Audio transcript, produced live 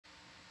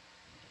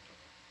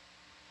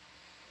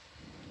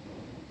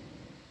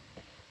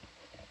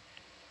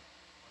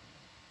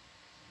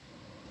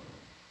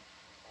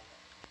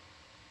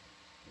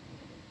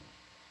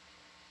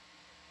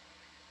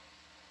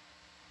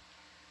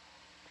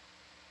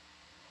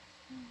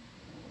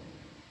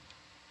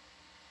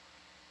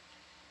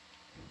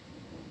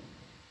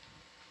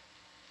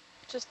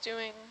just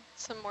doing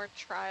some more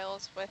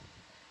trials with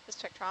the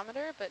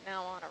spectrometer, but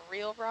now on a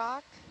real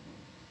rock.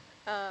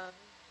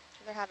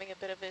 They're having a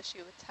bit of issue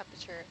with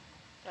temperature,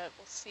 but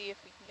we'll see if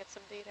we can get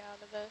some data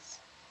out of this.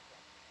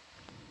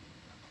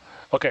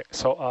 Okay,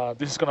 so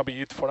this is going to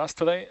be it for us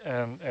today,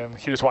 and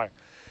here's why.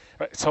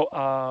 Right,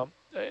 so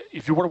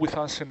if you were with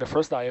us in the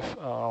first dive,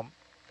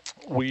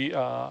 we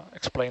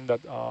explained that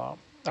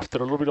after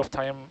a little bit of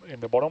time in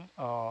the bottom,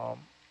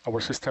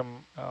 our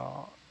system,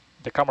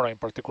 the camera in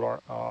particular,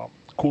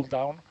 cooled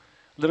down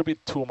a little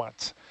bit too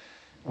much.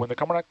 When the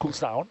camera cools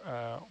down,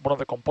 one of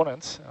the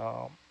components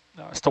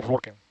stops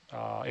working.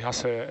 It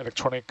has an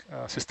electronic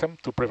system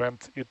to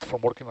prevent it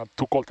from working at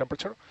too cold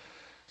temperature.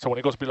 So when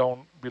it goes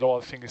below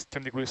I think it's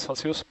 10 degrees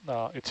Celsius,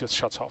 it just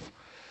shuts off.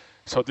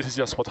 So this is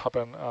just what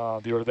happened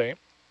the other day.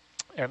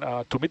 And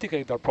to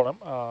mitigate that problem,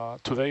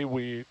 today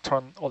we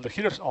turned all the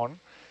heaters on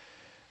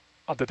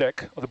at the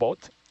deck of the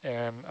boat,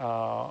 and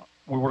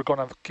we were going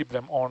to keep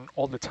them on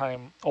all the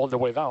time, all the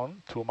way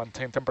down to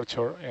maintain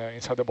temperature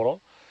inside the bottle.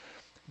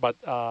 But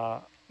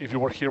if you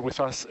were here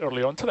with us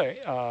early on today,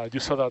 you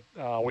saw that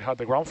we had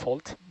the ground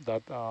fault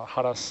that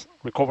had us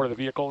recover the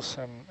vehicles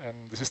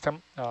and the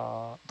system,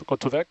 to go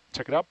to deck,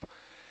 check it up,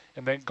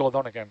 and then go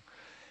down again.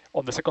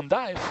 On the second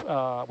dive,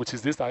 which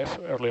is this dive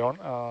early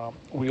on,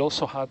 we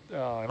also had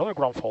another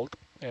ground fault,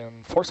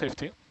 and for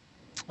safety,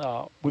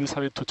 we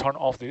decided to turn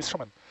off the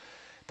instrument.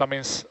 That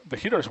means the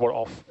heaters were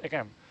off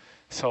again.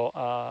 So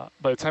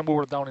by the time we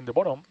were down in the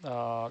bottom,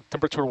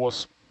 temperature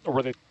was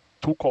already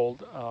too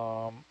cold,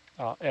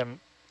 and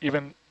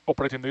even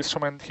operating the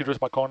instrument, heaters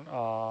back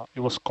on,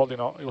 it was cold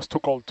enough. It was too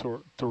cold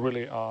to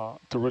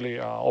really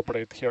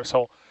operate here.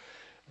 So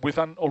we've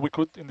done all we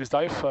could in this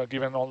dive,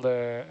 given all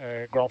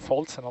the ground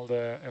faults and all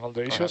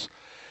the issues.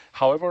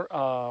 However,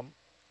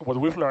 what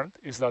we've learned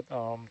is that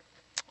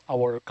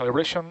our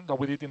calibration that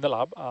we did in the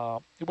lab,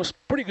 it was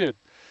pretty good.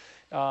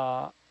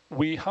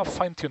 We have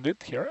fine-tuned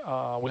it here.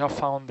 We have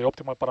found the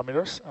optimal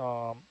parameters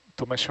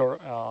to measure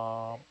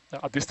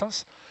at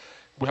distance.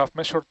 We have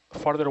measured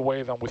farther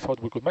away than we thought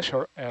we could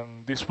measure,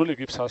 and this really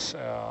gives us,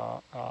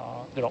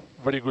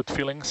 very good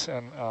feelings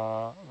and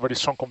very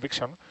strong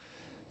conviction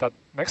that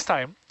next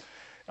time,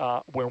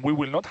 when we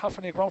will not have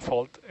any ground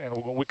fault and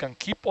we can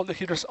keep all the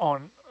heaters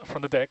on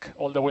from the deck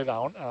all the way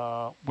down,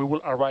 we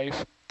will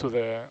arrive to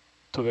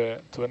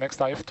the next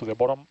dive, to the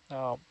bottom,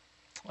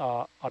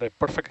 at a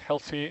perfect,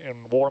 healthy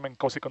and warm and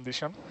cozy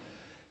condition,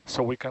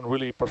 so we can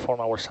really perform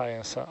our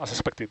science as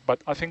expected.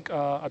 But I think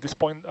at this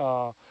point,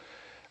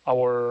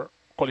 our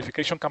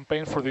qualification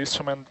campaign for the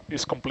instrument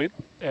is complete,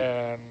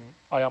 and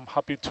I am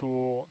happy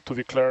to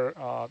declare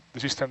the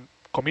system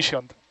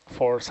commissioned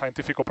for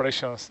scientific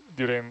operations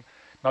during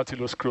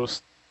Nautilus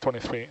Cruise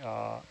 23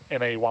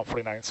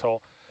 NA-149.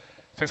 So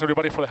thanks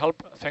everybody for the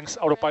help. Thanks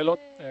autopilot,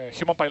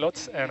 human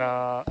pilots, and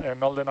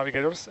all the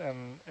navigators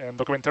and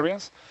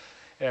documentarians.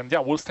 And yeah,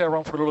 we'll stay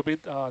around for a little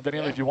bit.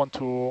 Daniel, if you want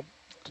to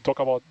talk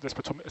about the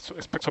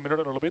spectrometer a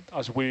little bit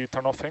as we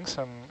turn off things,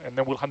 and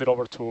then we'll hand it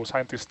over to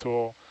scientists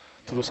to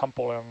do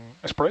sample and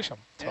exploration.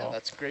 Yeah, so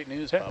that's great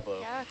news, yeah.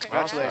 Pablo. Yeah,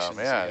 Congratulations.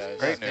 Yeah,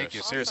 great news. Thank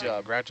you. Seriously,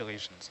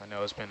 congratulations. I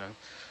know it's been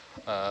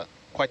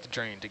quite the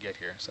journey to get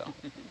here. So.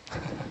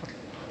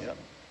 Yep.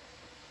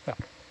 Yeah.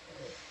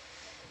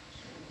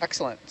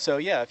 Excellent. So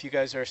yeah, if you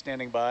guys are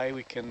standing by,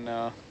 we can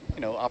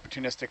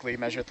opportunistically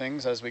measure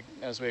things as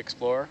we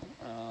explore.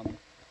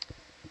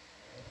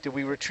 Did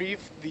we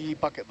retrieve the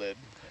bucket lid?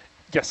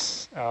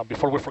 Yes.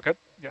 Before we forget,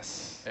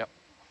 yes. Yep.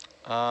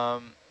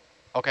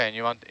 Okay, and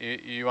you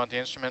want the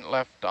instrument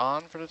left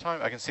on for the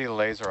time? I can see the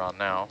laser on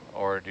now,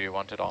 or do you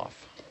want it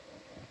off?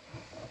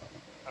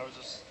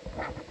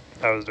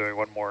 I was doing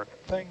one more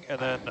thing, and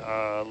then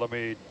let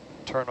me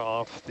turn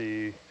off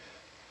the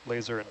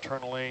laser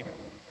internally,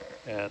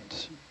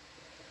 and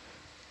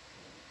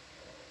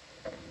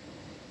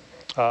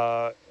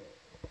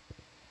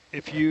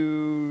if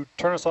you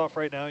turn us off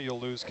right now, you'll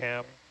lose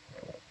cam,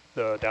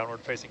 the downward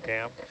facing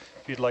cam.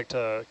 If you'd like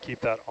to keep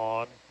that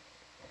on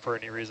for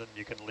any reason,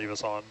 you can leave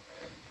us on.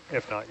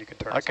 If not, you can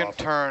turn us off.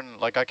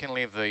 I can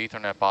leave the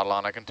Ethernet bottle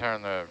on. I can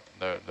turn the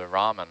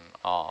Raman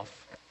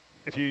off.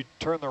 If you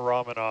turn the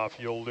Raman off,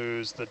 you'll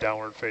lose the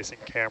downward facing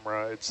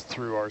camera. It's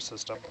through our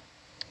system.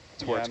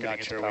 It's where it's getting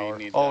its power.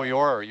 Oh,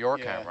 your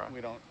camera. We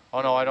don't.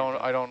 Oh no, I don't.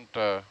 I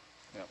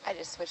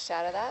just switched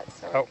out of that,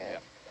 so oh, we're good.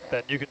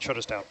 Then you can shut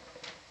us down.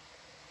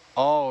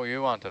 Oh,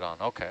 you want it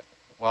on? Okay.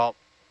 Well.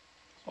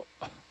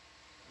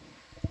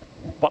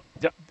 Well,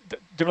 yeah,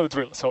 you know the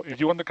drill. So if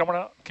you want the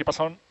camera, keep us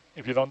on.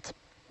 If you don't,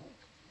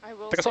 I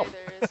will take us say off.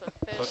 there is a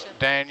fish So in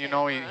Dan, the you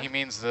know camera. he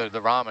means the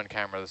Raman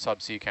camera, the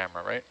subsea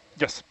camera, right?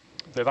 Yes,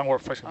 the downward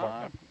facing one.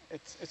 Yeah.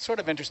 It's sort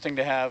of interesting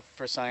to have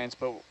for science,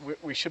 but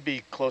we should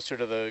be closer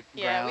to the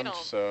ground.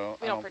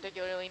 We don't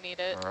particularly need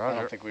it. I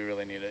don't think we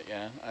really need it.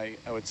 Yeah, I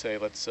would say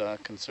let's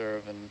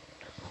conserve and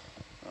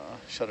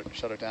shut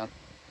it down.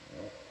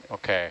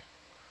 Okay.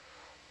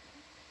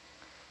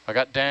 I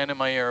got Dan in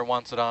my ear,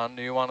 wants it on.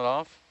 Do you want it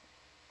off?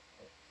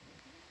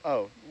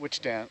 Oh,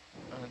 which Dan?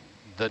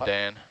 The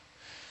Dan.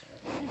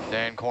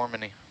 Dan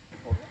Cormany.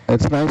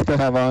 It's nice to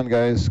have on,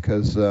 guys,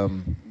 because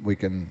we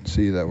can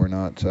see that we're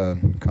not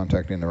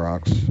contacting the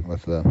rocks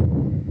with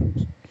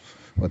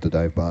the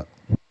dive bot.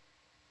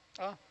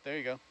 Oh, there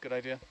you go. Good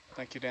idea.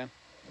 Thank you, Dan.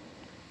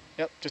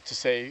 Yep, just to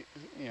say,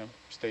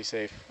 stay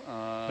safe.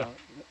 Yeah.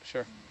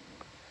 Sure.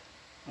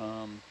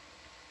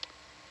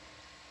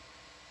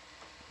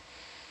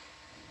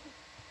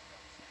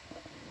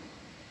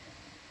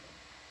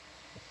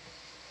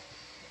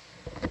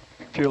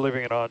 If you're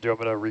leaving it on, do you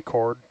want me to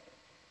record?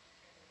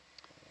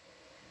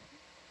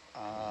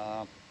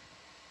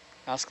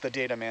 Ask the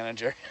data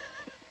manager.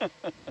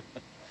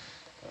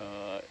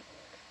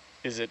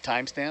 Is it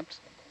time-stamped?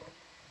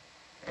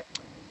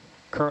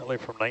 Currently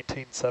from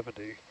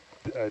 1970.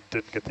 I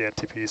didn't get the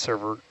NTP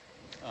server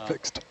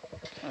fixed.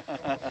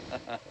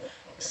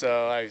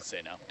 So I would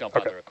say no. Don't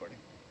bother recording.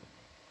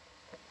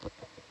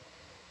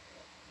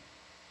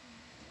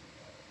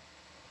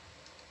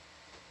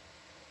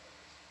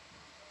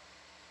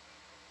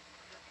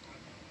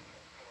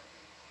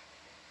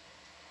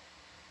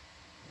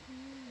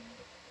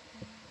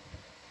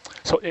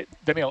 So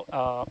Daniel,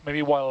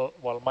 maybe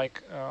while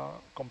Mike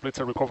completes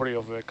the recovery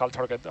of the cal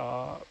target,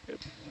 it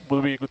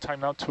will be a good time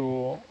now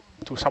to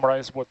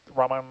summarize what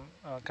Raman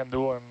can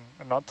do and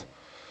not.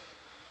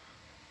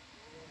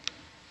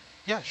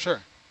 Yeah,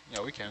 sure.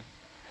 Yeah, we can.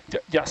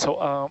 Yeah.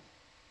 So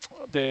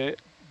the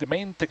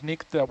main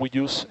technique that we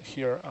use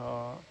here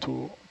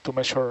to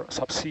measure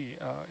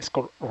subsea is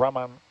called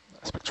Raman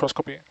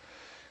spectroscopy.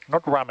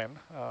 Not ramen,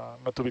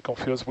 not to be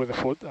confused with the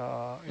food.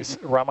 It's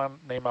Raman,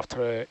 named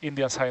after an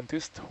Indian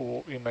scientist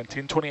who in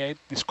 1928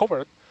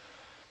 discovered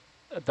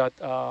that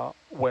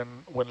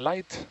when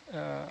light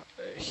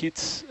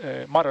hits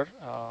matter,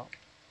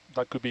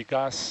 that could be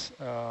gas,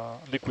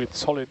 liquid,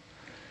 solid.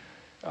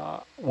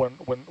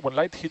 When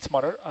light hits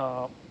matter,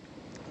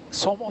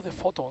 some of the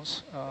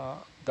photons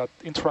that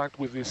interact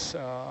with this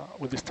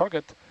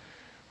target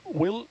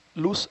will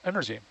lose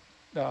energy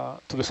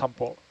to the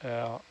sample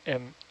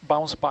and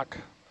bounce back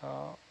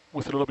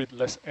with a little bit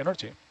less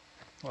energy.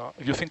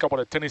 If you think about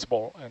a tennis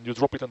ball and you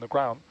drop it on the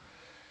ground,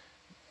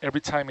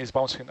 every time it's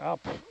bouncing up,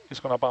 it's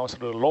going to bounce a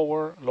little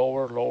lower,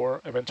 lower, lower,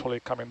 eventually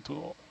coming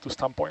to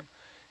standpoint.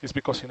 It's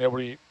because in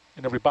every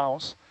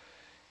bounce,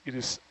 it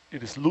is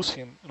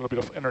losing a little bit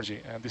of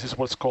energy, and this is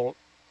what's called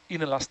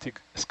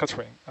inelastic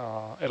scattering.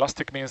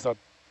 Elastic means that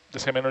the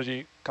same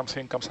energy comes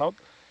in, comes out.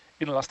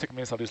 Inelastic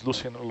means that it's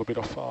losing a little bit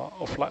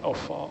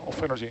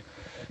of energy.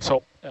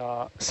 So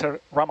Sir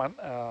Raman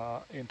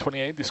in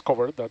 28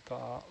 discovered that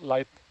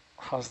light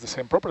has the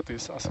same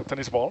properties as a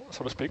tennis ball,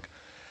 so to speak,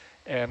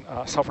 and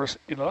suffers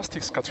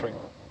inelastic scattering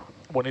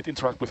when it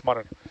interacts with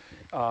matter.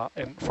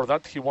 And for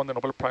that, he won the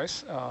Nobel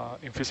Prize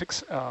in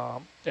physics.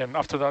 And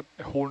after that,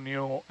 a whole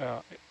new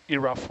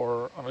era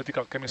for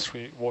analytical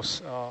chemistry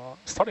was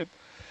started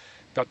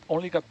that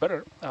only got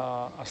better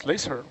as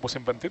laser was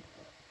invented.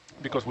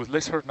 Because with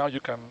laser now you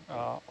can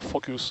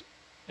focus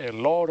a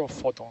lot of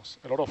photons,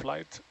 a lot of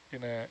light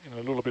in a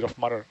little bit of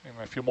matter, in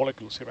a few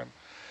molecules even.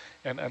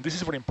 And this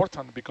is very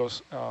important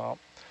because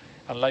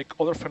unlike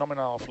other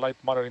phenomena of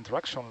light-matter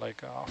interaction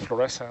like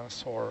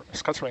fluorescence or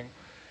scattering,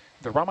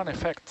 the Raman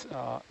effect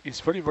is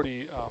very,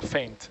 very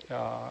faint.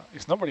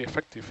 It's not very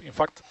effective. In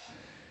fact,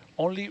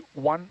 only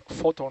one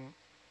photon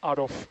out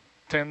of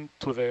 10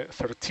 to the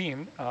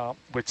 13,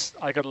 which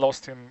I got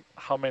lost in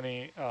how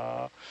many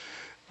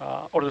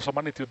orders of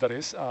magnitude that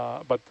is,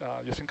 but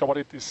you think about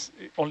it, is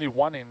only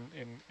one in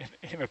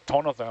a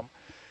ton of them.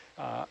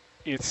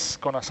 It's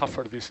going to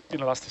suffer this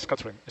inelastic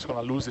scattering. It's going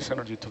to lose this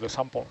energy to the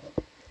sample.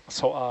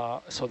 So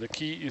so the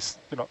key is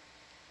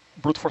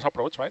brute force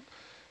approach, right?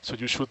 So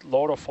you shoot a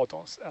lot of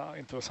photons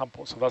into the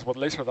sample. So that's what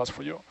laser does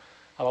for you.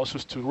 Allows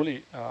us to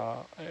really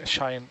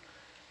shine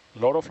a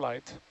lot of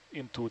light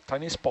into a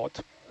tiny spot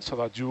so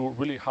that you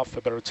really have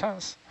a better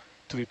chance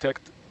to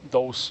detect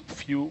those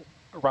few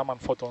Raman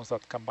photons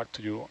that come back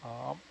to you,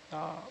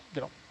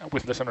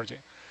 with less energy.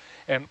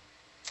 And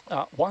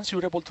once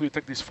you're able to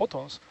detect these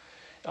photons,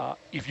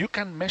 if you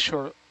can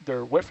measure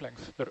their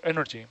wavelength, their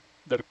energy,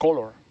 their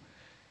color,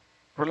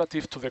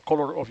 relative to the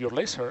color of your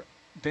laser,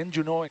 then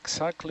you know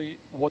exactly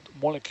what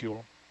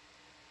molecule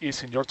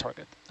is in your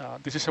target.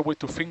 This is a way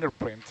to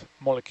fingerprint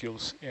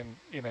molecules in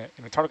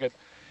a target,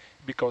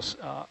 because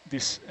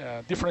this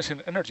difference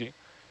in energy,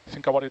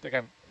 think about it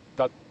again,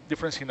 that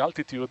difference in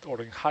altitude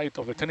or in height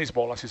of the tennis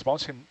ball as it's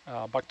bouncing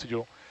back to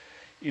you,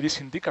 it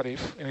is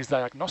indicative and is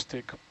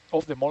diagnostic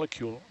of the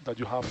molecule that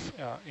you have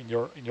in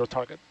your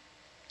target.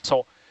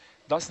 So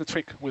that's the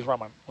trick with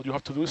Raman. What you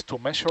have to do is to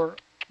measure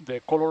the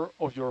color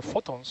of your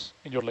photons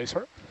in your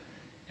laser,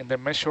 and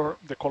then measure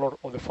the color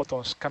of the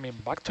photons coming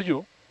back to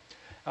you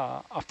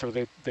after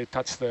they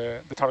touch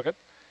the target,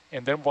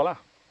 and then voila,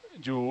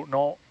 you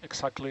know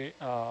exactly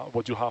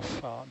what you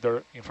have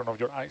there in front of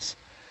your eyes.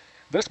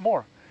 There's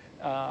more.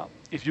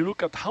 If you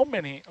look at how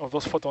many of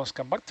those photons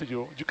come back to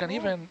you, you can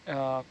even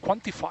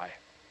quantify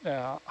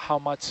how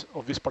much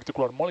of this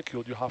particular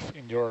molecule you have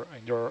in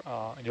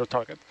your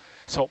target.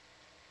 So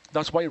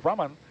that's why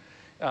Raman,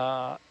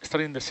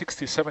 starting in the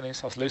 60s,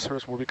 70s, as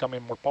lasers were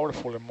becoming more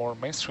powerful and more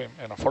mainstream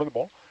and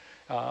affordable,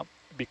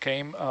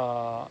 became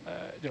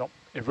you know,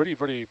 a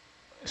very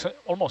it's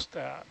almost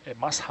a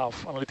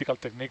must-have analytical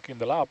technique in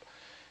the lab,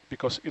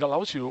 because it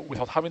allows you,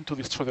 without having to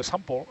destroy the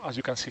sample, as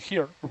you can see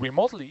here,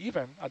 remotely,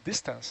 even at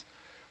distance,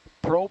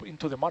 probe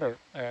into the matter,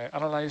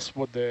 analyze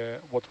what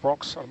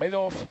rocks are made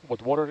of,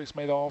 what water is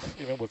made of,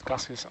 even what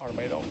gases are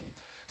made of.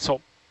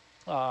 So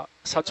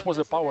such was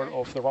the power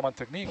of the Raman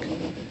technique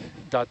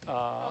that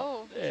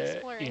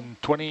in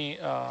 20,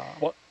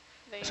 well,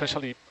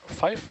 essentially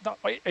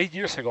 8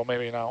 years ago,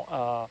 maybe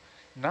now,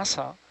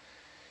 NASA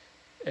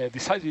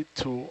decided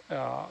to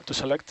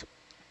select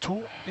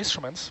 2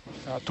 instruments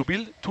to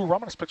build 2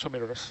 Raman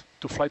spectrometers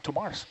to fly to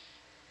Mars.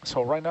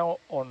 So right now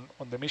on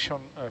the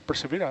mission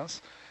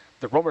Perseverance,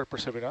 the rover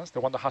Perseverance, the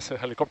one that has a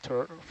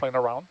helicopter flying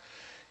around,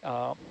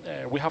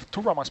 we have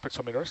 2 Raman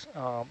spectrometers,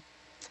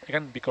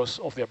 again, because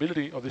of the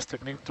ability of this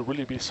technique to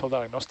really be so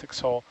diagnostic.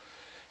 So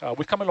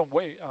we've come a long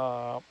way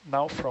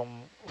now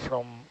from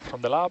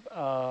the lab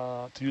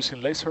to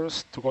using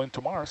lasers to going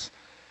to Mars.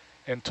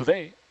 And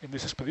today, in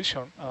this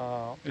expedition,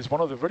 is one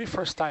of the very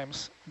first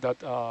times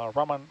that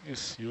Raman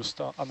is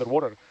used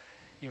underwater.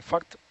 In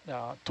fact,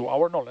 to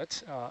our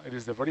knowledge, it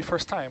is the very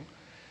first time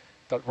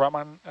that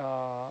Raman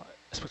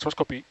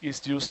spectroscopy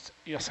is used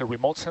as a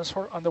remote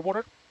sensor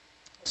underwater,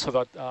 so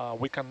that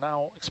we can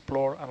now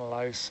explore,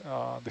 analyze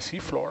the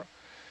seafloor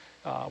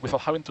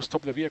without having to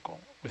stop the vehicle,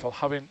 without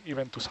having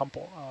even to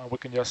sample. We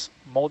can just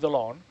mow the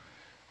lawn,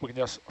 we can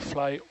just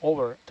fly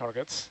over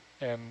targets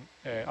and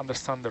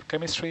understand their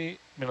chemistry,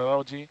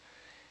 mineralogy,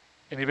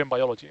 and even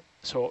biology.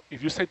 So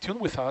if you stay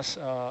tuned with us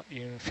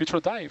in future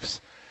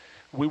dives,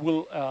 we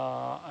will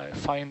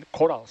find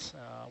corals,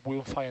 we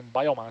will find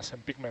biomass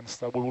and pigments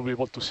that we will be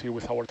able to see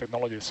with our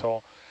technology.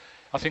 So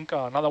I think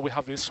now that we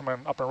have the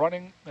instrument up and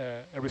running,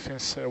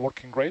 everything's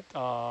working great.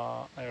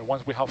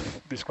 Once we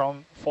have these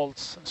ground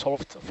faults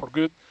solved for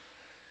good,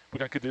 we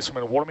can keep the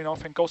instrument warm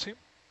enough and cozy,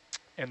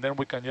 and then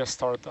we can just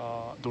start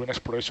doing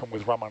exploration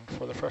with Raman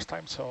for the first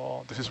time.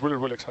 So this is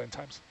really exciting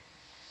times.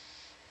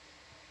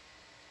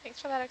 Thanks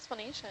for that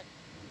explanation.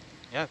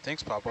 Yeah,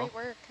 thanks, Pablo. Great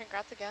work.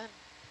 Congrats again.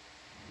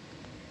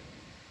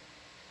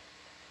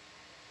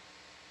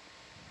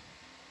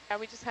 Yeah,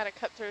 we just had a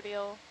cutthroat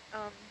eel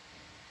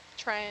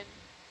try and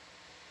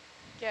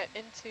get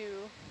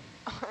into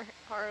our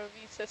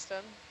ROV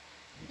system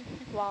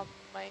while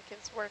Mike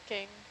is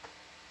working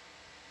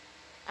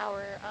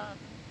our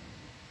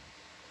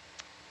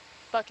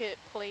bucket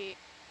plate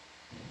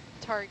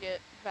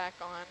target back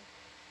on.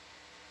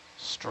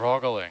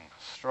 Struggling.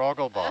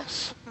 Struggle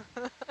bus.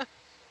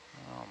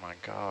 Oh my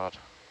god.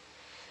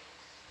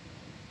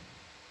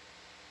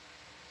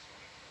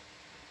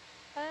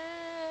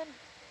 And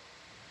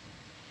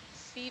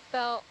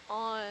seatbelt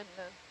on.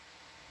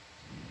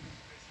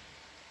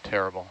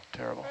 Terrible,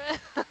 terrible.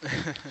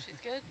 She's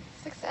good.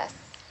 Success.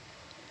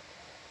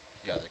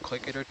 You either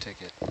click it or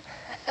ticket.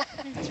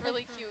 It's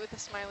really cute with the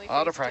smiley face.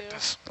 Out of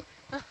practice.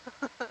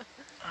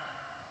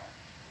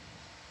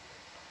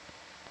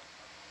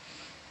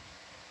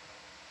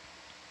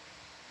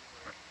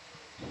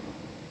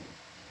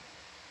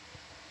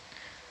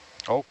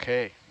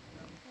 Okay.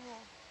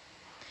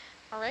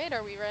 All right,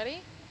 are we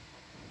ready?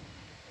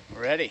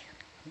 Ready.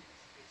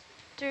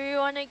 Do we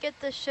want to get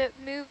the ship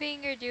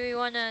moving, or do we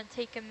want to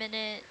take a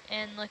minute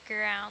and look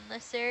around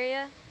this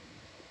area?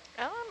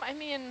 I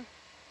mean,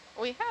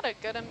 we had a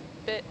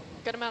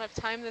good amount of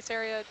time in this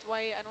area.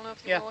 Dwight, I don't know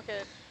if you want to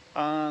look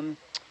at...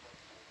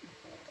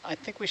 I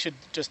think we should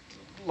just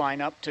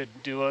line up to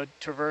do a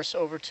traverse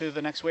over to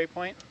the next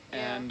waypoint,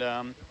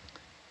 and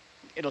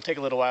it'll take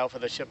a little while for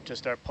the ship to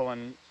start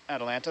pulling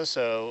Atalanta,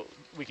 so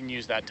we can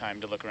use that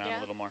time to look around a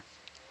little more.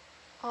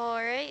 All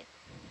right.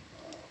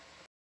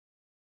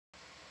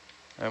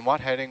 And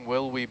what heading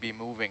will we be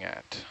moving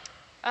at?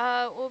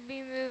 We'll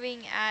be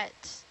moving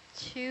at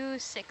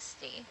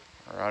 260.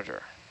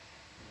 Roger.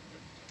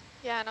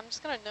 Yeah, and I'm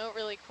just going to note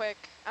really quick,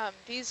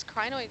 these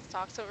crinoid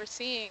stalks that we're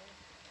seeing,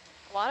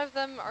 a lot of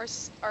them are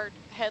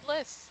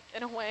headless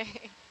in a way.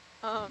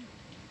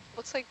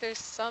 Looks like there's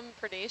some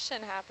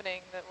predation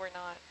happening that we're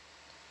not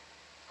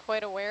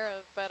quite aware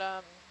of,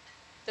 but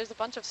there's a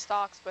bunch of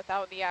stalks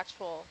without the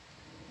actual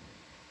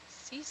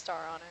sea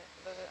star on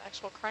it, the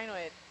actual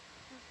crinoid.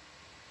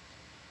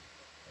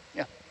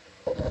 Yeah.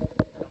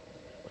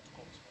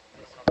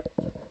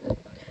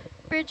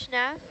 Bridge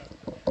nav.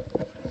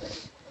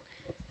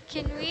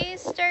 Can we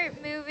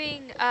start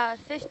moving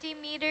 50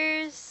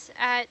 meters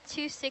at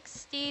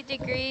 260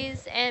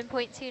 degrees and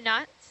 0.2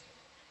 knots?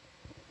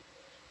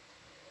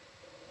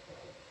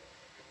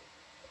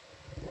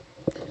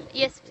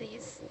 Yes,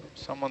 please.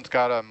 Someone's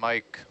got a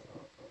mic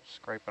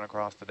scraping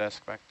across the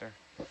desk back there.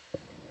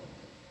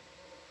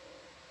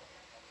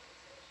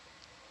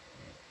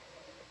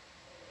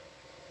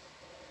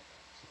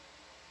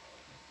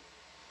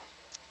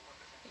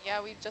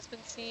 Yeah, we've just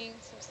been seeing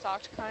some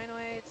stalked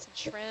crinoids, some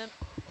shrimp,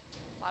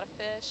 a lot of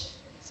fish.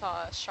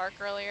 Saw a shark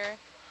earlier.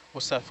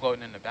 What's that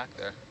floating in the back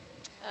there?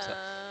 Is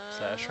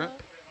that a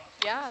shrimp?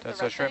 Yeah, That's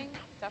the a shrimp.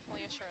 thing,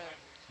 definitely a shrimp.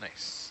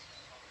 Nice.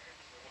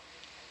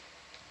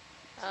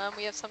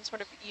 We have some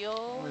sort of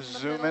eel in the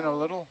Zoom in a middle.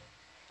 little.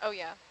 Oh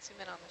yeah, zoom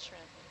in on the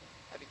shrimp.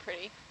 That'd be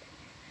pretty.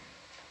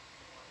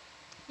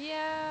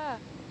 Yeah.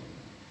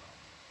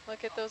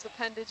 Look at those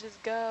appendages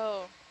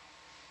go.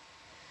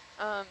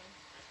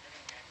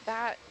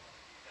 That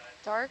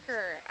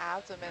darker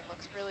abdomen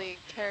looks really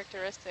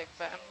characteristic,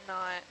 but I'm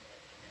not.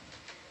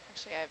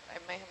 Actually, I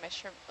might have my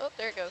shrimp. Oh,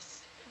 there it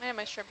goes. I might have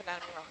my shrimp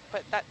anatomy wrong.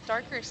 But that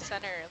darker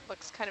center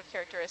looks kind of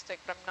characteristic,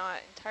 but I'm not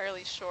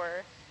entirely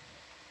sure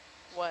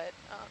what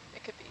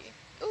it could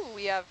be. Ooh,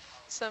 we have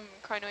some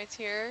crinoids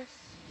here.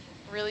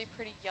 Really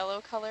pretty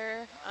yellow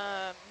color.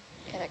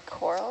 And a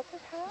coral,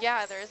 perhaps?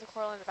 Yeah, there is a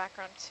coral in the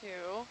background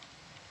too.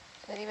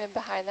 And even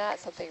behind that,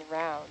 something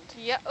round.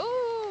 Yeah.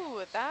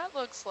 Ooh, that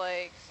looks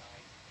like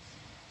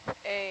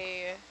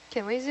a.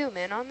 Can we zoom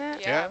in on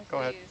that? Yeah, go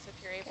ahead. please,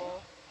 if you're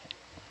able.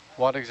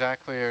 What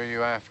exactly are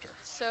you after?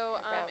 So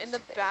Around in the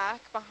something.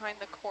 back behind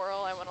the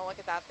coral, I want to look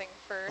at that thing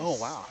first. Oh,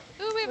 wow.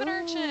 Ooh, we have an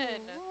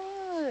urchin.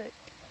 Look.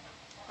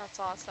 That's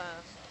awesome.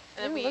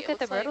 And then Ooh, we look at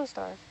the looks like- brittle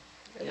star.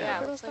 Is Yeah,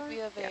 that a looks brittle like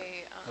we have star?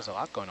 a. There's a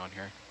lot going on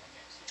here.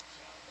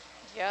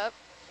 Yep.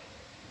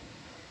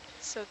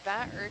 So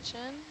that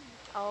urchin,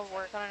 I'll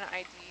work on an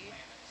ID.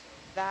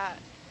 That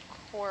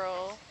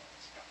coral.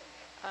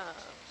 Let me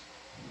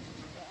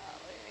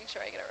make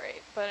sure I get it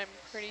right. But I'm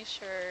pretty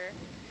sure.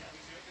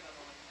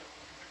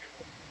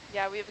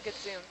 Yeah, we have a good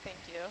zoom. Thank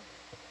you.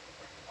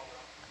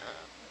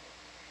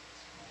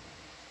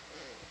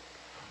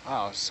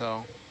 Wow,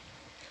 so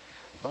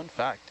fun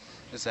fact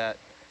is that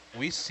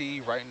we see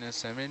right in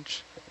this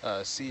image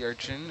a sea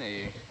urchin,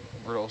 a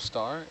brittle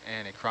star,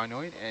 and a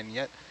crinoid, and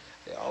yet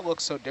they all look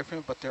so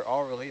different, but they're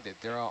all related.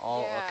 They're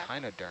all Yeah.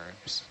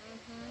 echinoderms.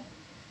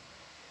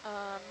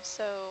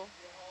 So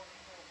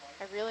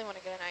I really want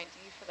to get an ID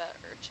for that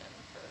urchin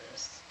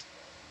first.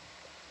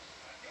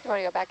 You want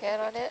to go back in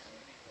on it?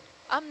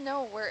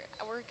 No,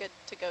 we're good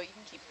to go. You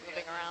can keep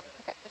moving around.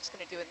 Okay. I'm just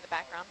gonna do it in the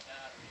background.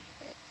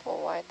 Okay,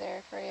 full wide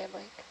there for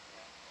Amlink.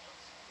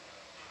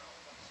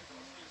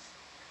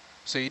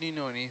 So you didn't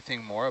know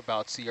anything more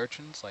about sea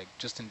urchins, like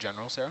just in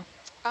general, Sarah?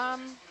 I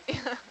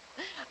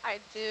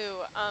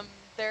do.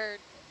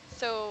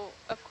 So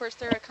of course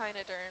they're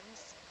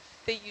echinoderms.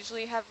 They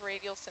usually have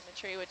radial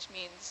symmetry, which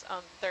means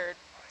they're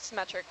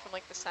symmetric from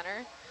like the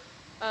center.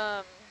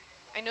 I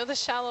know the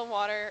shallow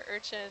water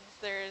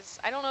urchins,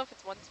 I don't know if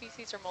it's one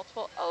species or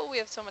multiple. Oh, we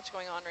have so much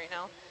going on right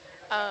now.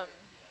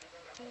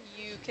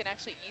 You can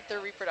actually eat their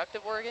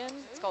reproductive organ.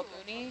 It's called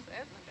uni.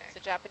 It's a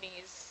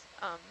Japanese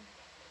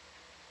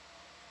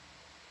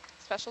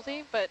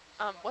specialty. But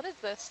what is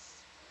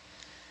this?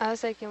 I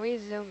was like, can we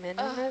zoom in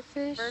on that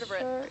fish?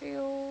 Vertebrate. Or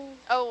eel?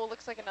 Oh, well,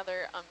 looks like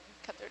another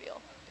cutthroat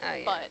eel. Oh,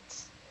 yeah. But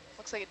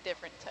looks like a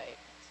different type.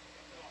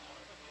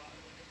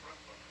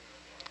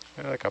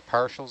 Maybe like a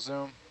partial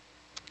zoom.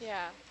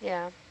 Yeah.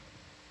 Yeah.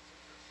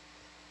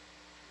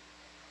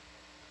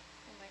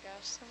 Oh my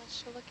gosh, so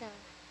much to look at.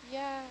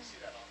 Yeah.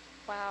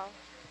 Wow.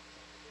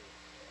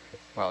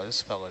 Wow,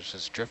 this fella's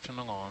just drifting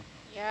along.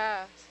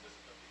 Yeah.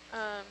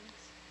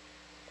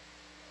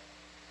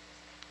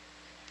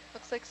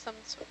 Looks like some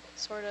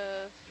sort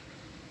of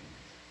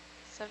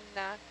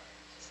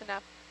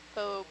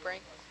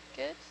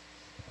synaphobranchid.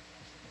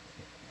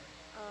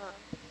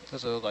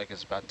 Does it look like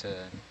it's about to?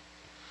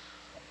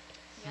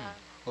 Yeah.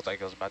 Looked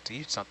like it was about to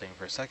eat something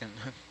for a second.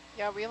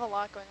 Yeah, we have a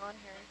lot going on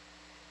here.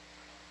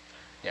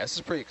 Yeah, this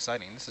is pretty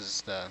exciting. This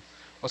is the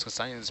most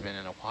exciting it's been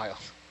in a while.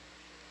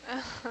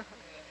 I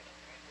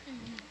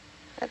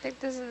think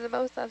this is the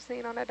most I've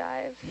seen on a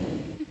dive.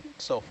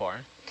 So far.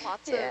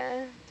 Lots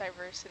Yeah. of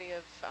diversity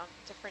of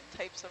different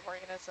types of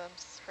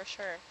organisms, for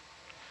sure.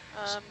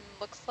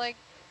 Looks like,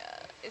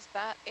 is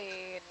that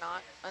a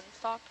not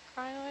unstalked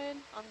crinoid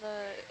on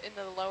in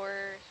the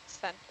lower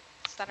center?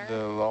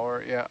 The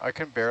lower, yeah, I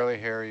can barely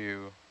hear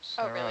you,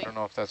 Sarah. really? I don't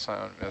know if that's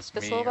This me. a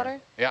little or-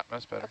 better? Yeah,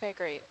 that's better. Okay,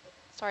 great.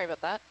 Sorry about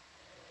that.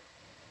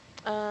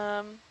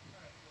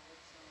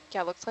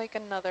 Yeah, looks like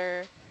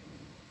another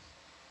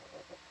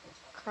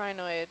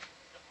crinoid.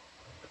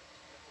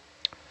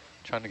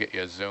 Trying to get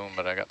you a zoom,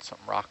 but I got some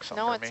rocks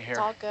No, under me here. it's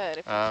all good.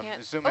 If you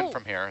can't Zoom in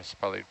from here is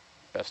probably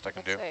best I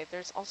can do. say,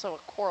 there's also a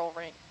coral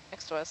ring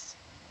next to us.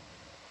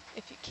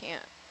 If you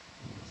can't.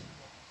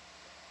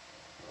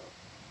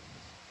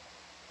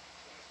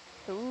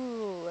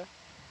 Ooh,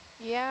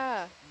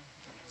 yeah.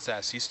 Is that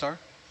a sea star?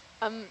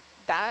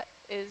 That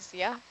is,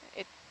 yeah.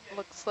 It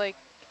looks like,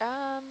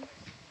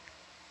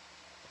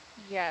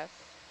 yes.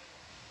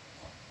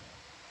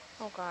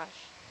 Oh gosh.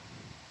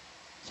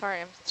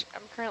 Sorry, I'm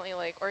currently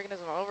like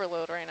organism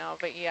overload right now,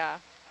 but yeah.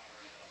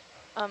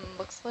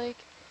 Looks like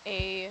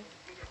a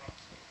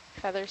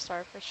feather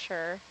star for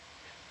sure.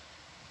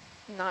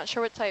 Not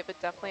sure what type, but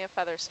definitely a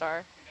feather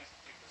star.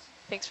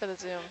 Thanks for the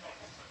zoom.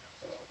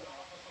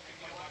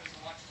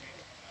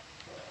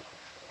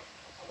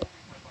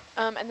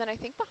 And then I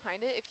think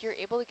behind it, if you're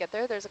able to get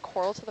there, there's a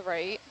coral to the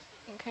right.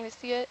 You can kind of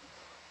see it.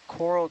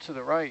 Coral to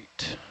the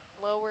right.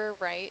 Lower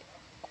right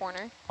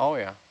corner. Oh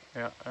yeah,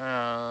 yeah.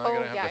 I'm Oh,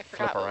 gonna have yeah, to I flip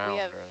forgot what we around.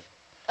 have.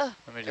 Let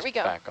me There just we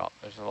go. back up.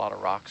 There's a lot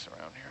of rocks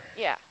around here.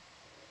 Yeah.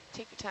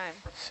 Take your time.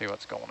 See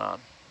what's going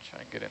on. Try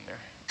and get in there.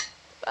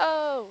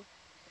 Oh!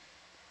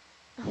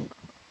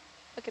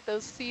 Look at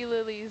those sea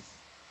lilies.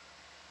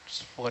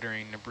 Just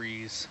fluttering in the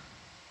breeze.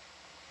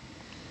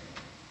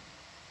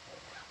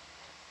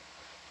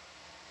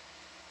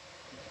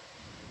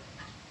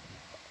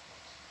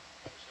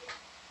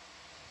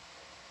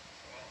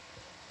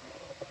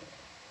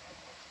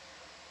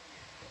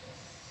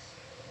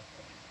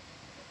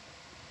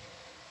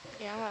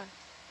 Yeah.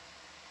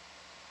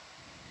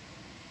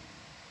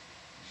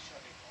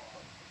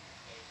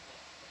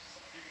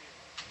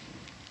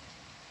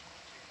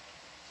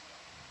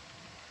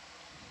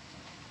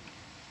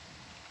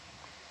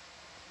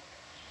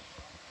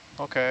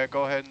 Okay,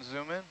 go ahead and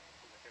zoom in.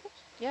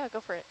 Yeah, go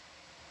for it.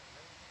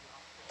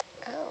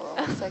 Oh,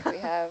 looks like we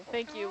have.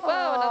 Thank you.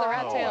 Whoa, another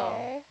rat Oh, tail.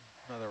 Okay.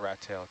 Another rat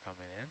tail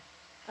coming in.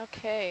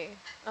 Okay.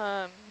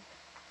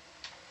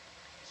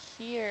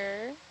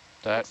 Here.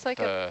 That Looks like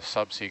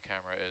subsea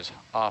camera is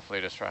awfully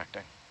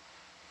distracting.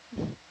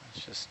 It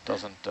just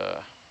doesn't,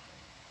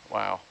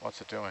 wow, what's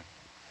it doing?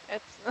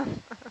 It's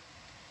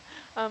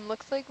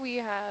looks like we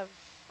have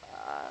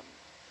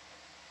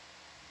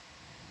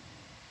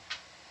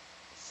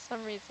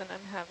some reason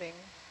I'm having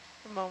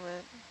a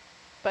moment,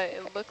 but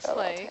it looks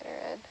like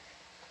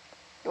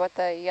You want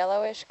the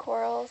yellowish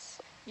corals?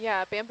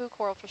 yeah, bamboo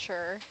coral for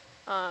sure.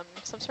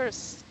 Some sort of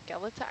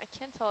skeleton. I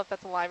can't tell if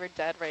that's alive or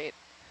dead. Right?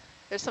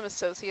 There's some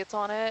associates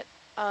on it.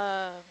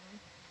 I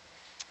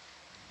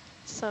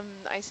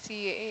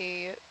see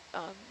a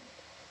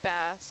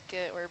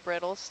basket or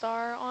brittle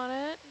star on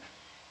it.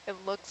 It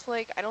looks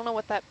like, I don't know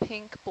what that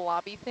pink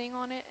blobby thing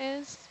on it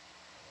is.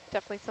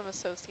 Definitely some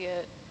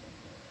associate.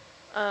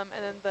 And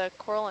then the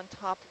coral on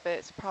top of it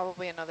is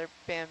probably another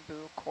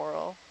bamboo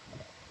coral.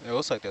 It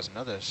looks like there's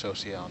another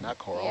associate on that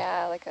coral.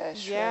 Yeah, like a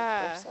shrimp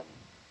or something.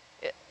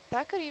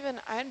 That could even,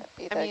 I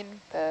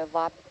mean, the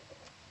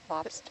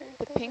lobster.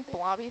 The pink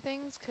blobby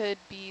things could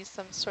be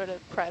some sort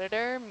of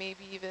predator,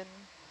 maybe even,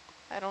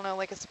 I don't know,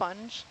 like a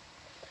sponge.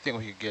 Think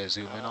we could get a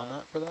zoom in on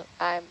that for that?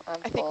 I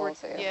think we're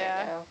right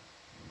now.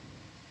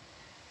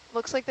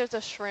 Looks like there's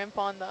a shrimp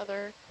on the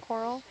other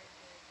coral.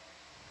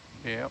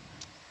 Yep.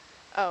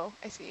 Oh,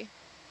 I see.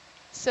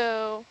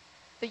 So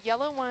the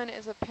yellow one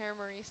is a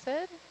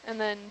paramerecid, and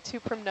then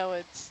 2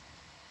 primnoids.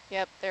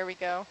 Yep, there we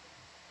go.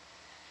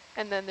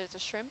 And then there's a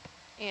shrimp,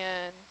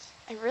 and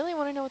I really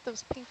want to know what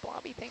those pink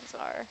blobby things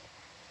are.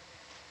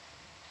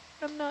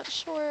 I'm not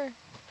sure.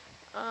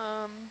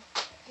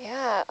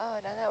 Yeah, oh,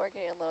 now that we're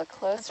getting a little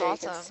closer,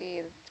 awesome. You can see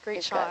it's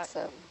great got shot.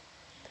 some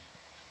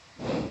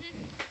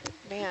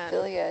Man.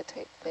 Philia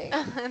type thing.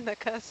 And the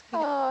cuss.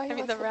 Oh, I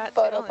mean the rat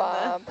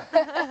photobomb.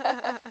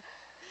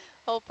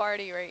 Whole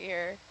party right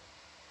here.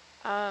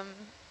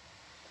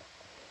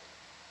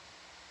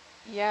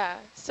 Yeah,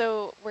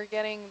 so we're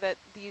getting that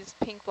these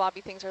pink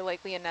blobby things are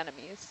likely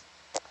anemones.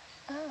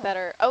 That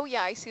are, oh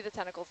yeah, I see the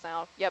tentacles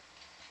now. Yep.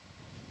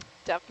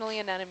 Definitely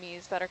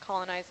anemones that are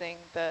colonizing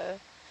the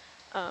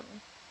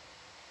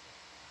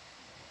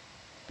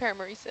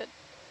paramerecid.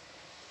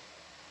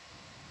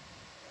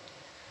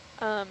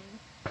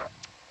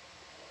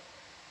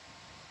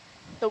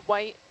 The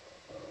white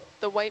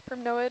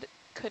primnoid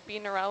could be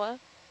Narella,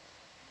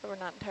 but we're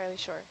not entirely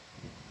sure.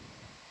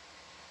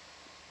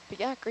 But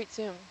yeah, great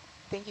zoom.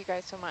 Thank you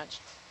guys so much.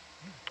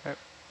 Okay.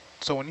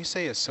 So when you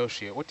say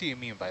associate, what do you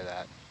mean by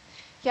that?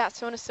 Yeah,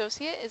 so an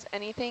associate is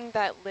anything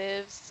that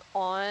lives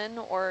on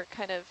or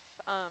kind of,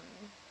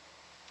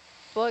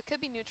 well, it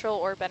could be neutral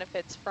or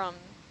benefits from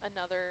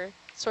another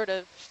sort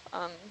of,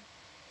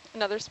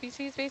 another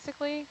species,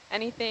 basically.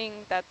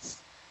 Anything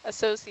that's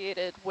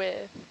associated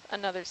with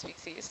another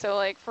species. So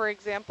like, for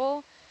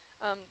example,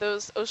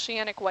 those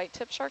oceanic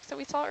white-tip sharks that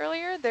we saw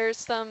earlier, there's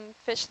some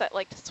fish that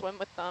like to swim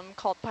with them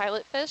called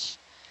pilot fish.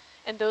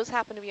 And those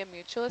happen to be a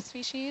mutualist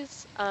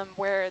species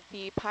where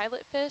the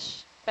pilot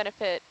fish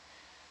benefit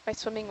by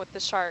swimming with the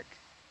shark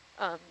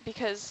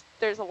because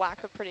there's a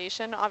lack of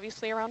predation,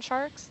 obviously, around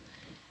sharks.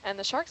 And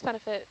the sharks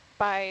benefit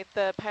by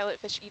the pilot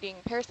fish eating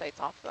parasites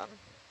off them.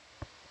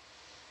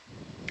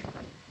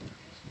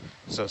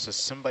 So it's a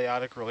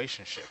symbiotic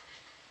relationship.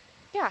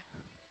 Yeah.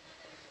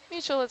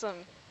 Mutualism.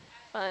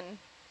 Fun.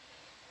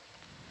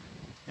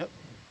 Yep.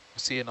 We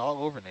see it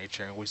all over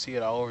nature, and we see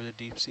it all over the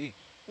deep sea.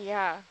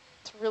 Yeah.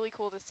 It's really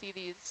cool to see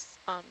these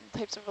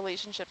types of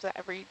relationships at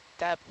every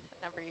depth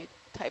and every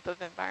type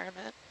of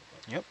environment.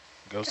 Yep.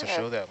 Goes to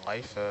show that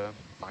life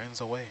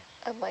finds a way.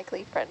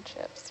 Unlikely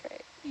friendships,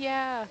 right?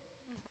 Yeah.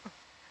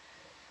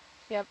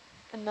 Yep.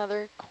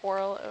 Another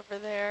coral over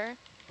there.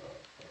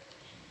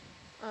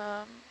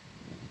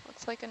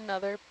 Looks like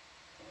another.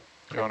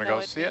 You want to go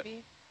see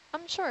it?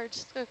 I'm sure.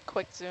 Just a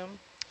quick zoom.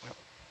 Yep.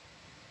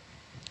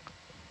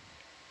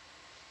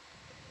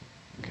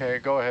 Okay,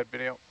 go ahead,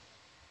 video.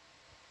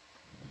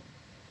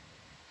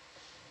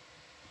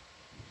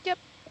 Yep.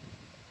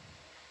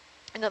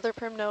 Another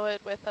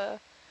primnoid with a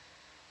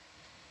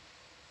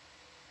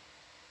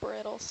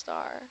brittle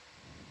star.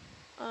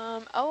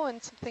 Oh,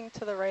 and something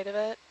to the right of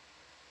it.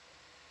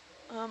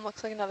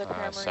 Looks like another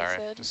paramerecid.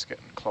 Sorry, just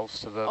getting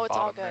close to the Oh, it's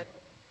all bottom good.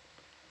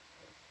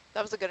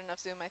 That was a good enough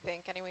zoom, I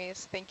think.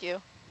 Anyways, thank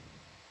you.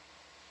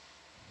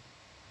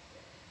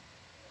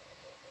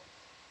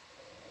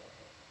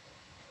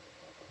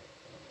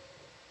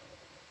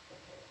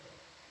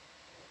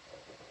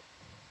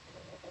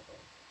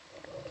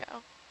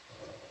 Go.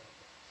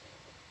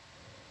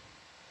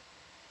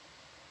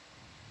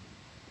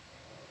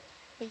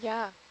 But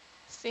yeah,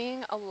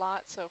 seeing a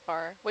lot so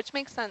far, which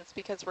makes sense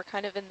because we're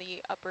kind of in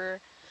the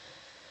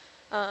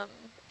um,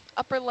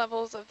 upper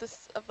levels of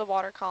the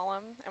water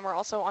column, and we're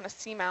also on a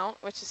seamount,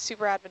 which is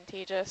super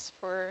advantageous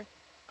for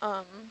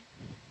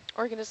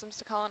organisms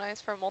to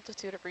colonize for a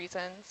multitude of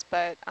reasons.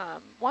 But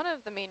one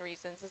of the main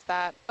reasons is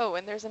that, oh,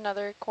 and there's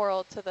another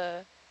coral to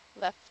the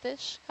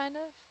leftish, kind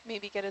of.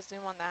 Maybe get a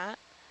zoom on that.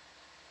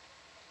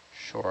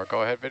 Sure,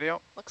 go ahead,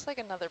 video. Looks like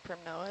another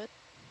primnoid,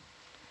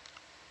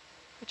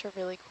 which are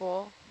really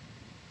cool.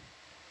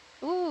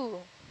 Ooh,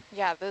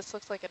 yeah, this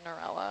looks like a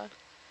Neurella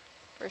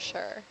for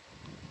sure,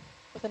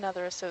 with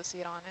another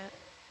associate on it.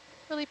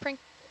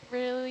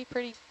 Really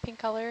pretty pink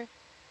color.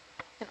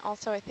 And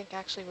also I think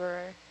actually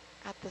we're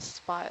at this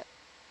spot.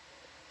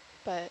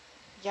 But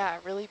yeah,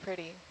 really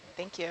pretty.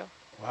 Thank you.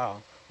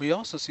 Wow. We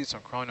also see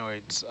some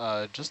crinoids,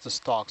 just the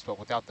stalks, but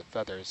without the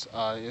feathers.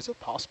 Is it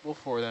possible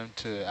for them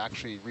to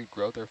actually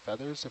regrow their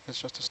feathers if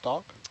it's just a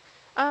stalk?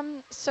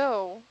 I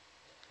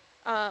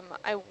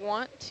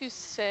want to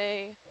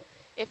say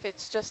if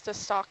it's just a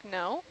stalk,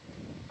 no.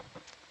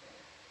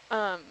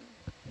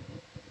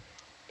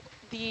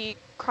 The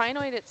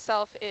crinoid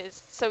itself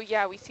is, so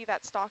yeah, we see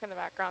that stalk in the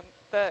background.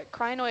 The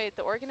crinoid,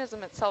 the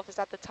organism itself is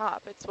at the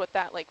top. It's what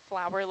that like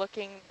flower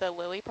looking, the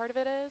lily part of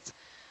it is.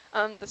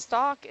 The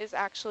stalk is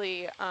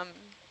actually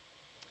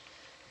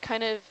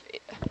kind of,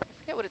 I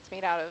forget what it's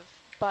made out of,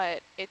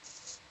 but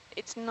it's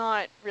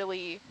not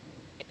really,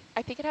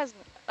 I think it has,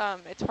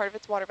 it's part of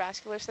its water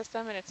vascular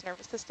system and its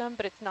nervous system,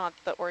 but it's not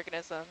the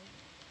organism.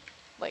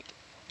 Like,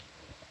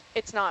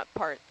 it's not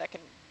part that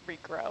can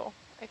regrow,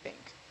 I think.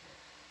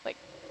 Like,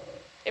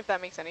 if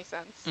that makes any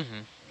sense. Mm-hmm.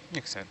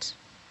 Makes sense.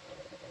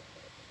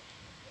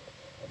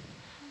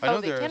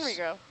 Oh, they can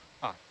regrow.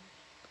 Ah.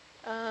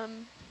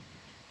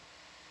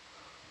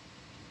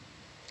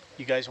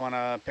 You guys want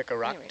to pick a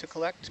rock to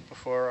collect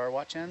before our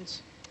watch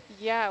ends?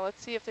 Yeah,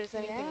 let's see if there's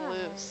anything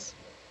loose.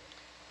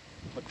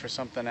 Look for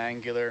something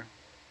angular,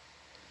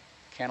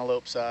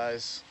 cantaloupe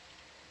size.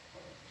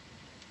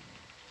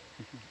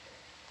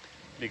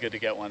 Be good to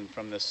get one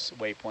from this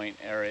waypoint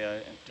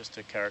area just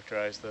to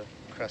characterize the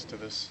crest of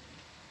this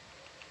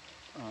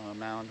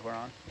mound we're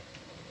on.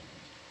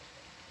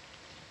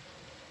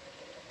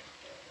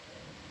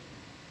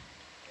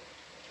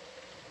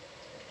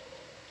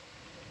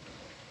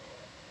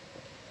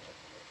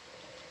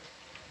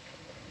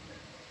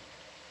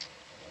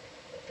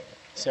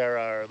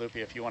 Sarah or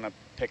Loopy, if you want to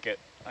pick it,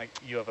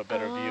 you have a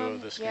better view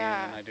of the screen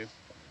than I do.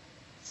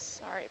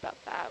 Sorry about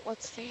that.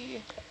 Let's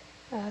see.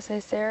 Say,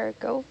 Sarah,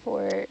 go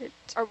for it.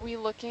 Are we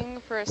looking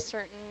for a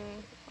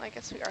certain, I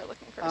guess we are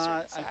looking for a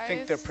certain size. I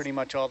think they're pretty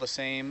much all the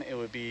same. It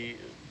would be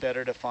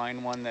better to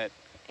find one that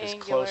is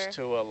close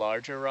to a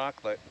larger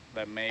rock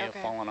that may have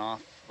fallen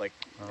off, like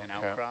an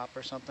outcrop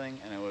or something,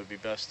 and it would be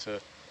best to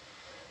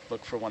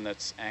look for one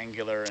that's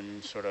angular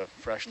and sort of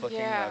fresh looking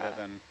rather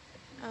than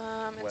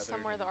it's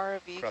somewhere the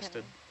ROV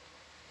crusted.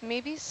 Can,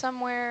 maybe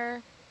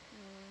somewhere,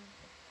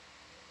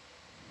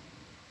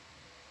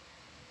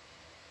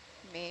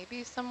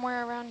 maybe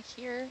somewhere around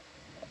here.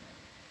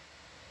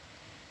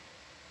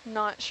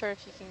 Not sure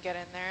if you can get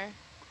in there.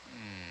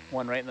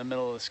 One right in the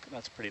middle of this,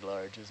 that's pretty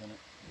large, isn't it?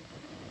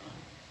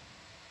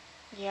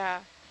 Yeah.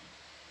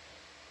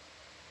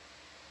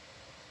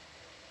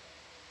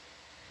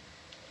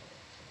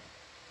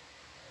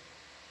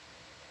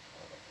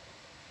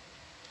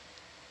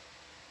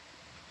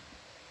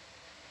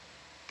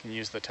 Can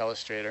use the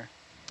telestrator.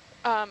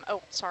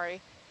 Oh,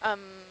 sorry. Are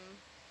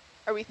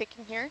we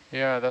thinking here?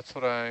 Yeah, that's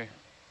what I...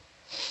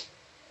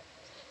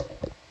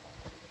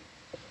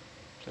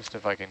 Just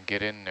if I can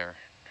get in there.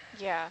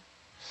 Yeah.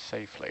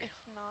 Safely.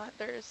 If not,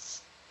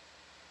 there's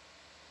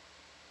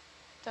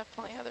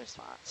definitely other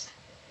spots.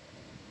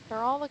 They're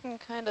all looking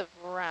kind of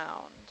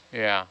round.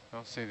 Yeah, I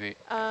don't see the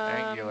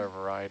angular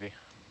variety.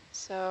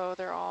 So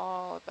they're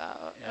all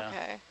about,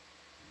 okay.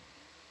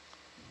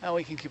 Oh,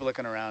 we can keep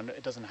looking around.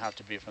 It doesn't have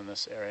to be from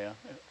this area.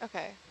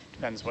 Okay.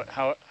 Depends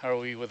how are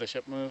we with the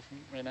ship move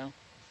right now?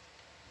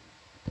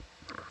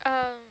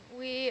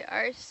 We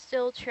are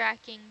still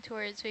tracking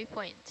towards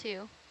waypoint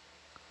 2.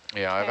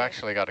 Yeah, I've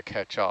actually got to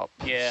catch up.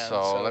 Yeah.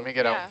 So let me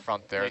get out in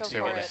front there and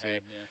see what we see.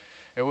 Yeah.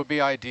 It would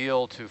be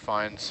ideal to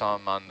find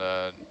some on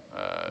the,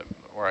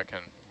 where I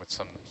can, with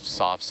some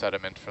soft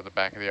sediment for the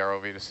back of the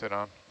ROV to sit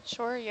on.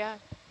 Sure, yeah.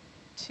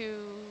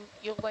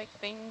 You'll like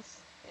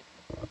things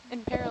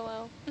in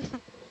parallel,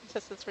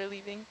 just as we're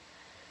leaving.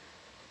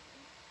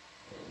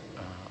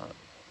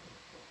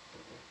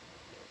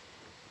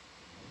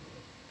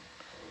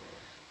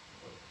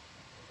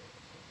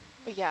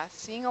 But yeah,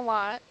 seeing a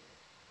lot,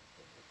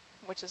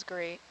 which is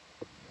great.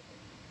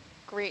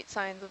 Great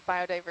signs of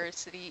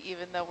biodiversity,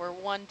 even though we're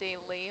one day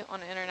late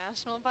on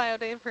International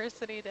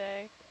Biodiversity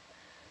Day.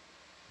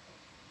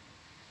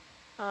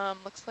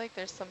 Looks like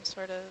there's some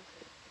sort of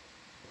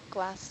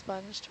glass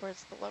sponge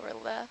towards the lower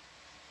left.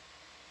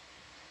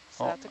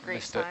 So Oh, that's a great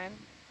missed it. sign.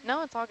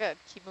 No, it's all good.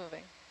 Keep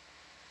moving.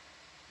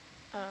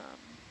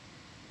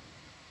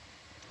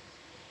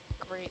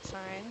 Great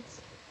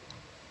signs.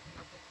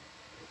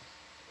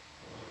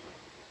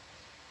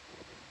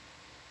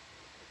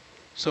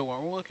 So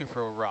when we're looking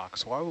for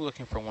rocks, why are we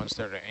looking for ones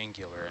that are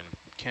angular and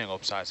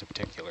cantaloupe size in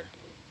particular?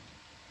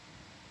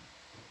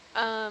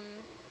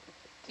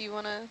 Do you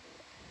want to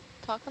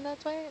talk on that,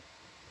 Dwight?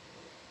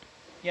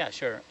 Yeah,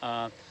 sure.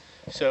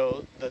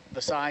 So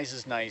the size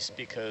is nice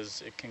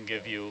because it can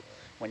give you,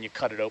 when you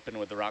cut it open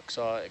with the rock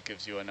saw, it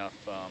gives you enough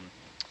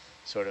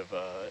sort of,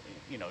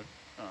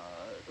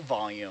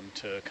 volume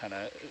to kind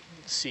of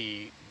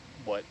see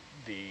what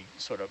the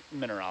sort of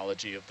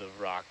mineralogy of the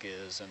rock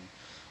is and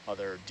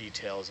other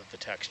details of the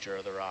texture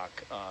of the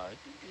rock.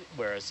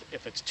 Whereas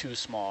if it's too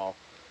small,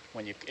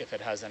 if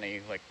it has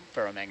any like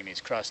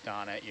ferromanganese crust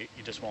on it, you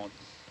just won't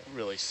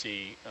really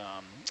see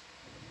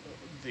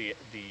the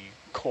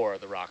core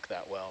of the rock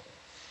that well.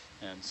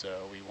 And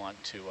so we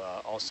want to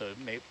also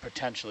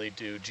potentially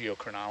do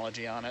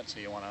geochronology on it. So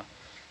you want to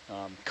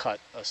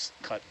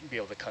be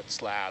able to cut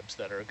slabs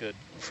that are good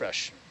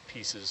fresh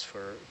pieces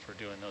for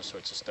doing those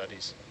sorts of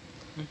studies.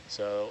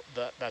 So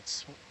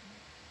that's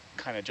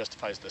kind of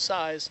justifies the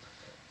size.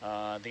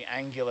 The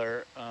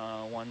angular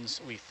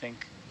ones we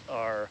think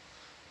are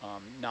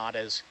not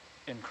as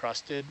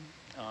encrusted,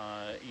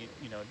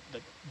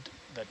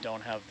 that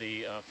don't have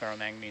the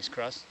ferromanganese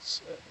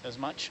crusts as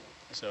much.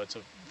 So it's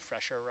a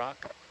fresher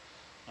rock,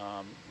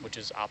 which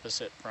is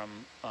opposite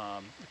from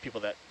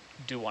people that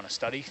do want to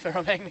study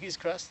ferromanganese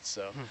crusts.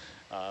 So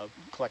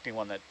collecting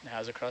one that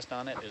has a crust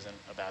on it isn't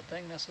a bad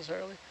thing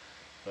necessarily.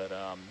 But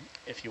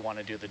if you want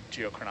to do the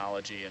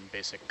geochronology and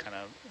basic kind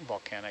of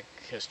volcanic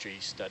history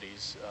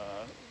studies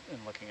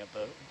and looking at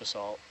the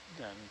basalt,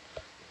 then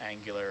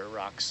angular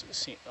rocks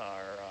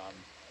are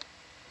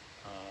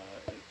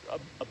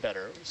a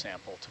better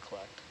sample to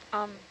collect.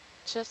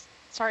 Just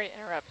sorry to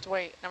interrupt.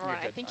 Wait, number You're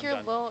one, good. I think I'm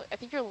you're done. I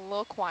think you're a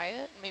little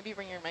quiet. Maybe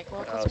bring your mic a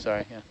little closer. Oh,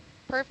 sorry. Yeah.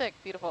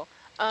 Perfect, beautiful.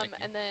 Thank you.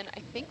 And then I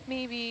think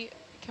maybe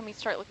can we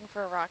start looking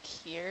for a rock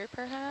here,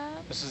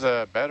 perhaps? This is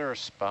a better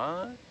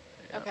spot.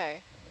 Yeah.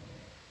 Okay.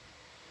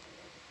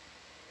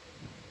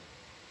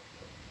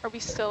 Are we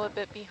still a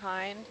bit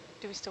behind?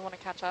 Do we still want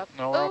to catch up?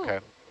 No, we're Oh! okay.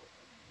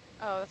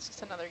 Oh, that's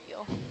just another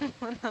eel.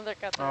 Another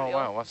cutthroat Oh eel.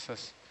 wow, what's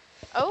this?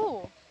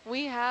 Oh,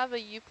 we have a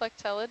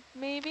euplectellid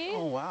maybe,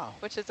 Oh wow.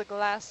 which is a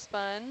glass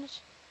sponge.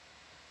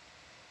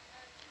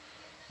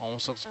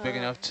 Almost looks big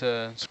enough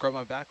to scrub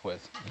my back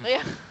with.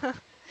 Yeah.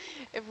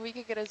 If we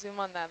could get a zoom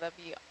on that, that'd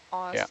be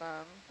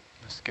awesome.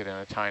 Let's get in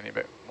a tiny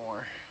bit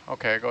more.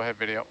 Okay, go ahead,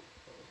 video.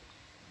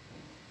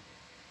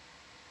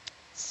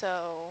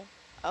 So,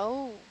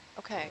 oh,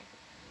 okay.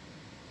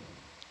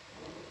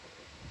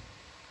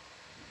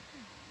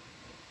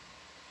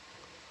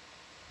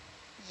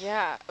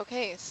 Yeah,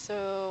 okay,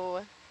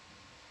 so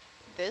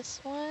this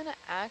one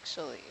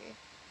actually,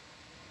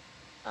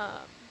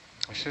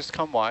 Let's just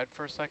come wide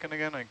for a second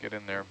again. I get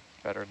in there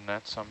better than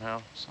that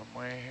somehow, some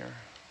way here.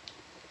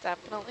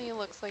 definitely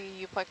looks like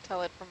a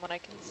euplectellid from what I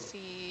can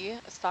see,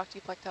 a stalked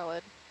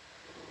euplectellid.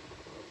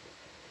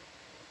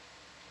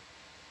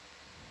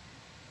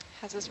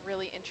 Has this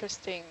really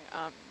interesting,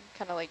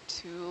 kind of like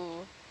two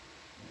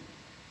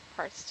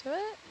parts to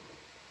it.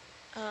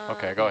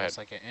 Okay, go ahead. It's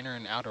like an inner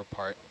and outer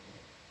part.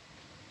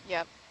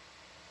 Yep.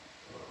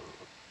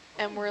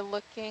 And we're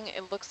looking,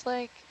 it looks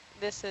like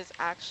this is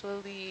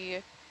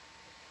actually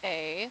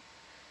a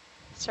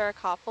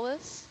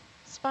Cercophilus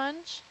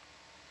sponge,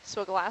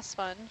 so a glass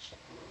sponge.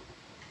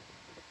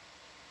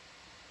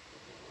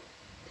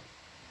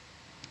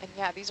 And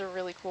yeah, these are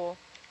really cool.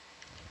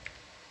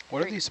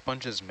 What are these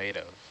sponges made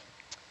of?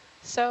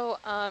 So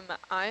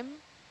I'm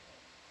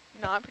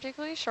not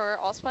particularly sure.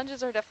 All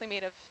sponges are definitely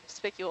made of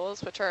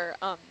spicules, which are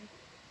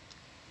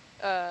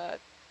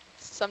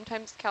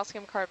sometimes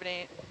calcium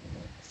carbonate,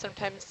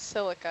 sometimes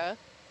silica.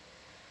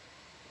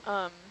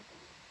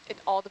 It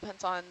all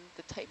depends on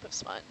the type of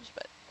sponge,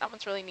 but that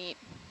one's really neat.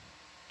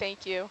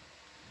 Thank you.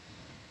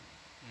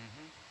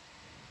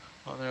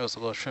 Oh, there was a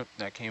little shrimp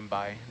that came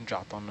by and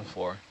dropped on the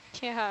floor.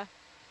 Yeah.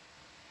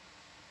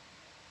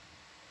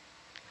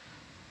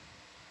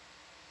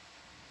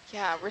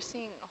 Yeah, we're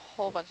seeing a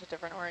whole bunch of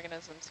different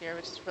organisms here,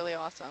 which is really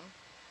awesome.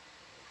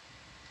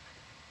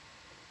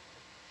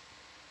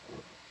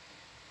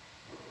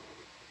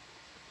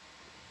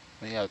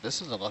 But yeah,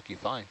 this is a lucky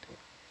find.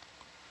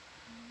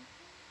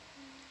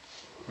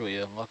 Really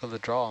the luck of the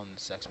draw on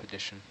this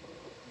expedition.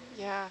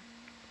 Yeah.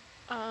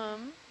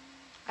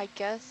 I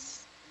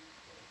guess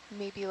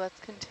maybe let's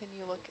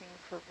continue looking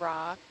for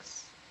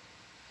rocks.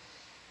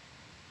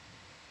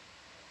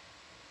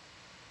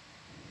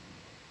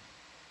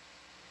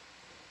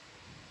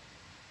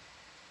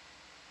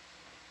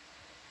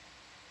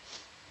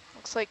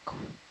 Looks like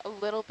a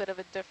little bit of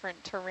a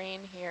different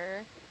terrain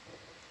here.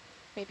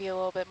 Maybe a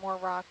little bit more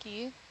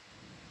rocky.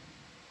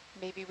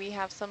 Maybe we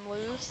have some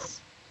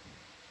loose.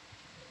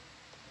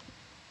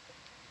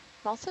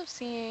 I'm also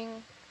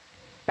seeing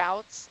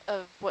bouts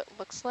of what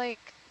looks like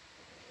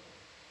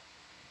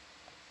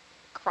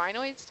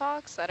crinoid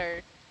stalks that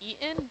are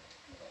eaten.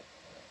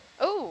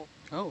 Oh,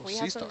 Oh, we sea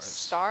have some stars.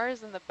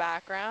 stars in the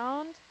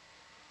background.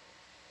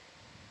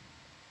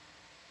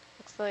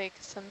 Looks like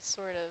some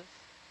sort of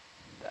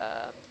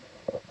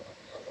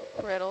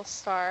brittle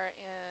star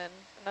and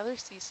another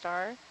sea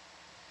star.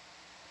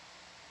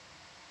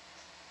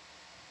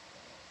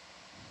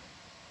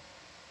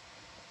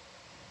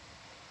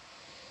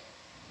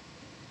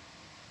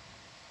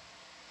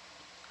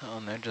 Oh,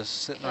 and they're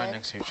just sitting right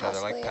next to each other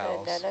like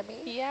Possibly pals. an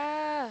anemone?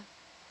 Yeah.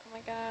 Oh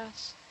my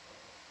gosh.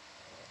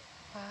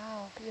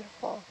 Wow,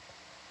 beautiful.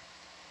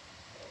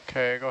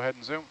 Okay, go ahead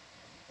and zoom.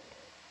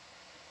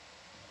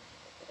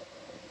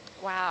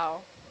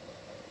 Wow.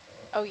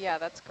 Oh yeah,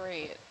 that's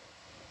great.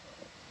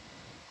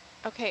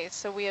 Okay,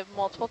 so we have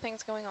multiple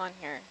things going on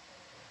here.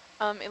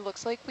 It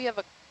looks like we have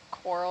a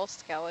coral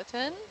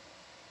skeleton,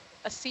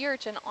 a sea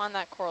urchin on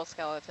that coral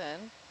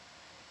skeleton,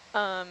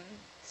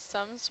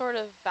 some sort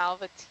of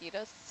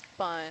valvatita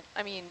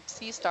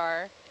sea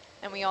star,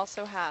 and we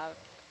also have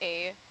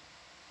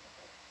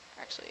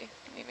actually,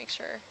 let me make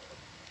sure.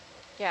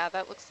 Yeah,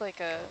 that looks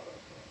like a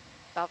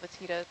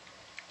valvatita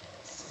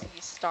sea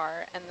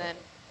star, and then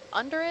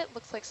under it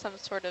looks like some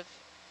sort of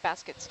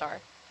basket star.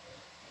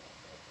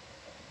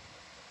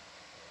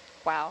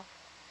 Wow.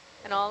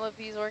 And all of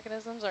these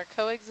organisms are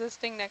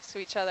coexisting next to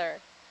each other.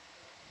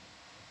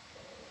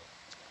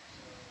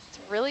 It's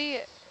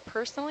really,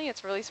 personally,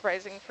 it's really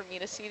surprising for me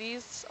to see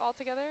these all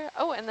together.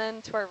 Oh, and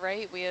then to our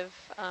right, we have,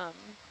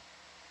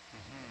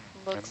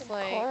 looks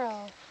like...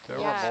 Coral. There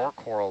were more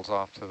corals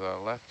off to the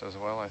left as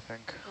well, I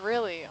think.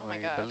 Really? Oh my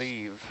gosh. I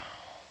believe.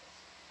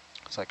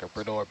 It's like a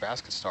brittle or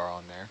basket star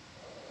on there.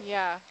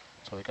 Yeah.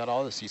 So we got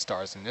all the sea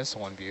stars in this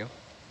one view.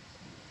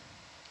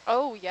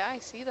 Oh, yeah, I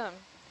see them.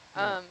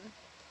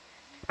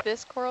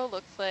 This coral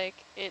looks like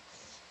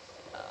it's,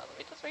 let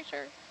me just make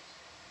sure.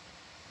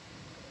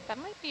 That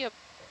might be a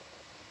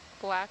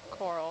black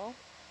coral.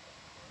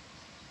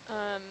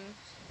 A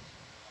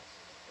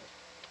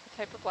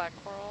type of black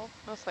coral,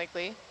 most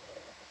likely.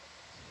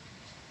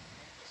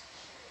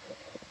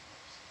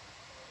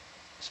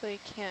 Actually,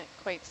 can't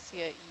quite see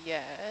it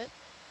yet.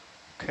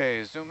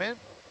 Okay, zoom in.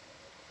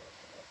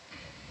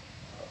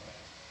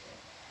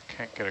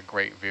 Can't get a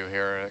great view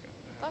here.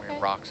 I mean,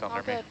 rocks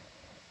under me.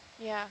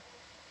 Yeah.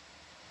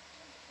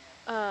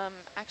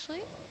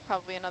 Actually,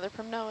 probably another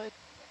primnoid.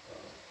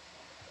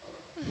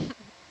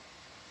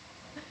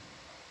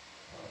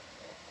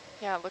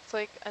 Yeah, it looks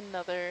like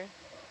another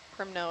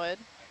primnoid,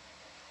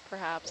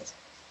 perhaps.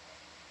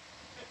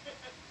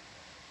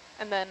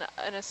 And then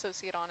an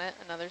associate on it,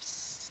 another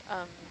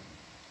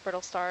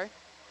brittle star.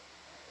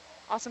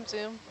 Awesome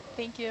zoom,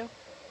 thank you.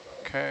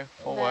 Okay,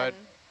 full wide.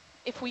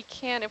 If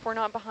we're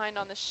not behind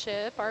on the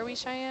ship, are we,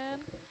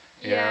 Cheyenne?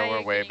 Yeah,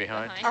 we're way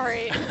behind. All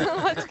right,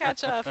 let's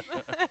catch up.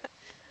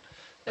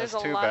 There's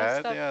That's a too lot of bad.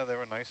 stuff. Yeah, there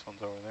were nice ones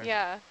over there.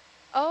 Yeah.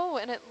 Oh,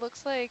 and it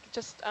looks like,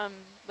 just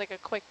like a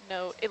quick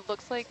note, it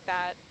looks like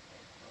that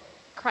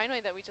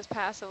crinoid that we just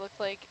passed, it looked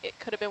like it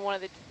could have been one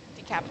of the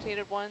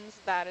decapitated ones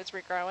that is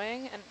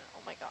regrowing, and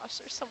oh my gosh,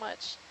 there's so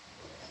much.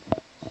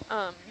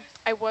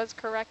 I was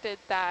corrected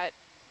that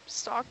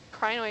stalk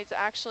crinoids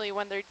actually,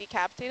 when they're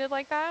decapitated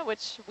like that,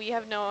 which we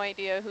have no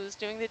idea who's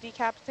doing the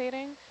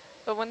decapitating,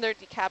 but when they're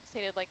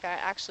decapitated like that,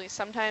 actually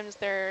sometimes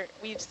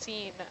we've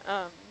seen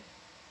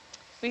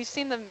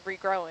them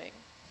regrowing.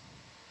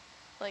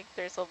 Like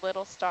there's a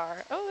little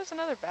star. Oh, there's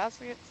another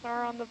basket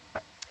star on the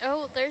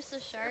Oh, there's the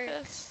shark.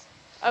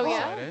 Oh, Is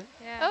yeah? that it?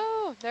 Yeah.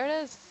 Oh, there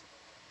it is.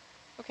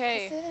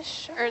 Okay. Is it a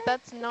shark? Or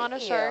that's not a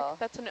shark. Eel.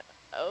 That's an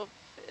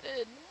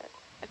ophidiid.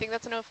 I think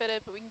that's an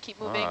ophidiid, but we can keep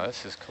moving. Oh,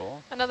 this is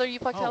cool. Another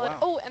euplectellid. wow.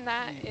 Oh, and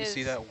that You is...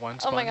 see that one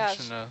Oh my sponge gosh.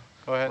 in the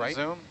Go ahead right? and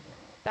zoom.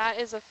 That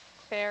is a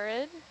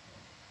ferrid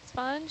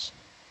sponge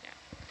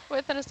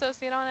with an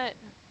associate on it.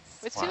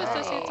 With two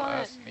associates on it.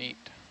 That's neat.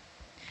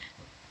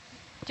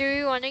 Do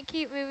we want to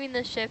keep moving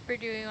the ship, or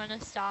do we want to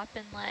stop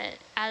and let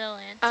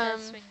Atalanta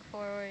swing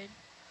forward?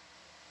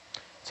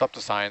 It's up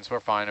to science. We're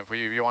fine. If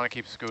you want to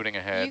keep scooting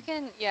ahead. You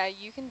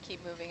can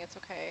keep moving. It's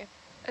okay.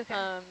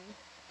 Okay.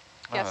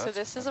 Yeah, so that's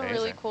this is a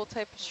really amazing. cool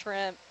type of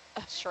shrimp.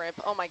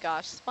 Oh my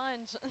gosh,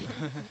 sponge.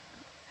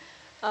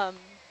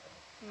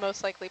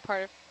 Most likely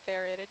part of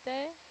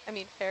Faraday.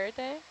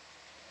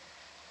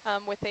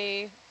 With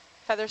a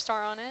feather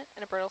star on it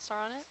and a brittle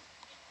star on it.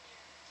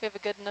 If we have a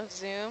good enough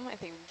zoom, I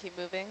think we can keep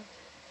moving.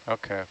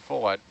 Okay,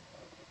 full wide.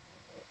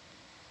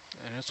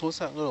 And this was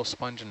that little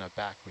sponge in the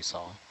back we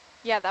saw.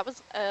 Yeah, that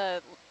was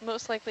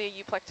most likely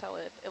a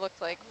euplectellid. It looked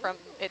like from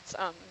its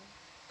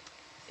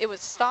it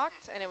was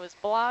stalked and it was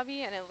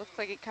blobby and it looked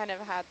like it kind of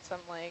had some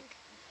like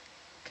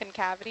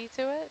concavity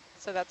to it.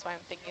 So that's why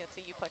I'm thinking it's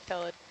a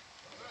euplectellid.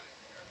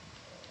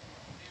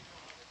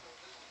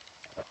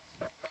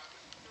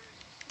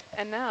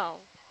 And now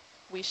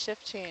we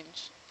shift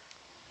change.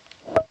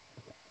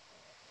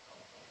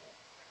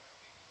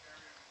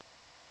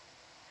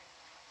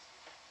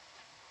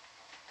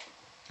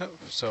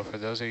 So for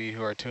those of you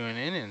who are tuning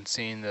in and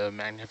seeing the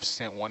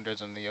magnificent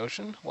wonders in the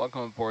ocean,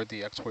 welcome aboard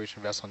the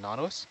exploration vessel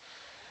Nautilus.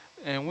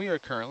 And we are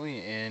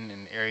currently in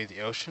an area of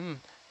the ocean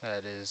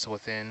that is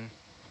within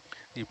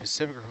the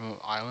Pacific Rim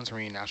Islands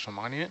Marine National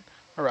Monument,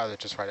 or rather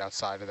just right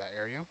outside of that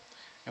area.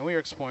 And we are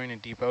exploring the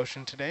deep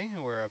ocean today.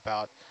 We're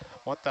about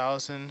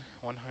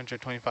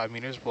 1,125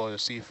 meters below the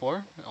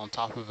seafloor on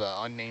top of an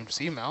unnamed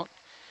seamount.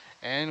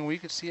 And we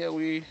can see that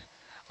we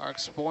are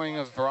exploring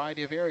a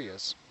variety of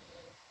areas.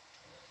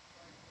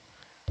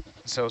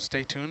 So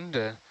stay tuned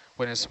to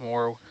witness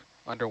more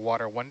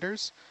underwater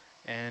wonders,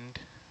 and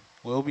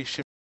we'll be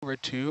shifting over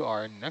to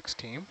our next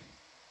team.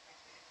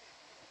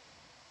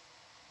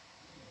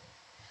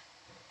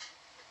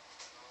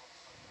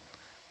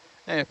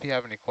 And if you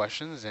have any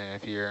questions, and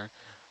if you're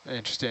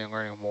interested in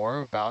learning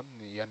more about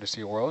the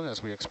undersea world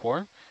as we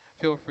explore,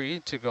 feel free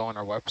to go on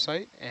our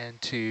website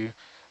and to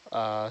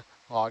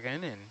log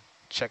in and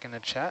check in the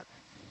chat.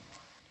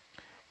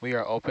 We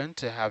are open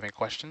to having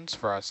questions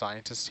for our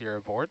scientists here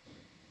aboard.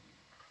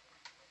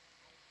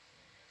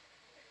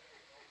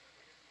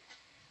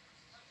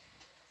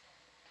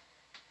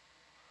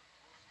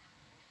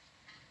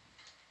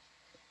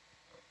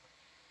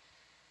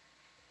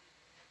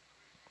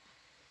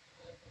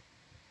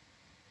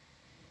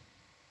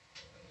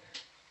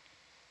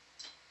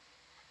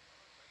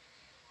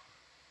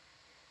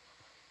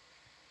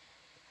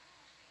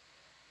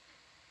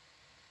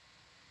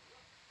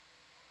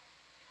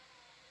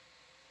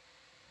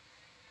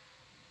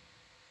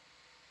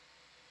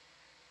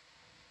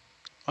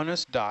 On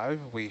this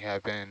dive, we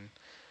have been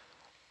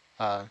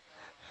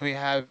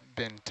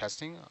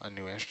testing a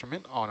new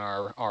instrument on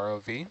our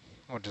ROV,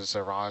 which is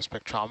a raw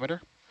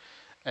spectrometer.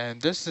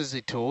 And this is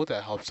a tool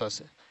that helps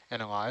us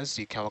analyze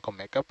the chemical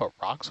makeup of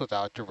rocks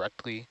without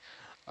directly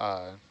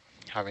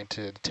having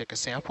to take a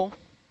sample.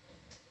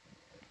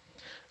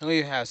 And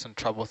we had some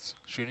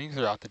troubleshooting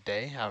throughout the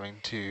day, having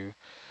to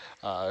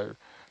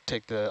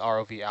take the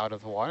ROV out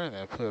of the water and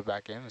then put it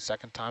back in the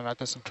second time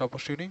after some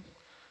troubleshooting.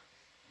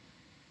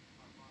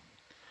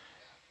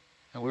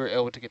 And we were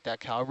able to get that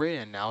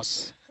calibrated and now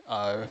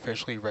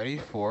officially ready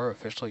for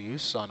official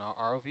use on our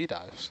ROV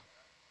dives.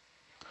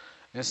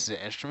 This is an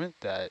instrument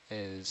that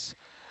is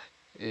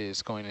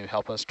going to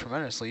help us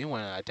tremendously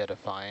when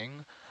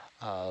identifying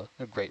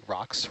great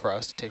rocks for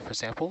us to take for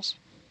samples.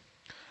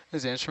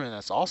 This is an instrument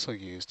that's also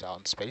used out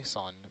in space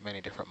on many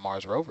different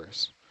Mars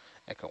rovers.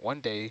 It could one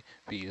day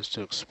be used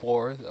to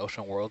explore the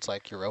ocean worlds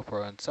like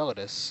Europa and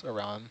Enceladus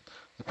around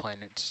the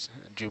planets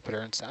Jupiter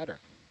and Saturn.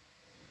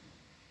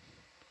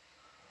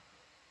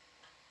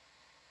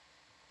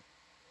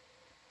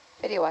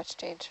 Video watch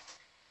change.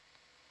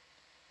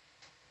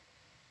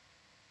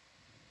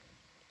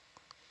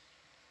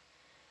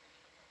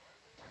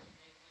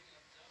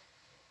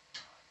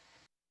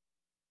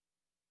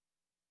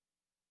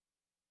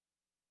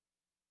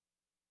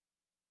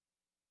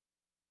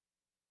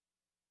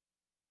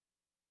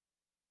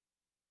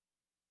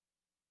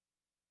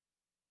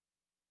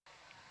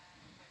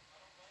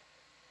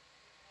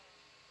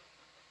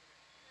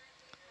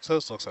 So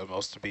this looks like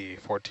most to be a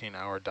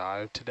 14-hour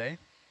dive today.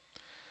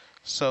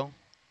 So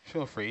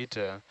feel free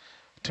to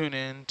tune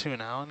in, tune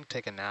out,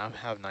 take a nap,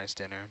 have a nice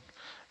dinner,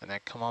 and then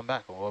come on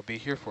back. We'll be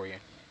here for you.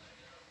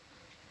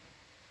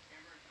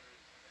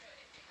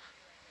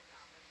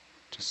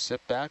 Just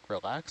sit back,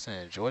 relax,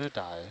 and enjoy the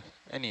dive.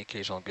 Any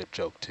occasional good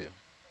joke, too.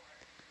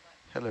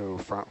 Hello,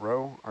 front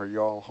row. Are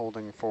you all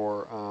holding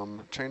for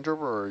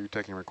changeover, or are you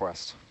taking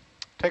requests?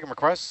 Taking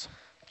requests.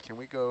 Can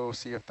we go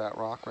see if that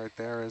rock right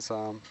there is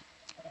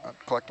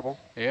collectible?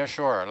 Yeah,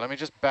 sure. Let me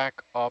just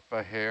back up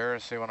a here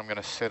and see what I'm going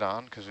to sit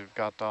on, because we've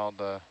got all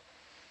the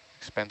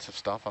expensive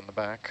stuff on the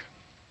back.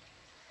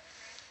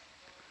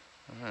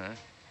 All right.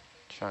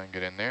 Try and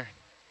get in there.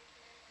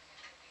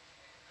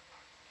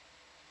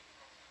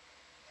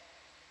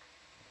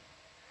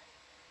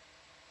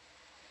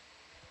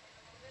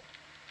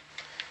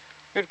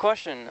 Good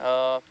question.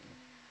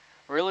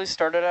 Really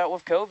started out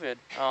with COVID.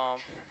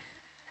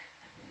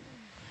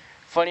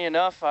 Funny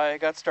enough, I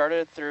got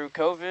started through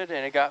COVID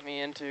and it got me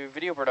into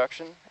video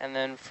production. And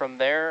then from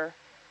there,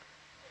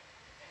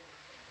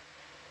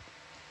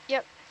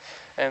 I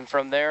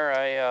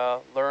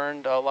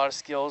learned a lot of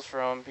skills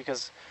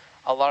because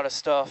a lot of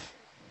stuff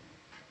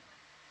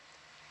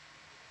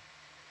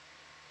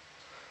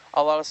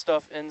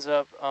ends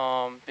up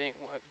being,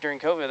 during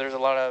COVID, there's a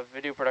lot of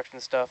video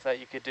production stuff that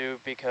you could do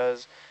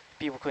because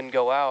people couldn't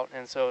go out,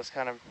 and so it's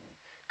kind of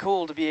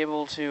cool to be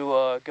able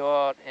to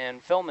go out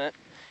and film it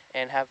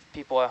and have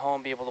people at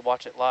home be able to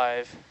watch it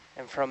live.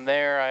 And from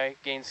there, I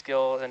gained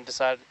skill and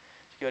decided to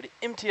go to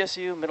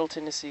MTSU, Middle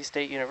Tennessee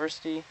State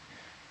University,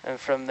 and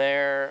from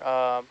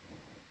there,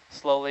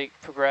 slowly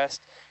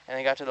progressed, and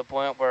then got to the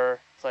point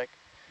where it's like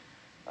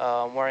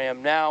where I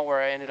am now,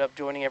 where I ended up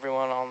joining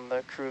everyone on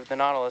the crew of the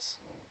Nautilus,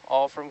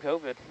 all from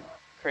COVID,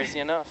 crazy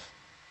enough.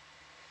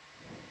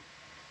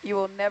 You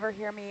will never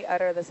hear me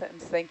utter the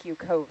sentence, "Thank you,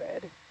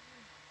 COVID."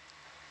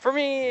 For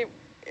me,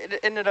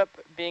 it ended up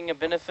being a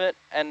benefit,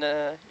 and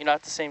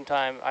at the same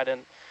time, I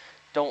didn't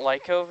don't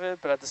like COVID,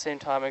 but at the same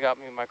time, it got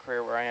me in my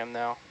career where I am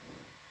now.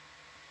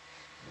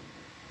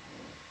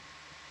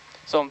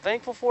 So I'm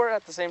thankful for it.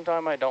 At the same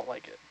time, I don't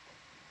like it.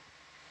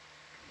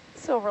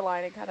 Silver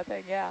lining kind of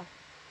thing, yeah.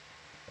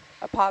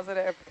 A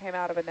positive came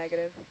out of a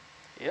negative.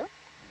 Yeah.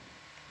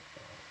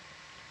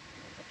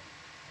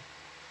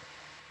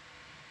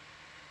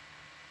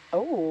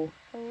 Oh,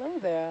 hello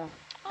there.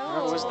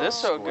 Oh, is this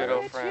so good,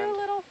 old Look at friend? you,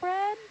 little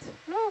friend.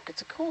 Look,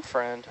 it's a cool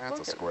friend. That's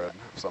a squid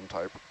of some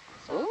type.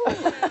 Ooh.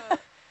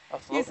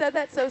 You said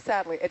that so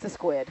sadly. It's a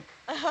squid.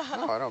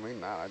 No, I don't mean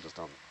that. I just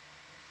don't.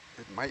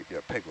 It might be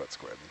a piglet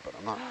squid, but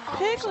I'm not.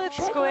 Piglet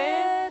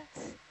squid.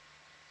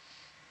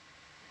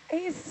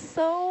 He's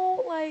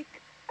so like.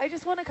 I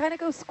just want to kind of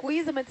go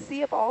squeeze him and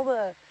see if all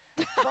the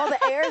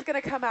air is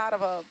gonna come out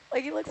of him.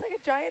 Like he looks like a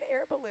giant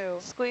air balloon.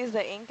 Squeeze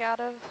the ink out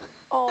of.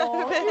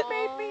 Oh, you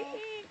made me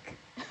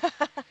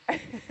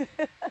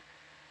ink.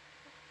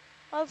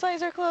 All its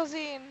eyes are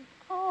closing.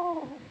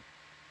 Oh,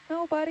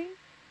 no, buddy.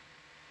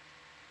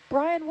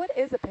 Brian, what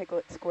is a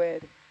piglet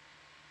squid?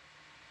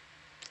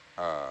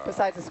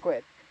 Besides a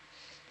squid.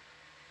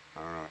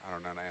 I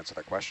don't know how to answer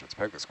that question. It's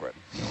piglet squid.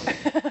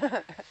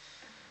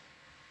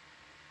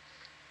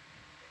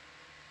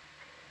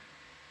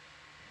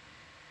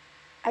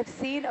 I've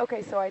seen,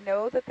 okay, so I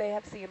know that they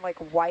have seen like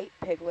white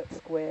piglet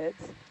squids,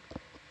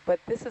 but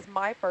this is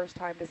my first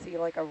time to see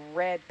like a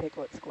red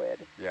piglet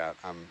squid. Yeah,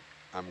 I'm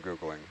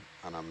Googling,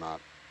 and I'm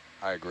not,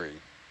 I agree.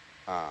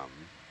 I'm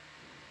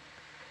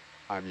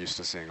used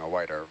to seeing a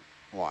whiter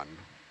one,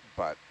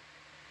 but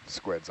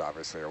squids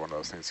obviously are one of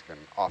those things that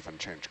can often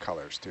change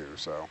colors too,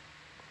 so.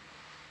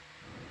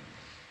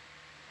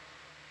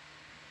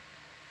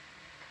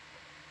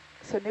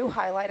 So new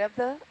highlight of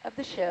the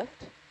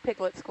shift,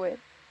 piglet squid.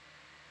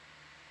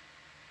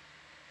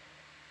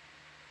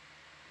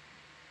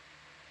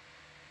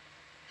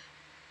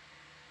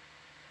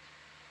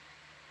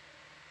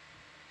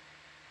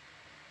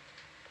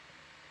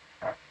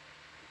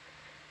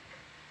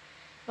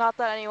 Not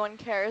that anyone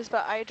cares,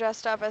 but I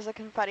dressed up as a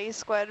confetti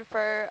squid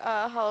for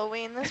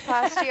Halloween this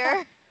past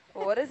year.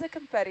 What is a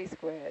confetti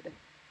squid?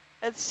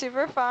 It's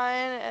super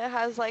fun. It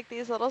has like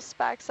these little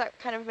specks that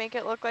kind of make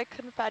it look like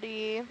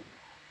confetti.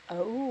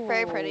 Oh.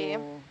 Very pretty.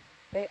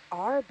 They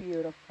are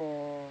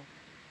beautiful.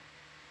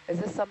 Is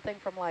this something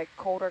from like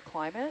colder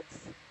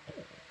climates?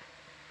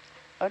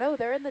 Oh no,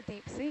 they're in the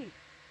deep sea.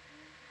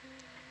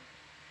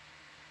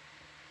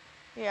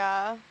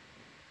 Yeah.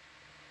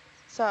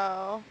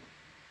 So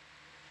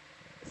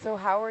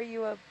how are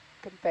you a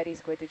confetti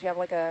squid? Did you have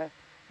like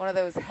one of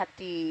those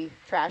hefty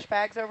trash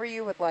bags over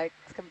you with like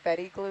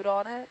confetti glued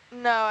on it?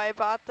 no, I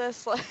bought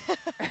this like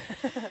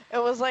it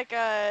was like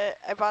I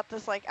bought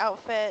this like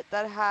outfit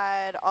that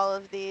had all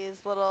of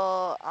these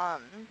little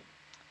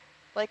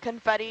like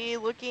confetti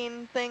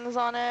looking things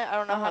on it. I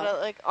don't know how to,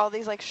 like all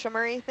these like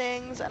shimmery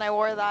things, and I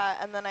wore that,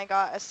 and then I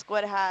got a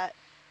squid hat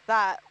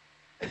that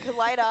it could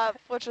light up,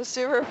 which was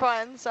super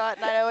fun. So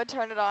at night I would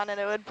turn it on and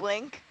it would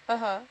blink.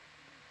 That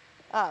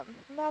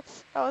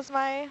was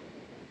my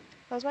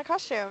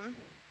costume.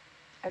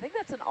 I think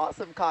that's an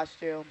awesome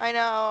costume. I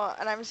know,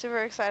 and I'm super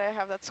excited I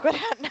have that squid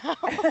hat now.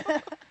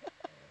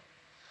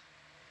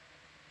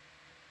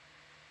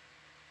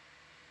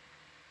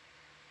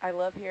 I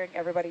love hearing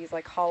everybody's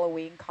like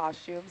Halloween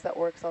costumes that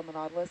works on the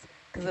Nautilus,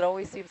 because it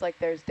always seems like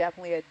there's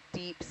definitely a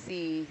deep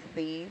sea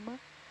theme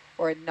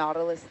or a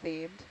Nautilus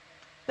themed.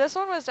 This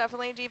one was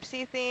definitely deep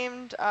sea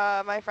themed.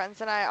 My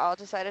friends and I all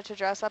decided to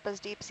dress up as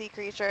deep sea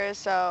creatures.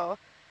 So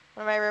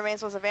one of my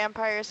roommates was a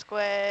vampire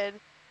squid.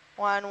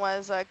 One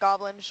was a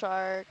goblin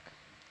shark.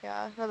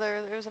 Yeah,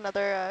 there was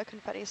another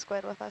confetti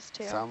squid with us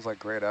too. Sounds like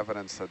great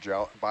evidence that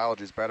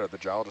biology's better. The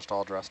geologists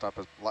all dressed up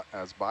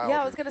as biology.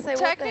 Yeah, I was gonna say,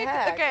 what the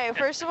heck? Okay,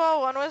 first of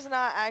all, one was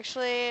not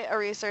actually a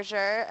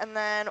researcher, and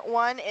then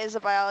one is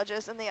a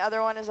biologist, and the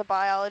other one is a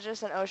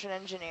biologist and ocean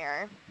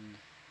engineer.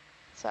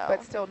 So.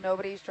 But still,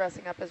 nobody's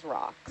dressing up as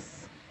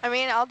rocks. I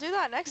mean, I'll do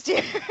that next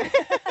year.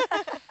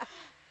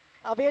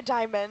 I'll be a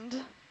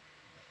diamond.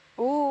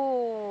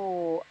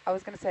 Ooh, I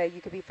was gonna say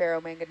you could be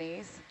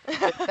ferromanganese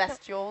with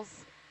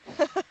vestules.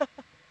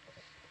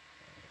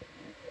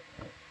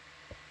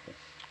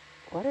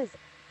 What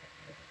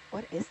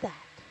is that?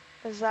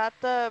 Is that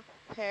a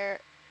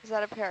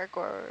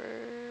paragor?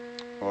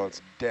 Well,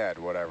 it's dead,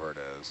 whatever it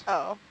is.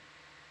 Oh,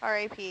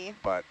 R.A.P.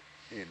 But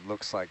it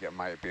looks like it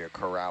might be a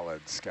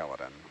corallid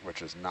skeleton,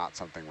 which is not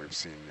something we've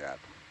seen yet.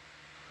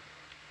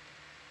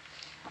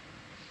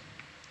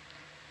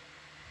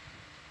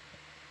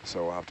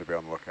 So we'll have to be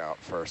on the lookout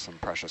for some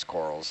precious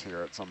corals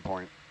here at some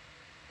point.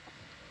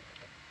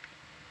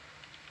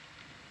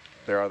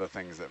 There are other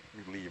things that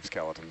leave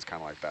skeletons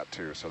kind of like that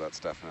too, so that's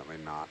definitely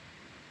not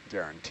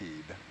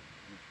guaranteed,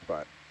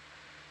 but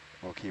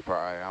we'll keep our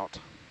eye out.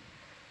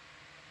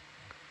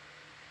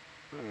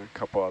 And a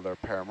couple other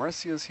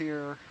paramericias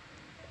here.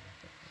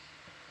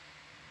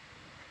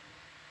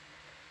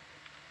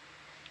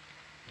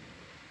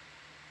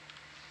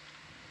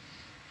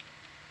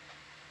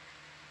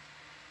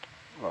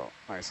 Oh,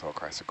 nice little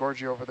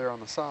chrysogorgia over there on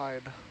the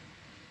side.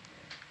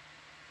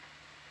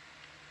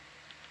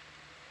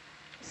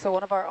 So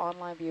one of our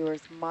online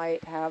viewers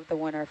might have the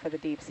winner for the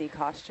deep sea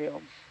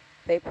costume.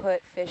 They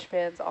put fish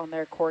fins on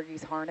their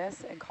corgi's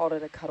harness and called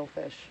it a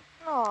cuttlefish.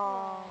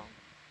 Aww.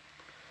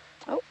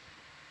 Oh,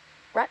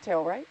 rat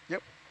tail, right?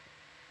 Yep.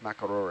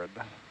 Macarorid.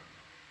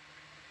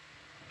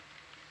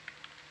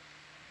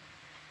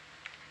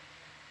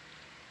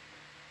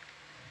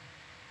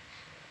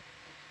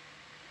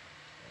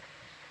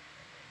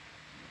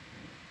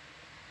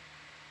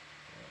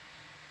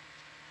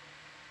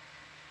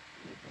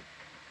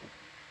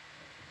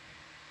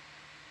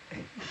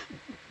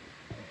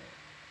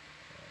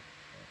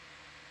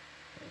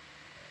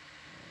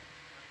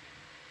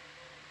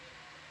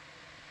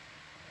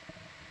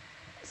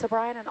 So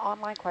Brian, an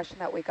online question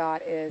that we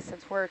got is,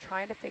 since we're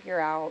trying to figure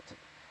out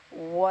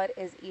what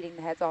is eating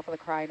the heads off of the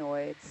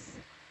crinoids,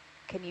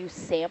 can you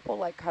sample,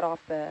 like cut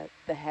off the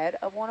head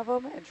of one of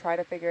them and try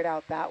to figure it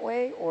out that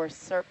way, or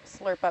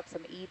slurp up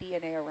some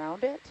eDNA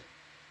around it?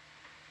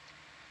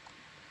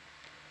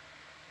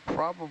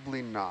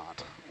 Probably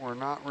not. We're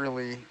not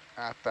really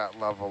at that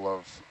level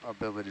of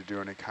ability to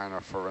do any kind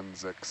of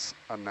forensics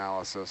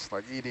analysis.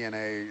 Like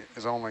eDNA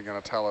is only going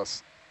to tell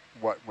us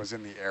what was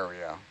in the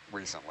area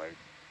recently.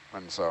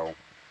 And so,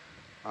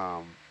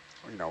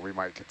 you know, we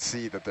might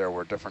see that there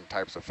were different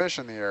types of fish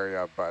in the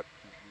area, but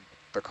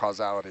the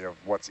causality of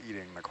what's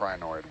eating the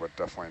crinoid would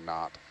definitely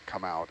not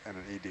come out in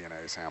an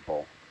eDNA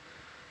sample.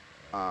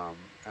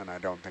 And I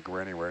don't think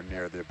we're anywhere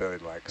near the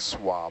ability to like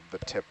swab the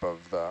tip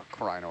of the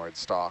crinoid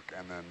stalk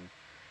and then,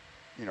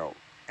 you know,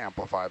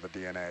 amplify the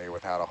DNA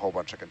without a whole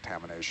bunch of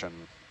contamination.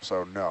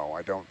 So no,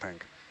 I don't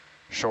think,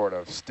 short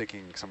of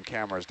sticking some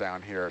cameras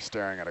down here,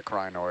 staring at a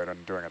crinoid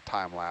and doing a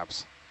time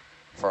lapse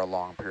for a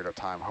long period of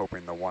time,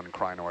 hoping the one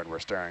crinoid we're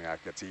staring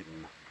at gets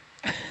eaten,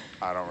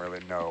 I don't really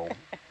know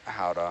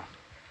how to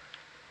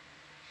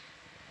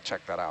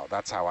check that out.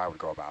 That's how I would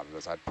go about it,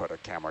 is I'd put a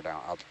camera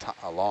down,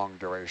 a long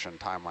duration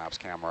time-lapse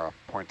camera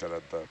pointed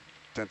at the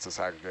densest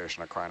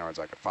aggregation of crinoids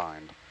I could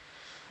find.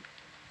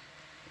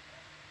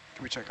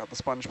 Can we check out the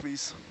sponge,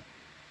 please?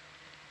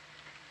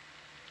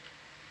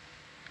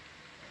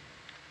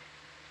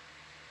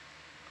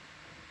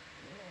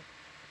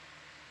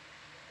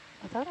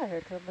 I thought I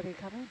heard somebody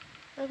come in.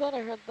 I thought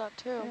I heard that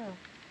too. Yeah.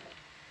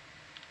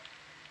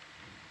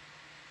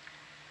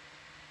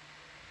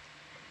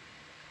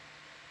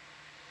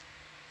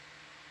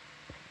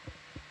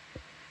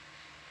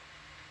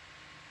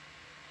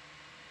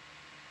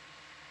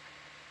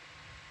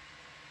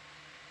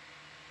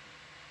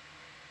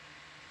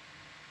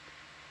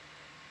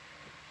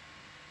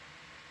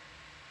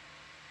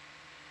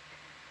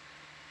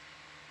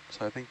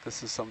 So I think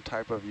this is some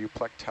type of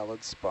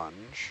euplectellid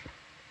sponge.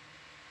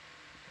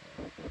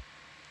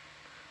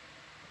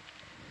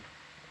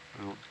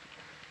 I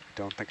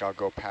don't think I'll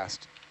go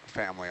past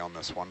family on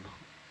this one.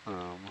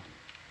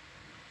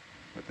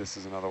 But this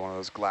is another one of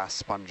those glass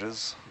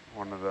sponges,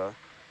 one of the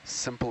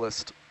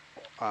simplest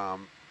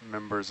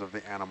members of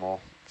the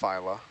animal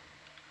phyla,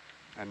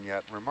 and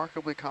yet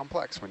remarkably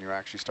complex when you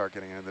actually start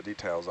getting into the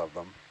details of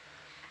them.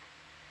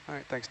 All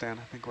right, thanks, Dan.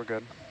 I think we're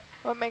good.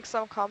 What makes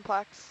them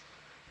complex?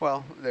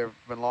 Well, they've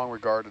been long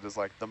regarded as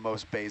like the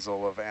most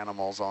basal of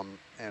animals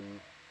in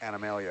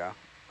Animalia,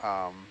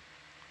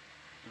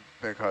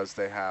 because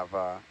they have,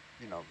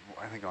 you know,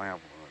 I think they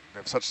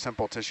have such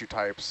simple tissue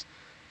types.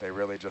 They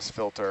really just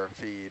filter,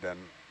 feed, and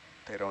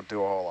they don't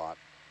do a whole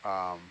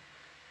lot.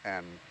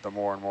 And the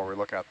more and more we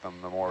look at them,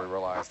 the more we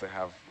realize they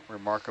have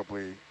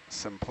remarkably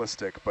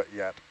simplistic but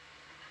yet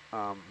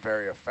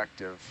very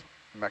effective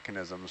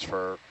mechanisms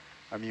for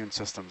immune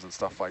systems and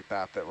stuff like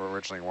that that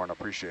originally weren't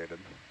appreciated.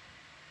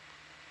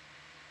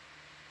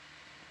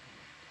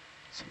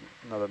 So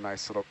another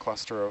nice little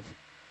cluster of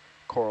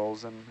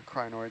corals and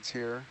crinoids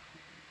here.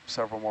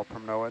 Several more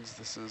primnoids.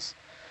 This is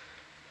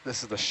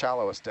the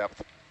shallowest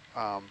depth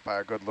by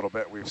a good little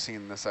bit we've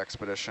seen this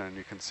expedition.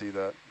 You can see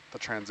the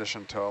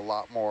transition to a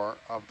lot more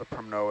of the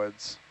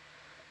primnoids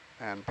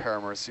and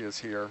paramercias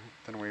here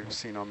than we've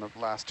seen on the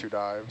last two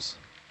dives.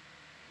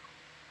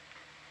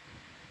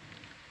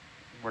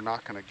 We're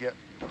not going to get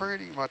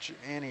pretty much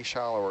any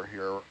shallower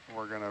here.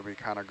 We're going to be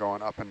kind of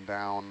going up and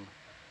down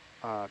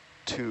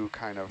two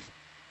kind of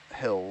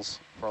hills,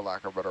 for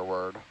lack of a better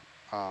word,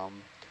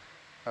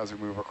 as we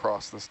move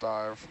across this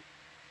dive.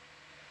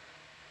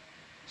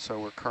 So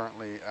we're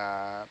currently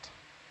at,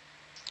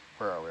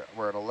 where are we?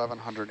 We're at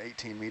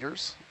 1,118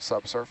 meters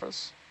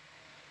subsurface,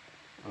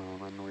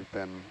 and we've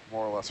been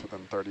more or less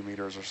within 30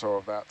 meters or so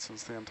of that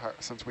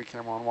since we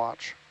came on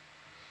watch.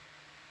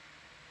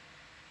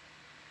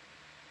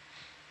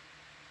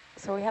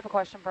 So we have a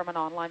question from an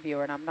online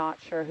viewer, and I'm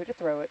not sure who to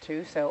throw it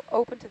to, so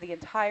open to the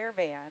entire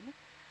van.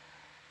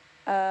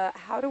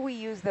 How do we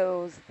use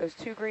those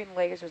two green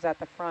lasers at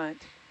the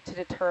front to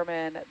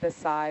determine the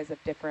size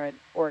of different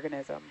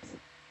organisms?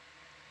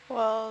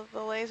 Well, the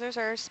lasers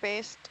are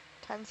spaced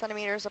 10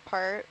 centimeters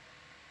apart.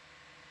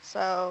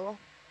 So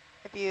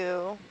if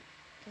you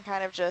can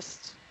kind of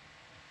just,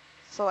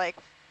 so like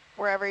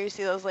wherever you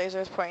see those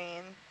lasers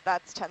pointing,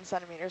 that's 10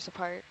 centimeters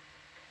apart.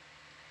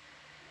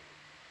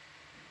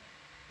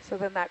 So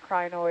then that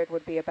crinoid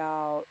would be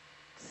about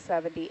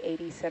 70,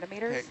 80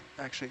 centimeters. Hey,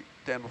 actually,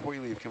 Dan, before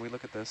you leave, can we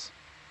look at this?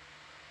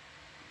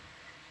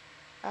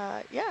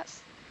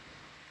 Yes,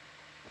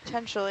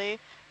 potentially.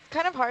 It's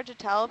kind of hard to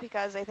tell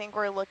because I think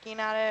we're looking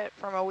at it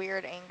from a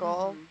weird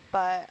angle,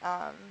 but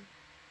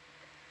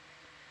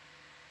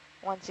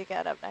once you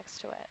get up next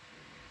to it.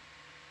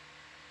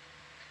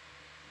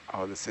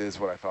 Oh, this is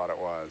what I thought it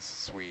was.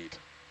 Sweet.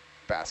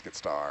 Basket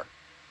star.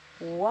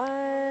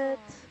 What?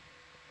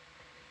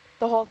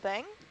 The whole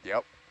thing?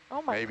 Yep.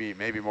 Oh my.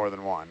 Maybe more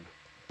than one,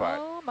 but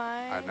oh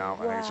my. I know.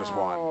 I think it's just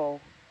one.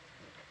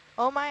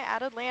 Oh my,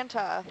 at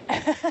Atlanta.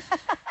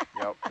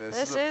 Yep.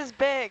 This is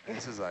big.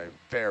 This is a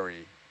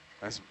very.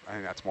 I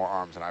think that's more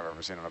arms than I've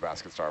ever seen on a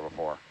basket star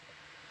before.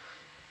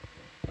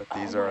 But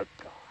these are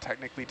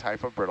technically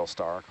type of brittle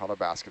star called a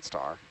basket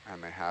star,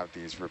 and they have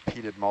these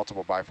repeated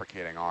multiple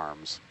bifurcating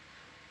arms.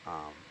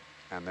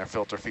 And they're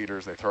filter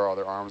feeders. They throw all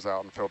their arms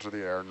out and filter the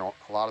air. No,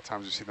 a lot of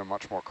times you see them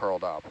much more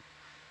curled up.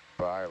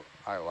 But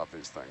I love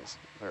these things.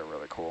 They're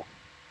really cool.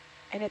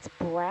 And it's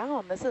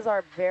brown. This is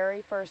our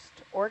very first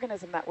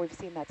organism that we've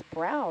seen that's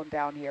brown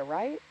down here,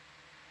 right?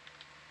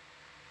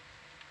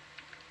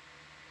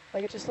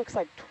 Like it just looks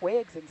like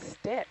twigs and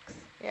sticks.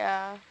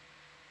 Yeah.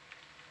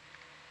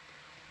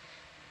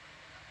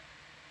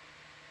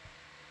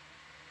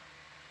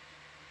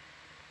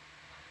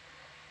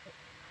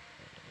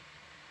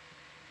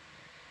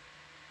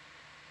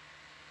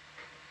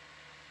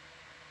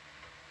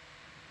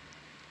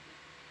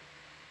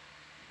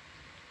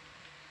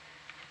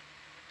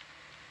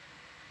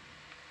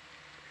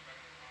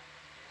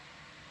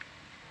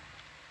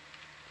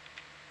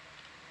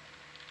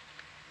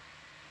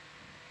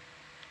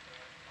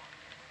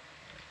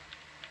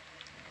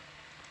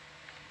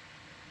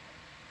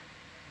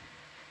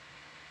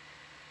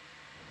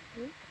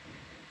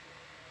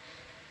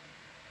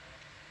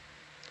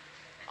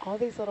 All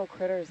these little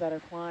critters that are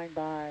flying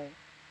by,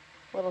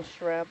 little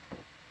shrimp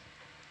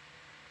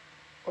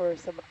or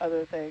some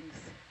other things.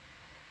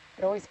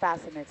 It always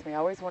fascinates me. I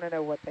always want to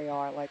know what they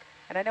are. Like,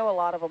 and I know a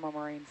lot of them are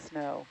marine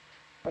snow,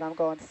 but I'm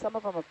going, some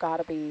of them have got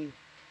to be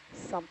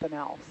something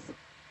else.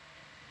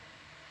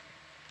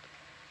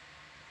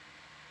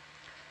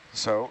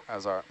 So,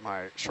 as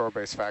my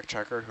shore-based fact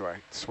checker, who I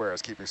swear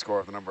is keeping score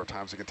of the number of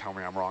times he can tell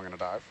me I'm wrong in a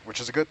dive,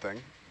 which is a good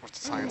thing, which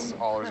science is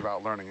always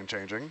about learning and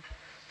changing.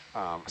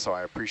 So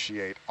I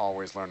appreciate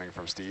always learning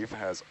from Steve,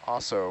 has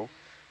also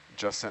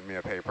just sent me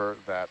a paper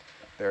that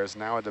there is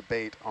now a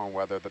debate on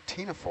whether the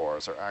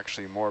ctenophores are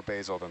actually more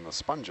basal than the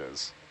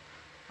sponges,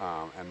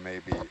 and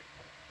maybe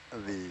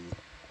the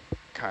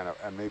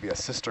and maybe a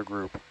sister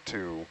group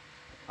to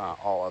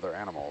all other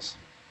animals.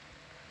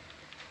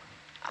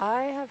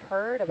 I have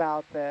heard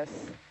about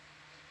this,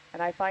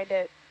 and I find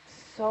it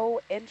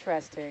so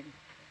interesting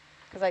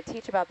because I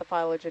teach about the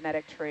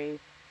phylogenetic tree,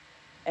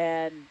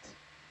 and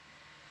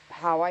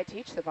how I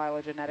teach the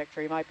phylogenetic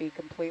tree might be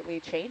completely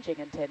changing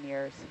in 10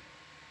 years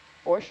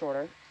or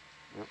shorter.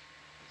 Yep.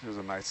 Here's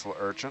a nice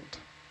little urgent.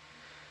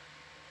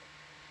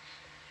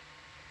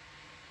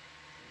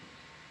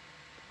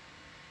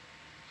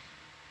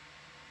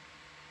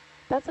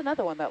 That's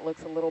another one that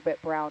looks a little bit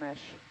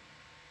brownish.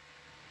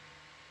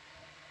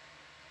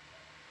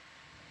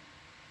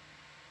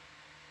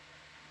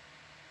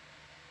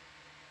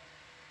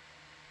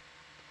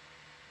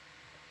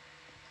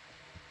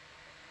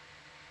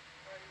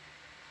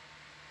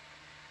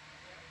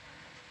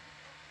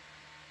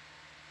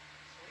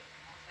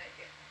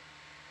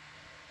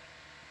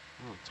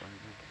 Oh, it's already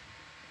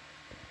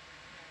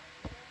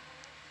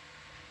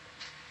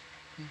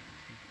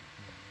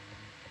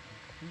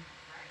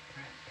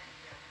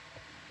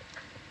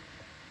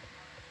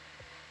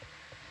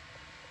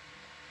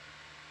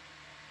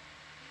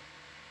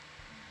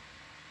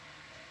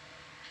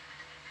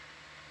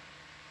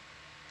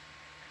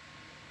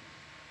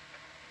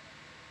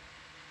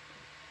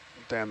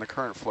Dan, the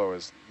current flow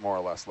is more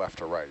or less left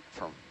to right,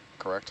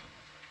 correct?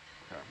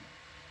 Okay.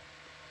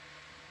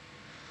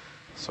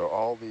 So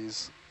all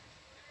these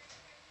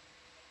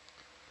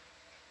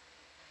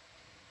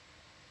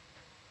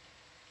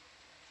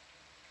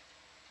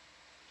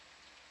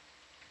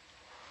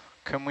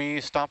Can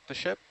we stop the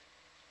ship?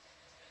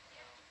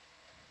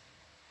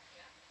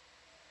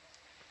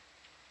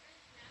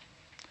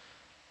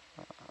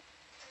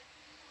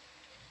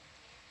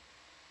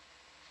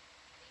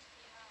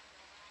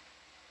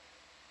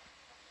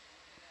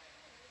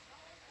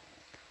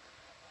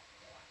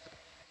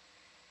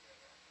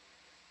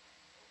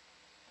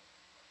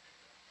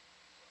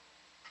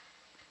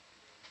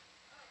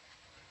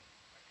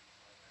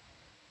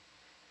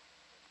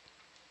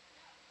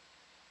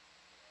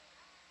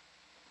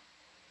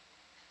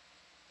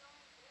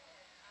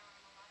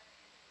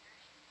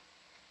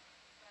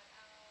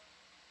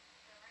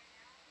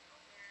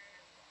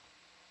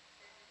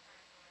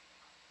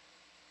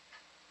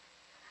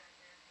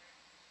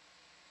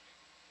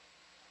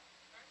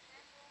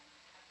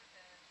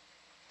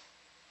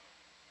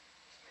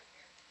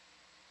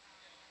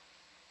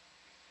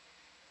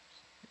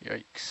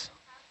 Yikes.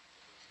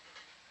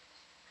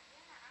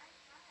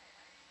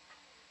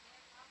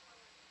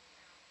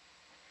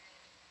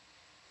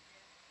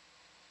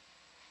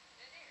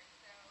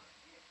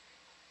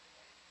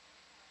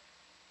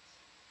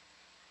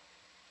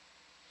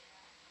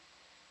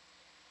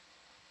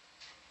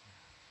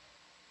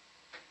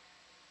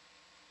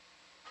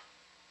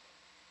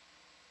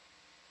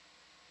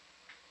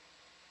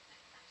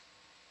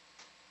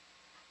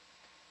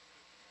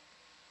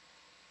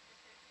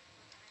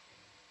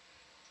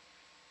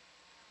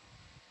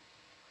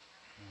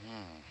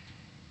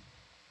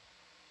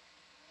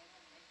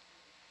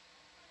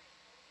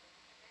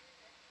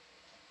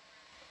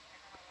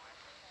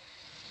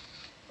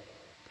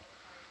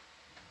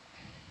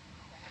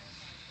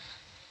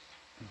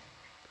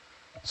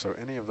 So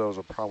any of those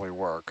will probably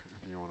work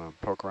if you want to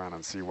poke around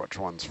and see which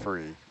one's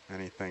free.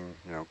 Anything,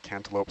 you know,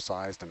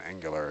 cantaloupe-sized and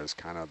angular is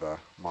kind of the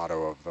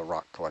motto of the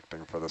rock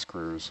collecting for this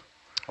cruise.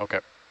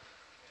 Okay.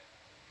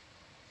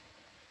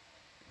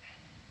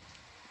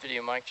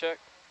 Video mic check.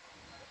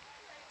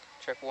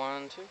 Check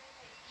 1, 2.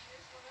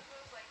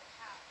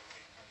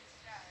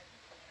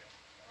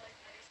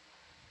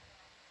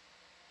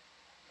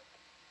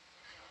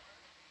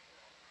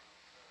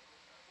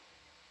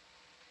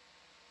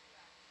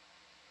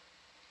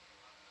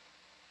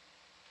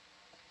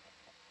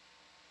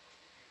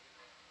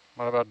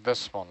 What about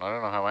this one? I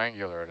don't know how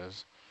angular it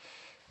is.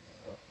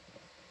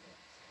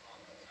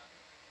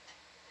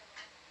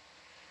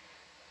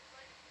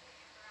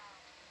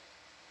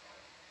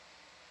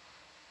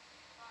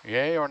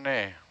 Yay or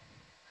nay?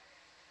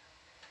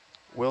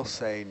 We'll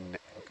say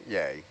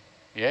yay.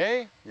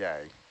 Yay?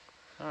 Yay.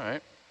 All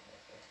right.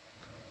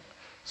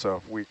 So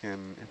if we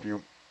can, if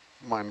you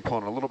mind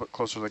pulling a little bit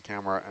closer to the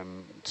camera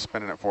and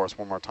spinning it for us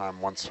one more time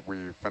once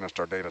we finished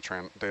our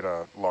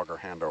data logger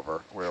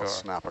handover, we'll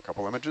snap a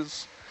couple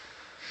images.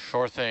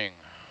 Sure thing.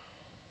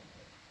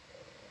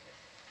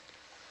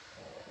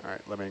 All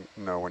right, let me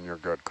know when you're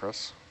good,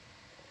 Chris.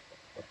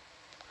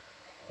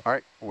 All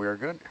right, we're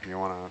good. If you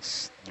want to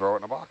throw it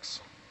in a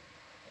box.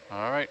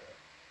 All right.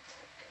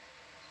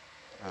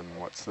 And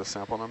what's the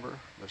sample number?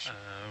 This should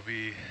Can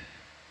be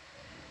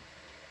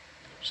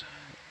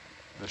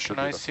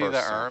I the see first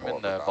the arm sample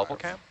in of the bubble dive.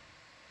 cam?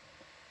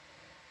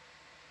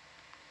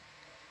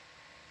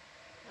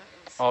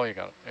 Oh, you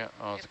got it. Yeah.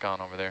 Oh, it's gone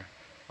over there.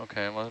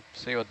 Okay, let's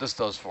see what this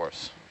does for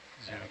us.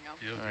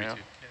 032. Yeah.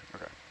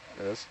 Okay,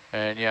 it is.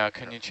 And yeah,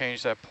 can you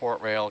change that port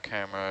rail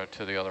camera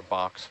to the other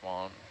box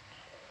one?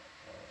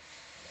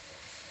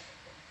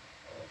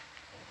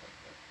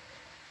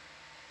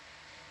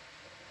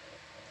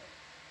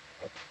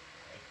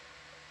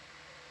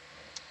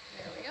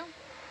 There we go.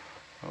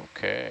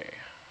 Okay.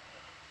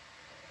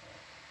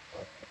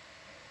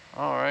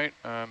 All right,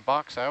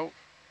 box out.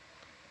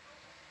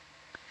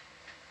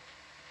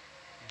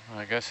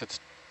 I guess it's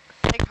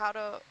Like how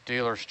to...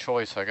 dealer's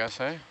choice, I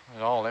guess, eh?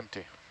 It's all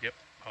empty. Yep,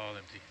 all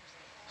empty.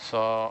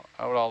 So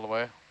out all the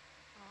way. All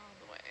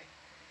the way.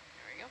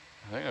 There we go.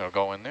 I think it'll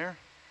go in there.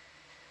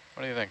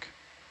 What do you think?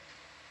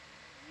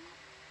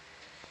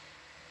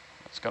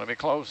 It's gonna be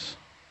close.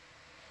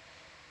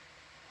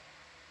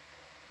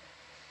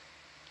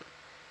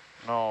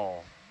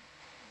 No.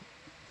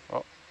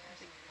 Oh.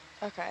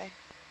 Okay.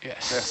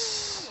 Yes.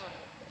 Yes.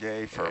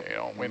 Yay for you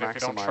don't win if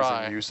you don't maximizing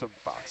try. use of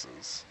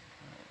boxes.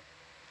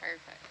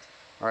 Perfect.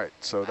 All right,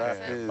 so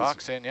that is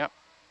box in. Yep.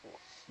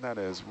 That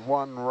is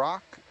one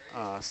rock,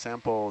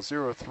 sample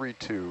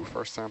 032,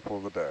 first sample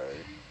of the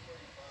day.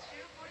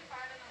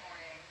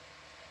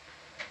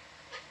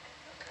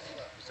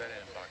 Was that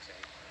in box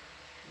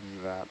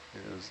 8? That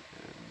is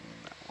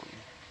in that one.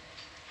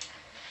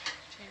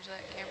 Change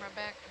that camera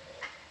back.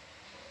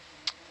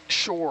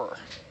 Sure.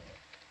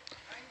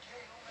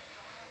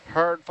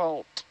 Hard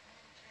fault.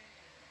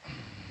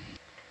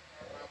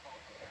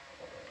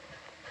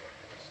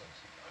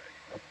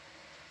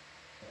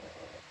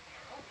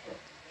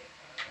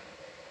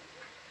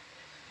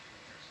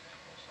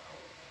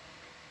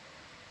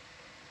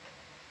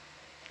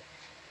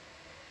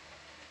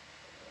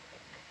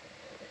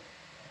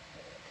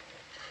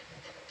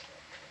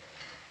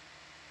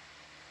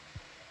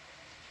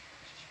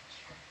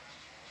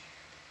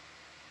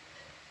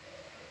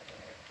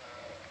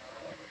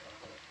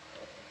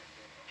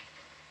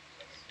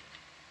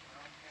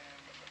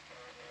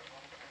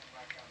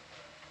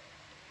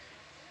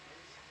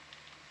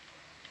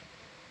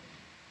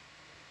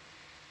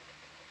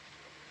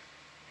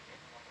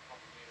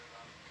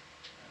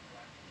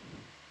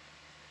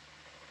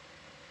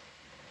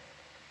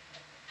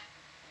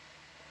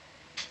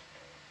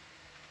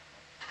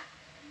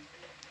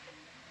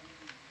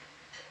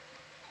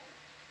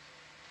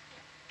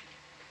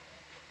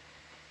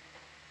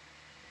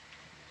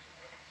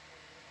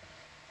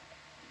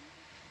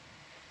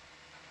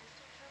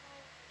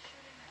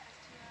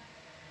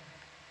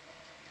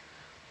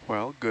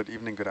 Well, good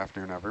evening, good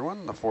afternoon,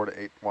 everyone. The 4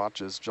 to 8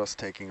 watch is just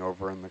taking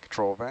over in the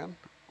control van.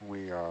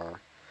 We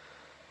are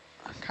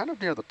kind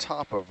of near the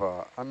top of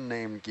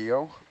unnamed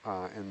GEO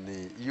in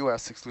the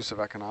U.S.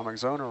 exclusive economic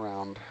zone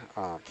around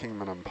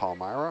Kingman and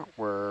Palmyra.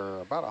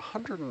 We're about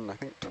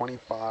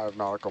 125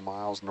 nautical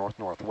miles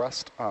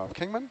north-northwest of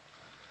Kingman.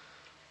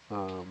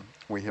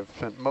 We have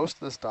spent most of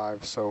this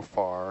dive so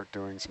far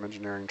doing some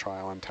engineering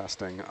trial and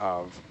testing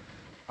of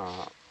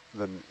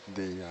the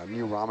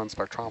new Raman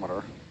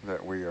spectrometer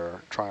that we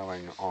are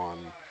trialing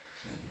on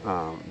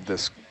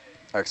this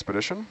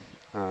expedition.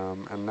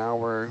 And now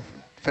we're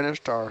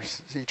finished our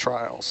sea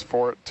trials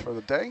for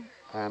the day,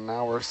 and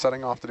now we're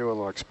setting off to do a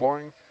little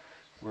exploring.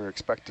 We're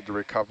expected to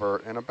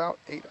recover in about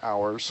 8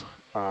 hours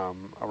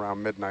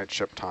around midnight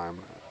ship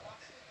time.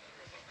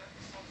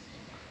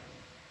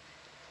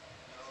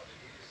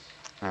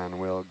 And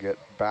we'll get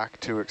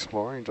back to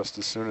exploring just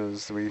as soon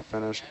as we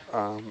finish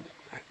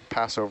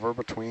passover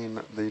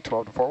between the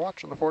 12 to 4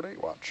 watch and the 4 to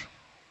 8 watch.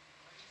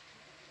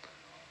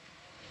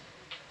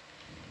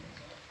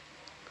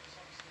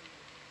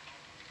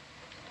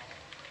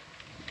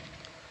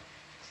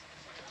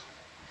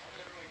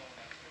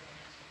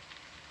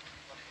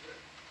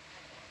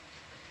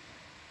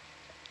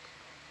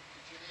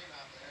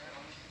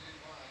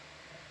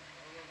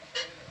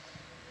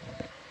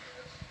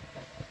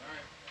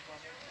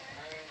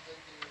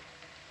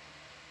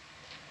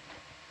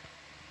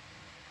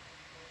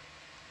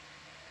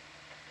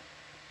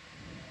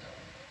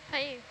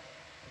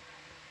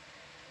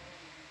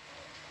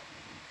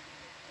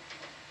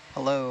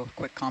 Hello,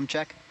 quick comm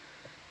check.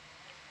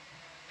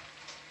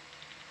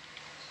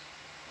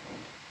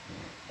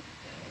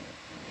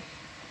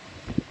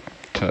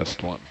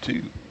 Test 1,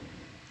 2.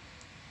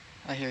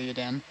 I hear you,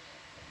 Dan.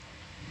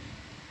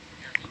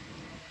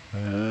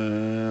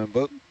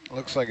 But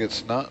looks like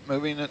it's not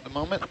moving at the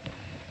moment.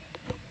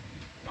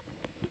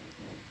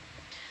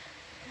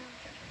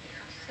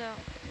 So,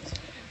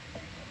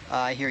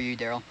 I hear you,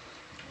 Daryl.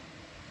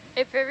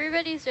 if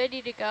everybody's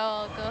ready to go,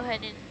 I'll go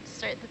ahead and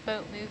start the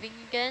boat moving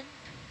again.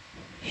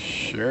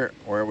 Sure.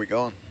 Where are we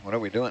going? What are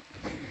we doing?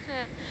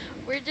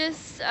 We're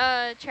just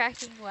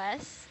tracking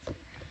west.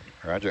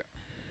 Roger.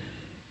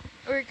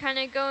 We're kind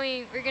of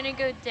going, we're going to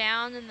go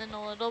down and then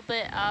a little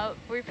bit up.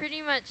 We're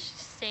pretty much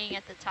staying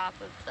at the top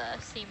of the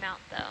seamount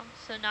though,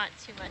 so not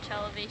too much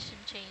elevation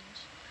change.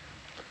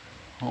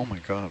 Oh my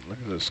God, look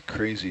at this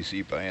crazy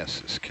Z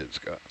bias this kid's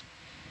got.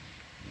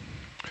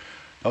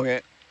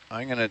 Okay,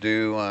 I'm gonna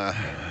do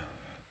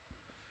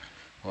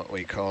what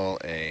we call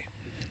a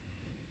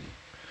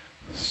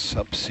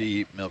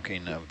subsea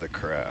milking of the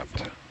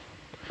craft.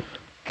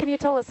 Can you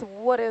tell us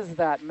what is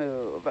that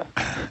move?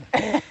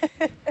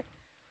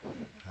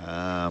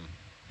 I'm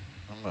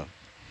a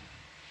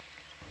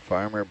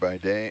farmer by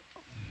day.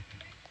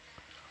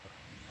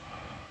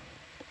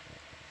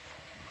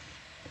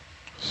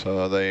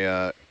 So they,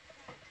 oh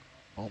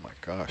my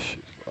gosh,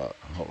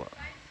 hold on.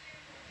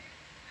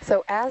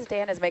 So as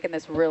Dan is making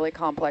this really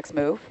complex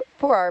move,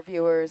 for our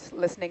viewers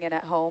listening in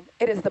at home,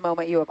 it is the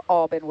moment you have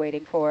all been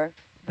waiting for.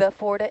 The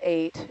 4 to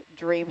 8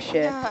 dream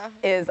shift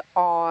is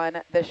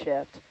on the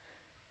shift.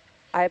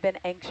 I've been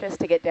anxious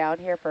to get down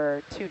here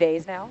for 2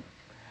 days now.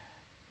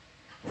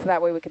 So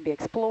that way we can be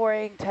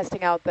exploring,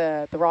 testing out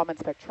the Raman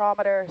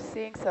spectrometer,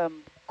 seeing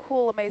some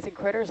cool, amazing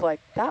critters like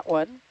that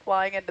one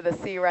flying into the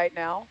sea right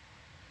now.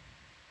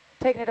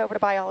 Taking it over to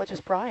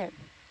biologist Brian.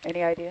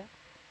 Any idea?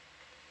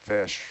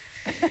 Fish.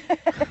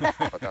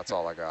 But that's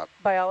all I got.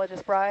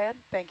 Biologist Brian,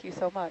 thank you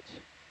so much.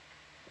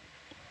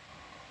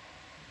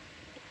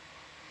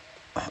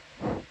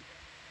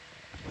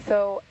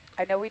 So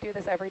I know we do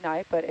this every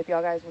night, but if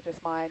y'all guys will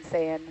just mind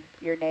saying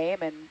your name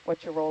and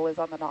what your role is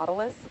on the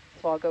Nautilus.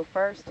 So I'll go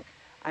first.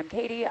 I'm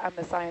Katie, I'm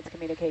the Science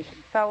Communication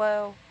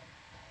Fellow.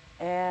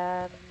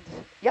 And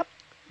yep,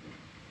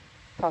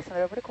 tossing it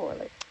over to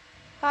Corley.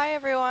 Hi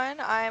everyone,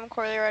 I'm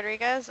Corley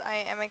Rodriguez. I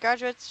am a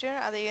graduate student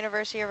at the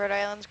University of Rhode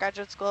Island's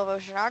Graduate School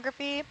of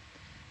Oceanography.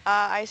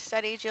 I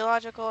study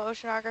geological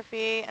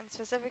oceanography, and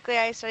specifically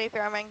I study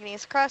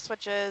ferromanganese crust,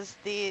 which is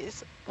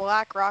these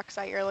black rocks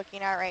that you're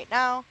looking at right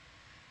now.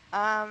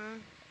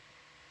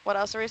 What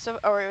else are we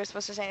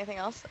supposed to say anything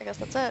else? I guess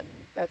that's it.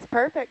 That's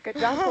perfect. Good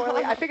job,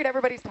 Corley. I figured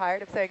everybody's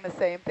tired of saying the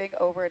same thing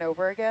over and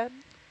over again.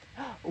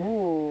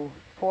 Ooh,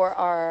 for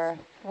our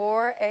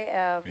 4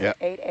 a.m. to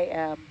 8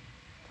 a.m.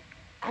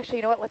 Actually,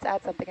 you know what? Let's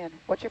add something in.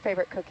 What's your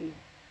favorite cookie?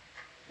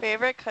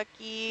 Favorite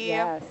cookie?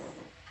 Yes.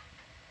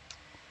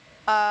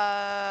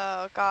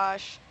 Oh,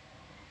 gosh.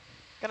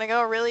 Gonna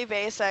go really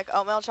basic,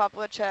 oatmeal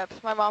chocolate chip.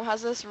 My mom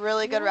has this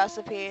really good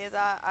recipe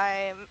that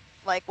I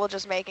will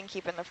just make and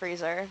keep in the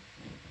freezer.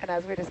 And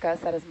as we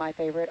discussed, that is my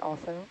favorite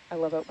also. I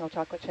love oatmeal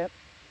chocolate chip.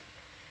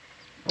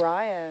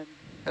 Brian.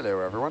 Hello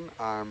everyone,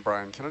 I'm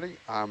Brian Kennedy.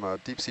 I'm a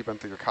deep sea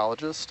benthic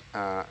ecologist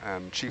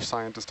and chief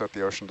scientist at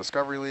the Ocean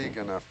Discovery League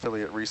and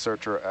affiliate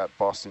researcher at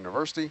Boston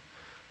University.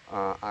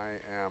 I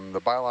am the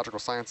biological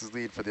sciences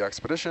lead for the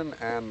expedition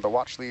and the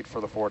watch lead for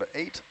the 4 to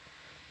 8.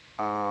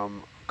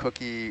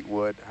 Cookie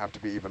would have to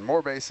be even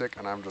more basic,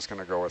 and I'm just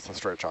going to go with a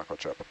straight chocolate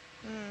chip.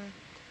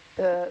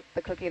 The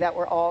cookie that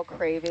we're all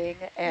craving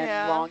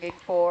and longing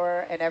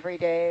for, and every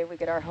day we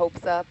get our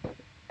hopes up,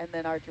 and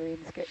then our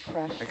dreams get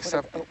crushed.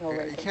 Except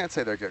you can't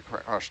say they get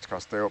crushed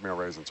because the oatmeal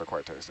raisins are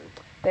quite tasty.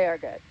 They are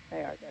good.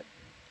 They are good.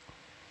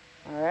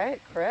 All right,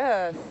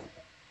 Chris.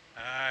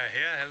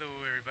 Yeah,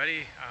 hello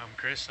everybody. I'm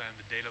Chris. I'm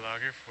the data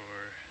logger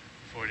for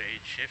 4 to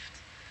 8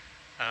 shift.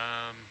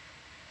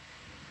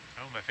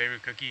 My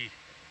favorite cookie.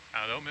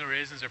 The oatmeal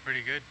raisins are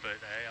pretty good, but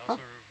I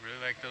also really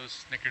like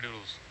those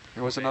snickerdoodles.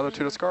 It was another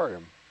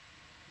Tudoscarium.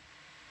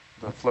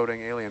 The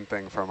floating alien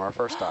thing from our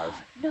first dive.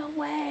 No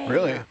way.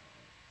 Really? Yeah.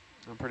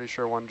 I'm pretty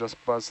sure one just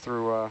buzzed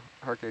through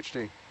Herc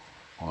HD.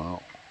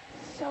 Wow.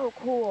 So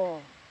cool.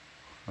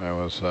 I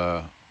was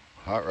hot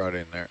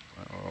rodding there.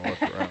 I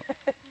looked around.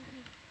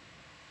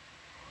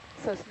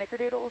 So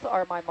snickerdoodles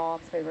are my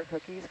mom's favorite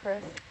cookies,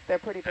 Chris. They're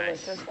pretty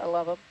delicious. I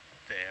love them.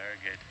 They are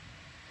good.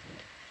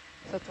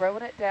 So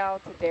throwing it down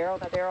to Daryl.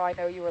 Now, Daryl, I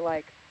know you were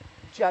like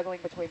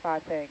juggling between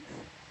 5 things.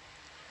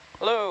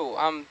 Hello,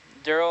 I'm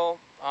Daryl.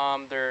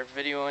 Their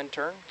video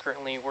intern,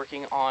 currently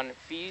working on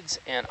feeds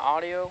and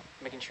audio,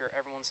 making sure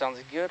everyone sounds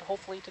good,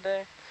 hopefully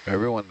today.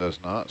 Everyone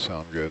does not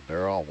sound good.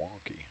 They're all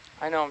wonky.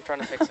 I know, I'm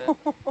trying to fix it.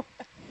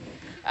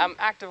 I'm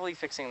actively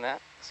fixing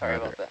that. Sorry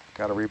about that.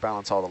 Got to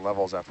rebalance all the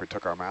levels after we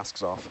took our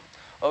masks off.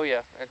 Oh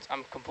yeah,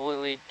 I'm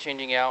completely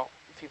changing out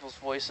people's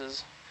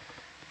voices.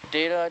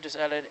 Data, just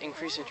added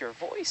increases your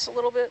voice a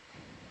little bit.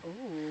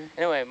 Ooh.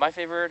 Anyway, my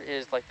favorite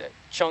is like the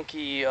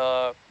chunky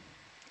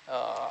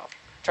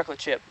chocolate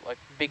chip, like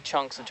big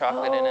chunks of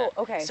chocolate in it.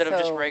 Okay, instead of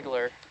just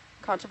regular.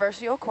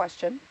 Controversial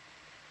question.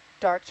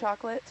 Dark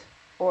chocolate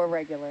or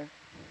regular?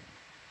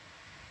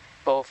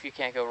 Both. You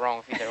can't go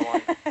wrong with either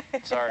one.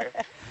 Sorry.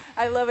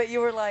 I love it. You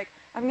were like,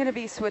 I'm going to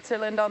be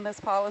Switzerland on this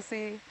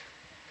policy.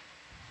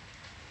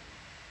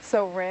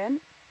 So, Ren,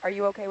 are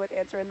you okay with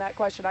answering that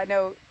question? I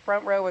know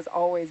front row is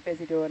always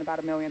busy doing about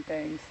a million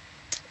things.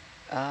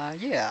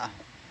 Yeah.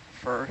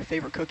 For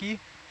favorite cookie?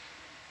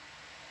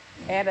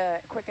 And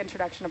a quick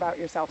introduction about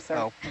yourself, sir.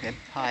 Oh, okay.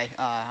 Hi,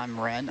 I'm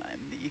Ren.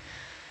 I'm the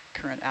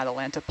current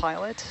Atalanta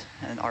pilot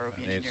and ROV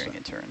engineering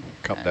intern.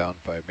 Come down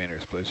 5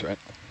 meters, please, right?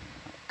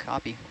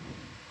 Copy.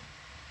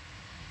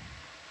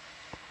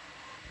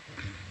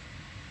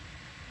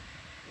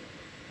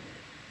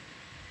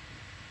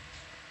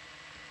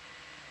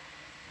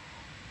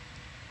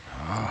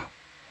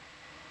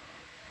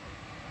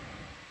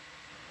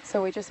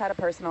 So we just had a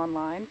person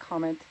online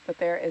comment that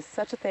there is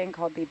such a thing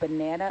called the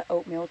banana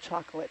oatmeal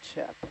chocolate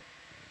chip.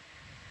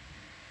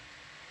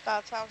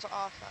 That sounds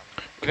awesome.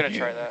 We're going to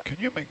try that. Can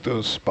you make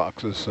those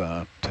boxes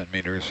 10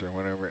 meters or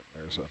whatever?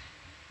 There's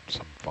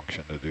some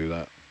function to do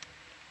that.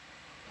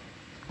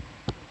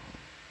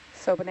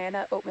 So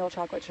banana oatmeal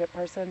chocolate chip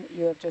person,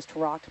 you have just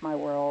rocked my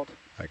world.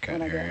 I can't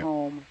when I hear get you.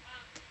 home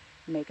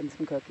making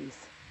some cookies.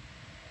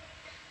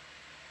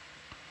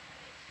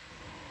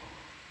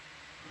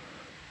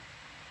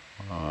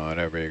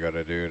 Whatever you got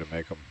to do to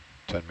make them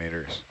 10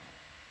 meters.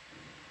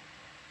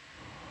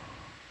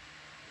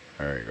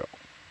 There you go.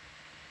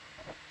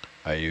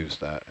 I use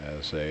that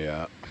as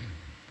a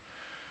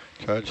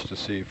judge to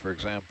see, for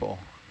example,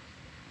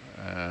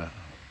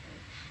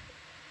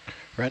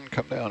 Ren,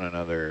 come down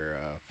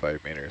another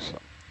 5 meters. I'm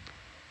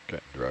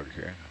getting drugged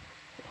here.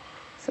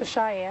 So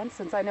Cheyenne,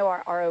 since I know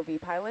our ROV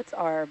pilots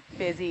are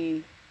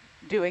busy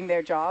doing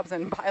their jobs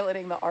and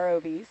piloting the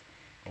ROVs,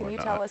 can you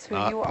tell us who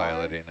you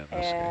are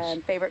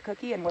and favorite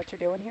cookie and what you're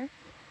doing here?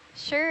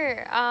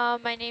 Sure.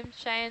 My name's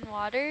Cheyenne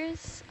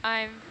Waters.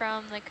 I'm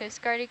from the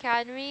Coast Guard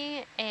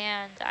Academy,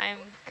 and I'm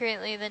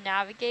currently the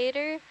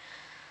navigator.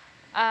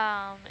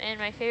 And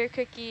my favorite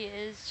cookie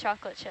is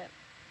chocolate chip.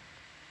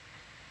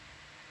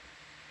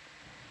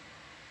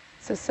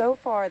 So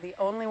far, the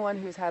only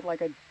one who's had like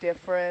a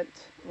different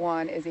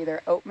one is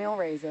either oatmeal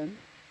raisin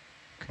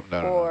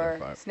or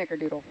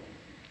snickerdoodle.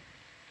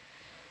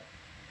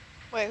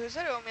 Wait, who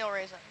said oatmeal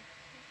raisin?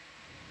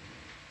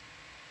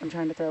 I'm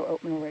trying to throw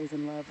oatmeal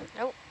raisin love.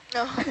 Nope.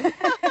 No.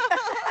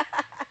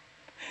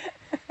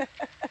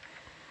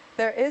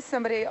 There is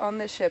somebody on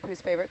this ship whose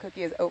favorite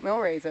cookie is oatmeal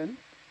raisin.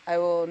 I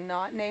will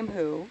not name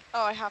who.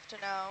 Oh, I have to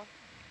know.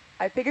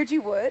 I figured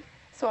you would.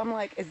 So I'm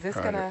like, is this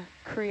going to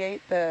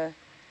create the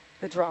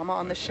drama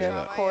on the ship?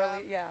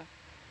 Corley, yeah.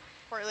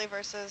 Corley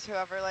versus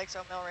whoever likes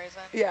oatmeal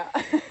raisin. Yeah.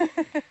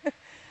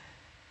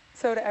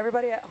 So to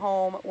everybody at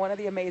home, one of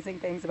the amazing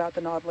things about the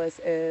Nautilus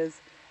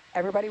is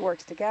everybody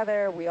works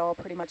together. We all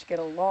pretty much get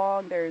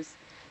along. There's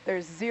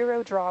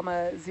zero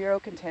drama, zero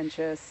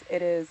contentious.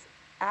 It is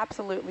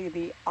absolutely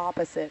the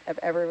opposite of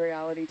every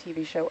reality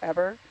TV show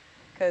ever,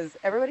 because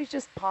everybody's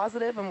just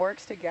positive and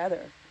works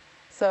together.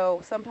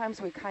 So sometimes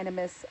we kind of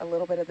miss a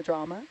little bit of the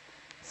drama.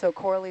 So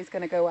Corley's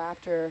going to go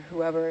after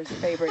whoever's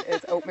favorite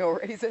is oatmeal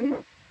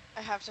raisin.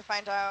 I have to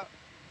find out.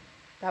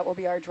 That will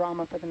be our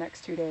drama for the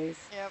next 2 days.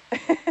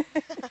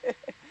 Yep.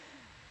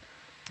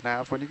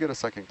 Nav, when you get a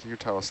second, can you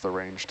tell us the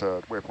range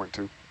to waypoint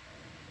 2?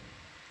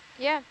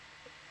 Yeah.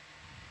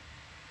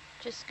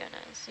 Just gonna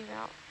zoom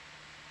out.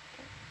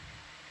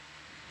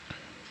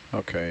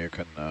 Okay, you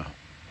can,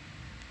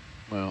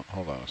 well,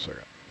 hold on a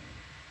second.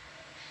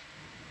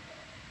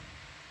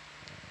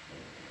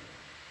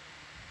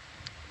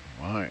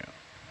 Wow.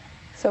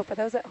 So for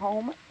those at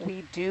home,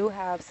 we do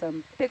have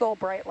some big old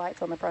bright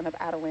lights on the front of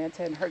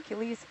Atalanta and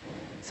Hercules.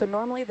 So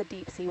normally the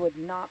deep sea would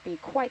not be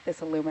quite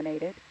this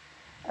illuminated.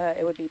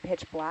 It would be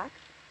pitch black.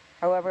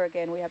 However,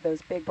 again, we have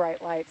those big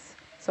bright lights.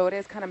 So it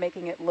is kind of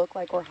making it look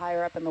like we're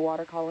higher up in the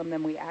water column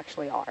than we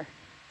actually are.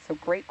 So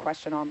great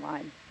question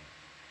online.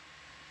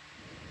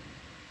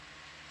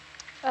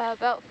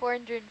 About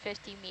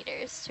 450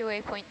 meters to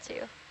waypoint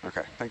 2.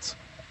 Okay, thanks.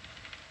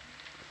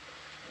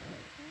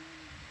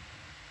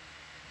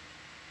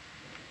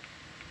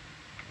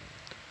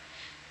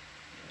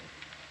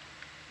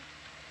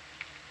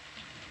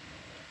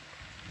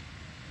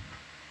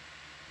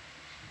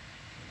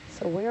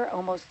 So we're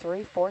almost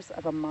 3/4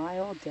 of a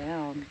mile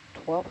down,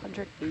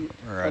 1,200 feet,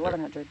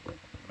 1,100.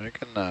 You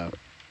can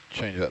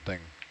change that thing,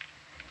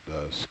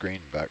 the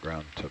screen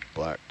background to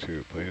black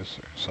too, please,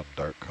 or some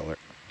dark color.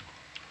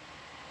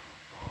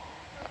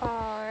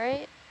 All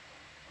right.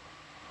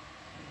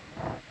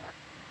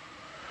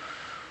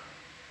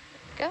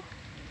 Go.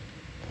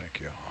 Thank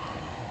you.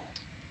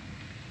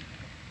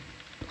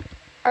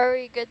 Are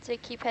we good to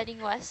keep heading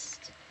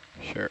west?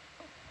 Sure.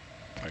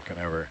 If I can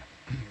ever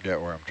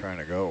get where I'm trying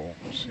to go,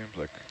 seems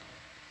like.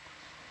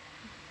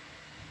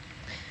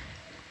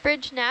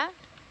 Bridge nav.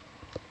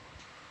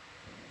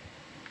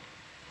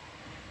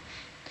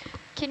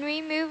 Can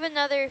we move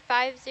another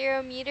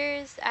 50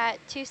 meters at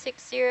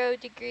 260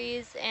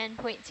 degrees and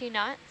 0.2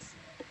 knots?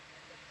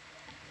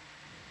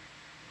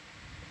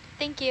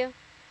 Thank you.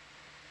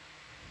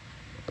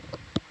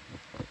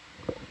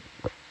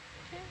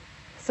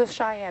 So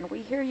Cheyenne,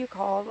 we hear you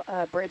call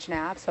bridge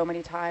nav so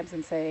many times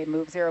and say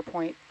move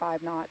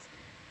 0.5 knots.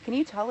 Can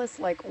you tell us,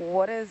 like,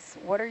 what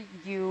are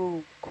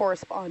you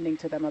corresponding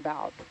to them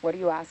about? What are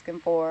you asking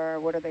for?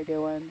 What are they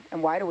doing?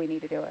 And why do we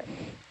need to do it?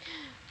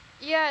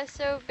 Yeah,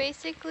 so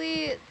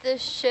basically the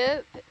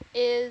ship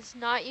is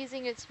not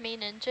using its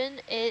main engine.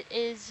 It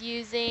is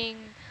using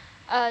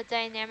a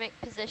dynamic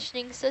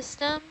positioning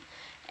system,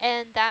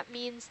 and that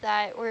means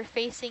that we're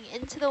facing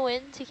into the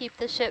wind to keep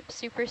the ship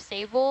super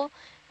stable,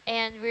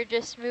 and we're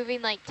just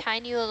moving like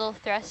tiny little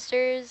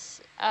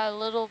thrusters a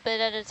little bit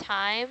at a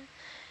time.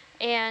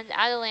 And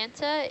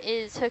Atalanta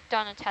is hooked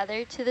on a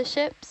tether to the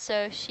ship,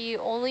 so she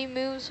only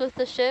moves with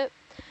the ship.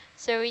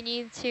 So we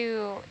need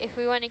to, if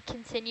we want to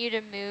continue to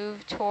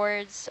move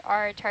towards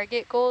our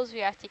target goals, we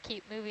have to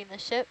keep moving the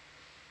ship.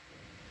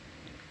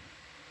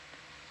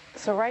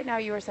 So right now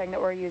you were saying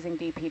that we're using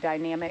DP,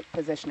 dynamic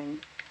positioning.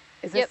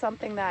 Is this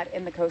something that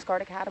in the Coast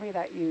Guard Academy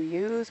that you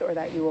use or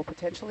that you will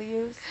potentially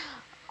use?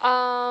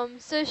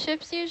 So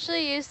ships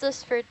usually use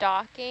this for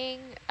docking.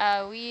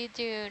 We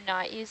do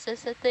not use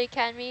this at the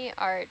Academy.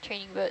 Our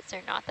training boats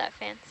are not that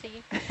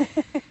fancy.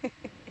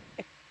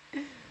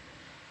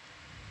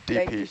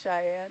 Thank you,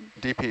 Cheyenne.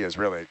 DP is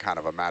really kind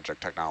of a magic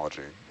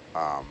technology.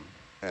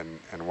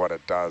 And what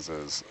it does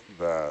is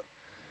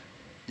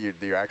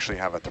you actually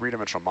have a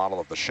three-dimensional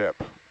model of the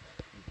ship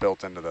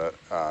built into the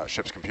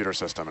ship's computer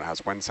system. It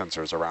has wind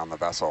sensors around the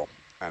vessel,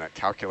 and it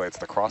calculates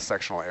the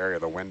cross-sectional area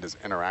the wind is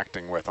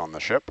interacting with on the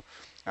ship,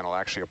 and it'll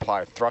actually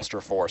apply thruster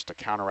force to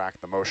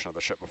counteract the motion of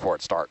the ship before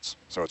it starts.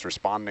 So it's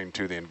responding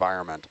to the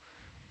environment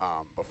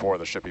before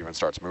the ship even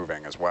starts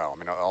moving as well. I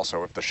mean,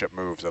 also if the ship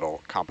moves,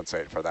 it'll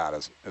compensate for that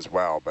as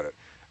well, but it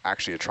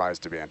tries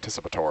to be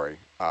anticipatory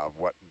of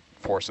what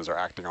forces are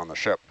acting on the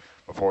ship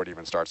before it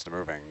even starts to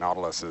moving.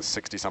 Nautilus is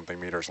 60-something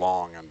meters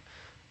long and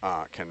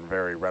can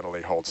very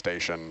readily hold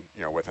station,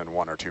 within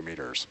 1 or 2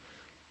 meters,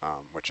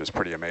 which is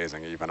pretty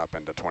amazing, even up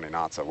into 20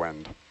 knots of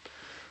wind.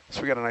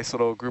 So we got a nice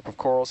little group of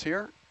corals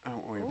here.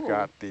 We've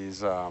got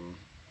these,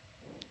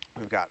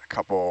 we've got a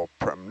couple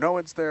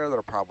primnoids there that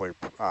are probably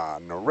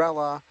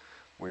Norella.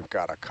 We've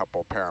got a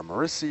couple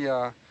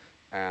Paramerissia,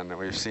 and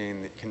we've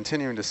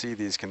continuing to see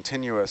these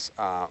continuous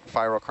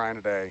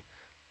Phyrocrinidae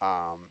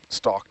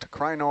stalked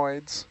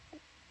crinoids.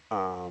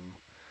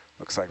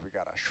 Looks like we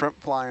got a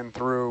shrimp flying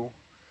through.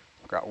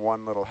 We've got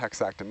one little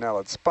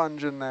hexactinellid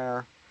sponge in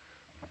there.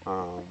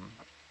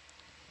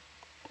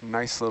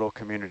 Nice little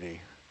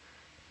community.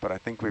 But I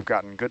think we've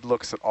gotten good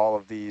looks at all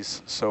of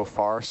these so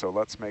far, so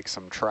let's make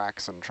some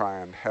tracks and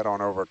try and head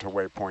on over to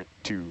waypoint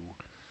 2.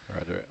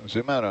 Roger.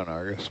 Zoom out on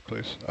Argus,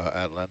 please.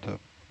 Atalanta.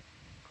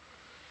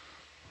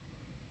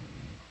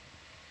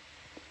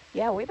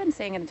 Yeah, we've been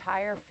seeing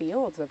entire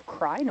fields of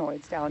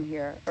crinoids down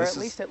here, or at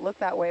least it looked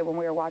that way when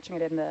we were watching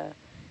it in the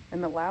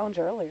lounge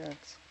earlier.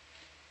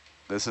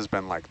 This has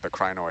been like the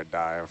crinoid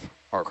dive,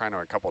 or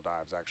crinoid couple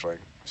dives actually.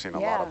 I've seen a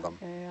lot of them.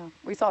 Yeah,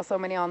 we saw so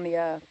many on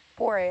the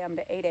 4 a.m.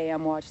 to 8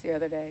 a.m. watch the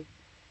other day.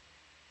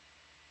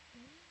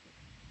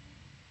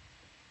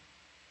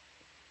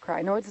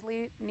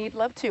 Crinoids need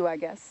love too, I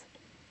guess.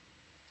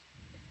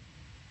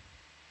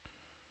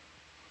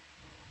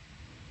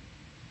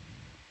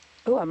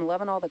 Ooh, I'm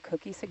loving all the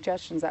cookie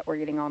suggestions that we're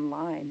getting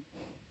online.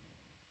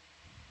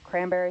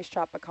 Cranberries,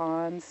 chopped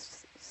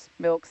pecans,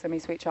 milk,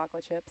 semi-sweet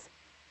chocolate chips,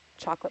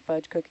 chocolate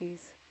fudge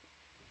cookies.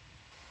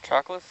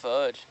 Chocolate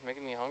fudge,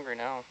 making me hungry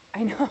now.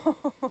 I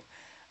know.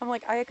 I'm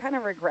like, I kind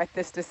of regret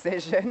this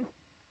decision.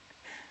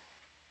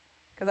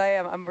 Because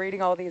I'm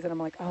reading all these and I'm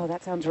like, oh,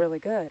 that sounds really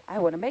good. I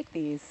want to make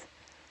these.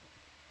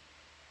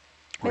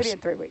 Maybe in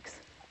 3 weeks.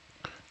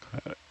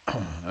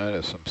 That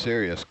is some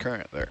serious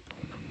current there.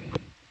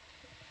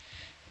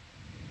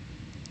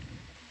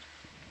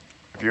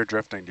 If you're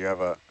drifting, do you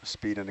have a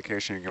speed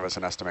indication? You can give us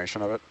an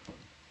estimation of it?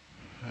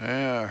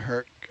 Yeah,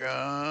 Herc,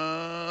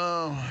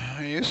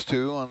 I used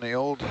to on the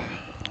old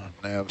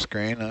nav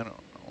screen. I don't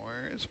know,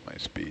 where is my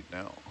speed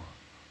now?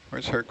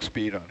 Where's Herc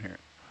speed on here?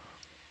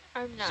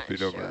 I'm not speed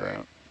sure. over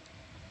ground.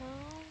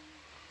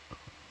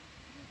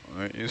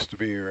 It used to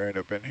be right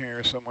up in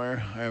here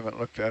somewhere. I haven't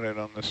looked at it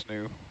on this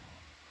new.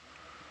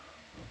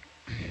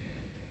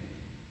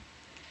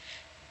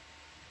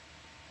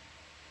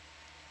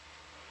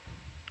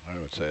 I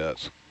would say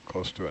that's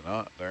close to a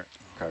knot there.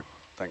 Okay,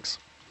 thanks.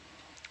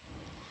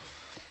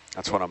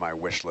 That's one of my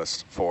wish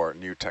lists for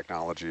new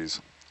technologies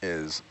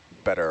is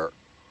better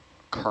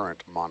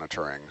current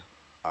monitoring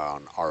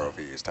on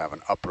ROVs, to have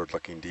an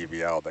upward-looking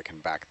DVL that can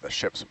back the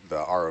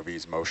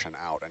ROV's motion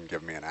out and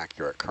give me an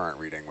accurate current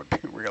reading would be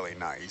really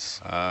nice.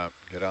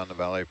 Get on the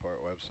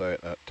Valleyport website.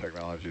 That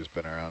technology has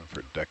been around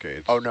for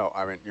decades. Oh, no,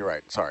 I mean, you're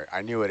right. Sorry,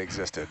 I knew it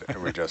existed.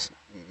 And we just,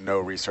 no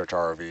research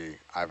ROV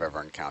I've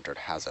ever encountered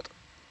has it.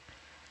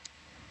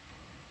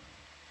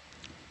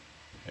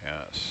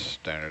 Yeah,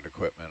 standard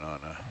equipment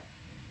on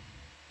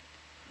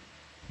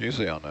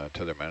usually on the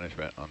tether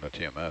management on the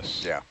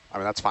TMS. Yeah, I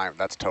mean, that's fine.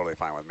 That's totally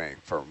fine with me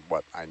for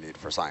what I need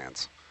for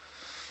science.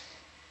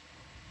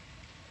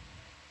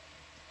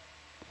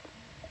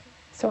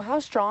 So how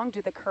strong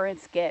do the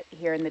currents get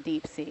here in the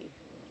deep sea?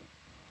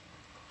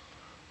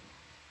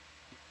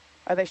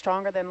 Are they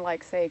stronger than,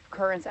 like, say,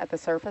 currents at the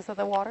surface of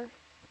the water?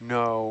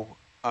 No,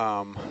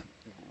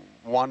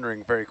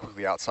 wandering very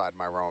quickly outside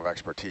my realm of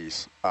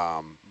expertise,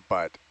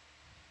 but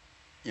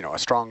you know, a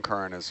strong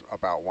current is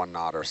about 1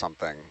 knot or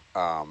something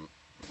for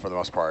the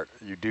most part.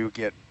 You do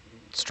get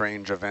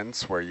strange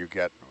events where you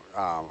get,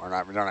 or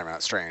not, they're not even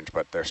that strange,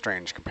 but they're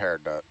strange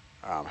compared to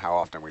how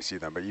often we see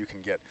them. But you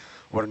can get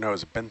what are known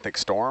as benthic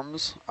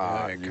storms.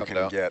 You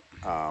can get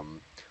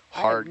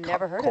hard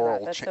never heard coral. of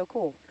that. That's so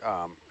cool.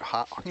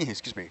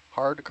 Excuse me,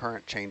 hard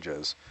current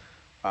changes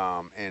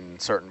in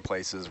certain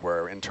places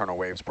where internal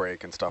waves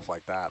break and stuff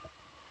like that.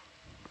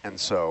 And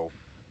so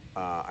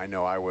I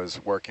know I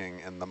was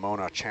working in the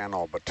Mona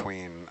Channel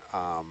between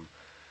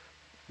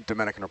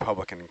Dominican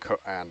Republic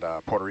and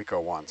Puerto Rico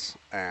once,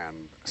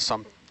 and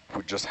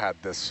we just had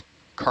this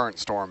current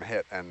storm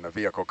hit and the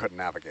vehicle couldn't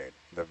navigate.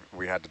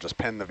 We had to just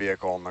pin the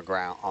vehicle on the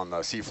ground, on the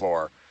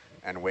seafloor,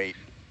 and wait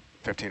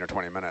 15 or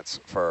 20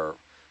 minutes for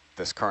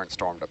this current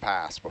storm to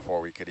pass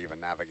before we could even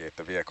navigate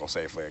the vehicle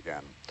safely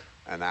again.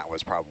 And that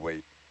was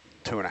probably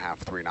 2.5,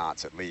 3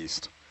 knots at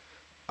least.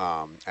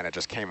 And it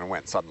just came and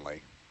went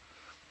suddenly.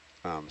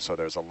 So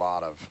there's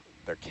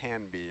there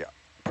can be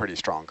pretty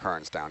strong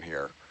currents down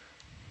here.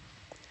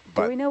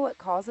 But do we know what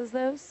causes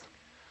those?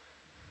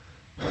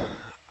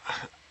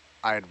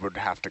 I would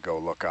have to go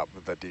look up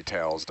the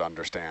details to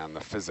understand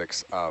the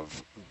physics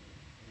of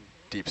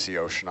deep sea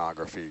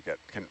oceanography.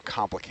 Can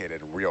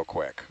complicated real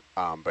quick.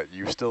 But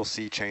you still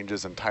see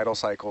changes in tidal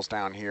cycles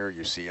down here.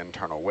 You see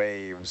internal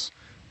waves.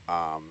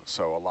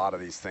 So a lot of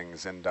these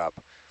things end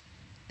up,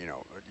 you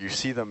know, you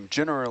see them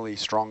generally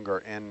stronger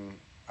in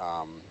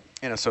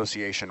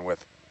association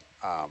with,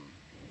 I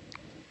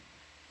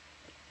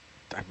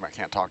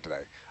can't talk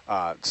today,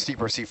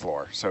 steeper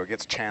seafloor. So it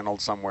gets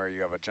channeled somewhere.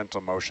 You have a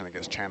gentle motion that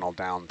gets channeled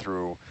down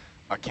through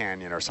a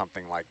canyon or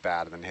something like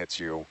that and then hits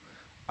you.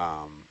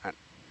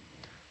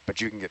 But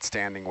you can get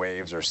standing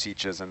waves or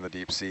seaches in the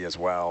deep sea as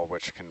well,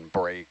 which can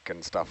break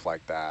and stuff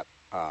like that.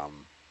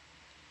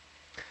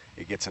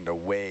 It gets into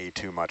way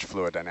too much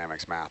fluid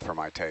dynamics math for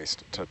my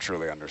taste to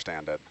truly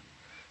understand it.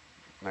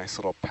 Nice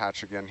little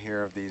patch again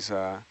here of these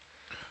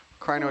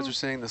crinoids we're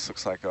seeing. This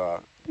looks like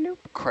a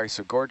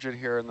chrysogorgid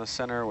here in the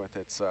center with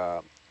its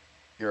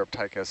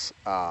Europtychus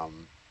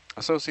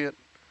associate,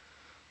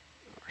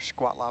 or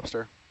squat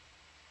lobster.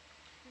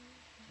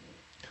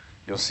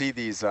 You'll see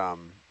these, a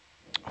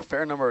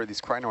fair number of these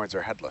crinoids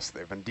are headless.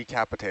 They've been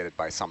decapitated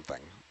by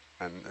something.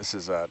 And this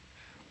is an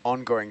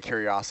ongoing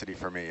curiosity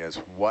for me, is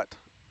what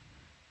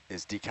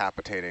is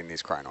decapitating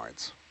these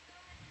crinoids?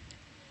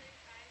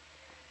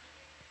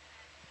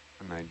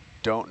 And I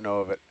don't know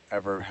of it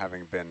ever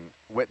having been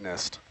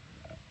witnessed,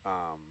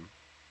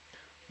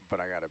 but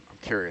I'm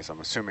curious. I'm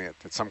assuming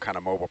it's some kind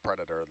of mobile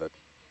predator that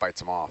bites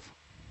them off.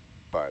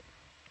 But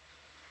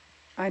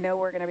I know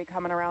we're going to be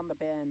coming around the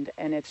bend,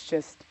 and it's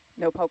just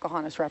no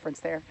Pocahontas reference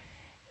there.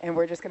 And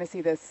we're just going to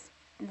see this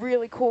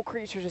really cool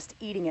creature just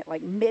eating it,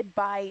 like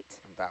mid-bite.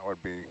 That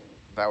would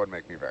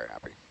make me very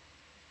happy.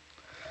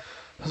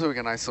 So we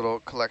got a nice little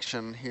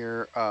collection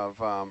here of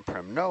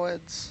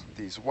primnoids,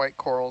 these white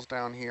corals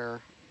down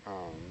here.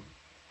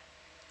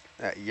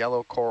 That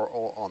yellow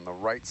coral on the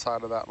right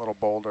side of that little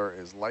boulder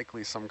is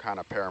likely some kind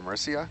of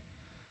Paramerissia.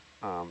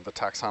 The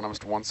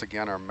taxonomists once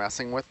again are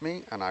messing with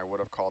me, and I would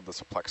have called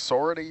this a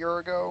plexaurid a year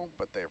ago,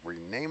 but they've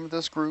renamed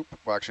this group.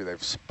 Well, actually,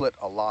 they've split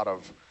a lot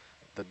of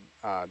the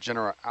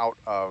genera out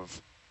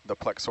of the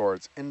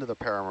plexaurids into the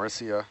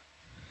Paramerissia.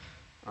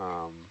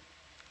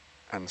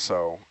 And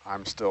so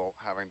I'm still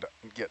having to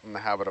get in the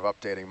habit of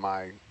updating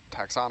my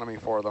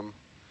taxonomy for them.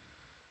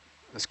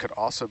 This could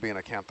also be an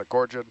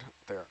acanthogorgid.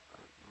 They're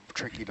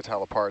tricky to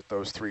tell apart.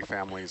 Those 3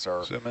 families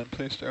are zoom in,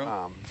 please,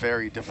 Daryl.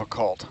 Very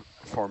difficult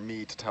for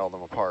me to tell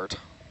them apart.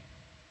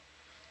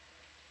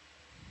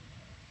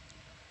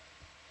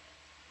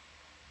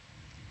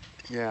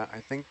 Yeah, I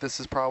think this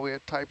is probably a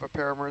type of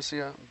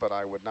Paramerissia, but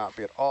I would not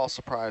be at all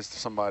surprised if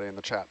somebody in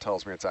the chat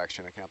tells me it's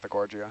actually an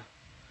acanthogorgia.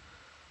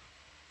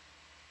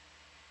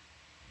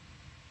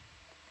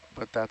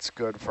 But that's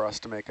good for us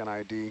to make an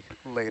ID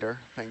later.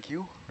 Thank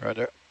you. Right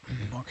there.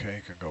 Okay,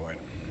 you can go in.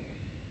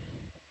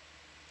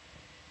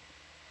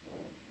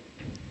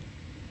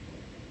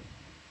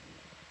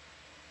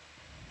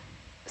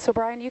 So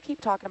Brian, you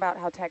keep talking about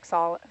how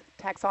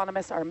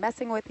taxonomists are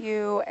messing with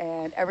you,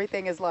 and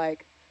everything is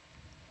like,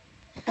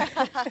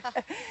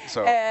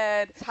 so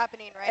and it's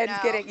happening right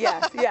now.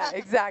 Yeah,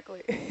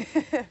 exactly.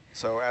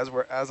 So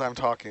as I'm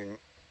talking,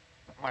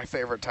 my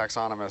favorite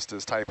taxonomist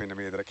is typing to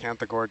me that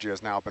acanthogorgia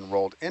has now been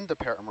rolled into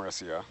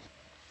Paramerissia,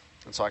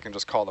 and so I can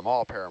just call them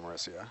all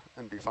Paramerissia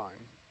and be fine.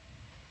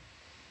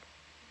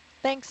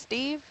 Thanks,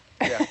 Steve.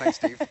 Yeah, thanks,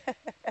 Steve.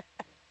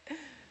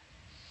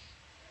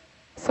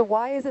 So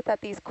why is it that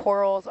these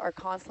corals are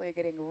constantly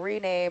getting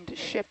renamed,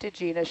 shifted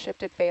genus,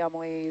 shifted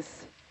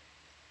families?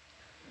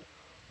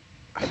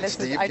 And this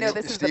Steve, is, I know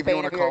this is the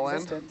bane of your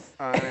existence.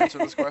 And answer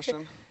this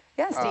question?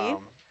 Yeah, Steve.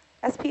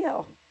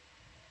 SPL.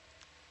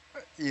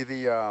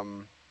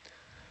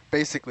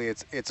 Basically,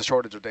 it's a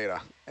shortage of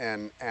data,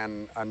 and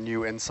a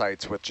new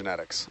insights with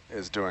genetics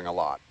is doing a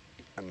lot.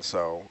 And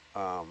so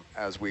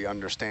as we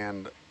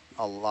understand,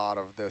 a lot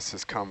of this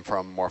has come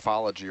from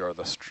morphology or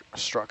the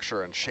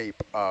structure and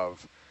shape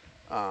of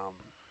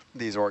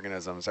these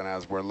organisms. And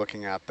as we're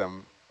looking at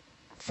them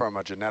from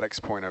a genetics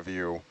point of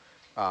view,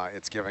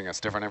 it's giving us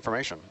different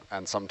information.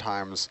 And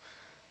sometimes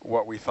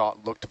what we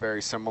thought looked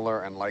very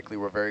similar and likely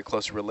were very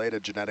closely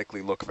related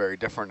genetically look very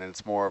different. And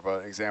it's more of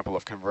an example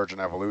of convergent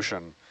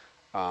evolution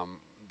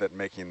that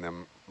making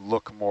them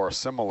look more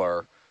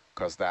similar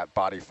because that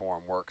body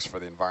form works for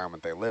the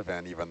environment they live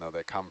in, even though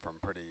they come from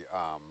pretty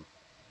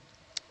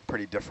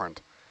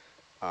different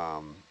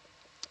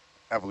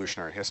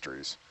evolutionary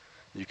histories.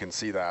 You can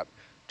see that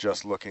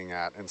just looking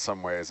at, in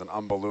some ways, an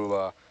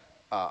Umbellula,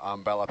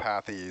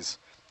 Umbellapathes,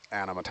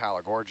 and a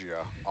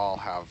Metallogorgia all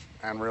have,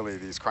 and really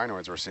these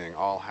crinoids we're seeing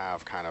all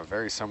have kind of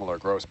very similar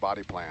gross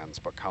body plans,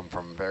 but come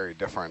from very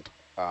different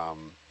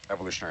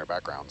evolutionary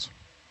backgrounds.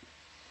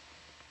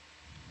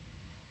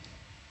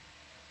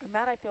 And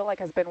that, I feel like,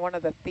 has been one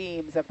of the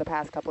themes of the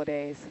past couple of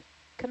days.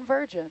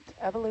 Convergent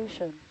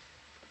evolution.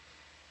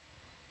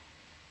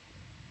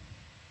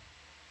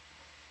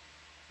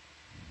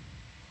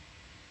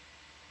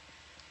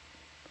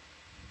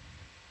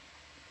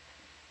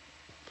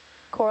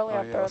 Corley,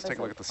 oh yeah, let's take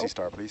a look at the sea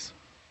star, please.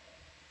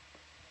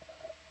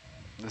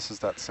 This is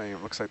that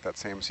same, looks like that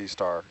same sea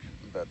star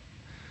that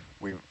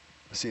we've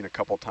seen a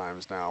couple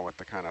times now with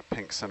the kind of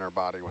pink center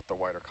body with the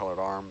whiter colored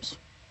arms.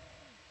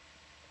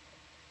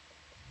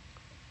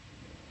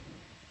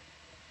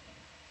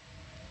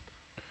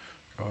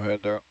 Go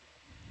ahead, Daryl.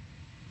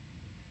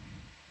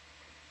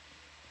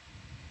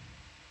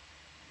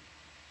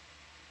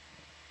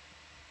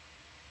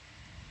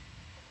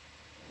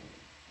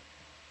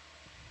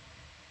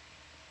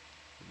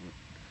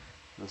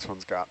 This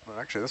one's got, well,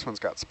 actually this one's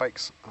got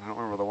spikes. I don't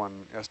remember the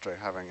one yesterday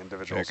having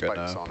individual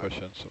spikes on it. Push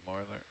in some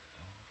more there.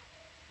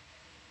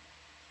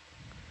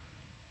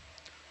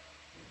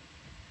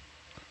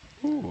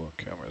 Ooh,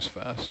 camera's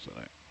fast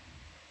tonight.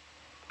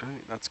 All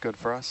right, that's good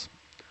for us.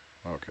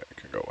 Okay, I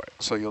can go away.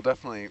 So you'll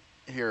definitely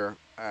hear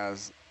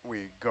as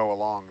we go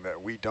along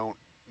that we don't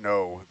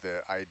know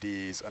the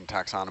IDs and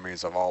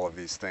taxonomies of all of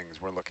these things.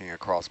 We're looking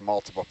across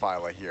multiple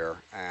phyla here,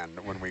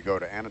 and when we go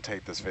to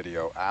annotate this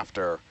video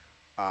after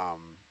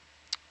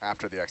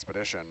the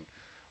expedition,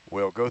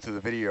 we'll go through the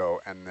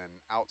video and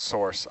then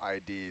outsource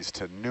IDs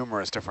to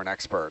numerous different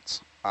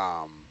experts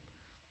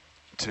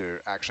to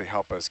actually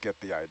help us get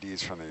the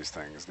IDs from these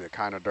things. The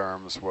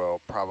echinoderms we'll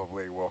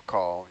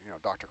call,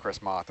 Dr.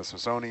 Chris Ma, the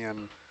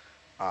Smithsonian.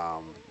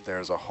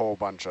 There's a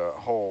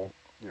whole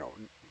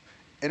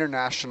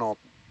international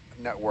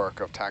network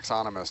of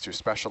taxonomists who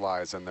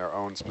specialize in their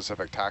own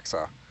specific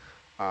taxa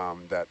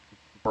that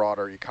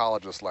broader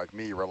ecologists like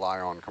me rely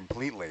on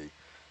completely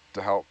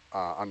to help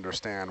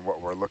understand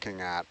what we're looking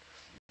at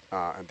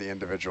the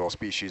individual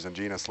species and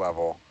genus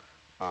level.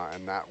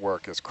 And that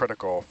work is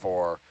critical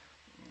for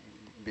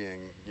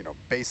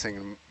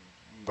basing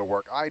the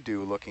work I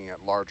do looking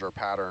at larger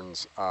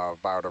patterns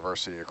of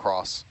biodiversity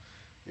across,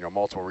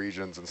 multiple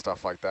regions and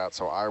stuff like that.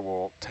 So I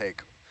will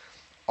take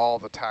all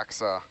the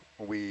taxa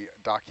we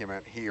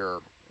document here,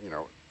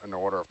 in the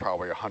order of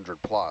probably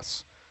 100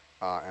 plus,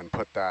 and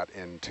put that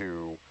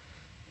into,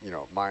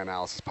 my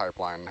analysis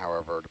pipeline,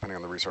 however, depending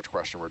on the research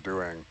question we're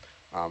doing.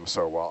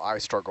 So while I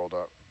struggle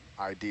to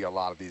ID a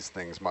lot of these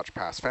things much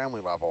past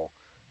family level,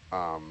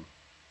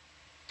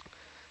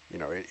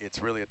 it's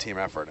really a team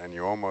effort, and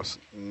you almost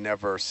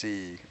never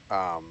see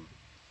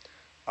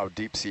a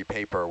deep sea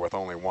paper with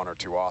only 1 or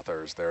 2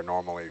 authors. There are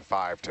normally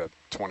 5 to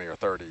 20 or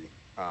 30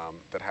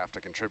 that have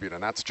to contribute,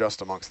 and that's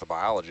just amongst the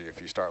biology.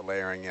 If you start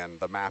layering in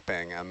the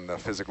mapping and the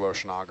physical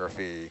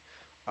oceanography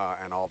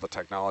and all the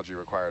technology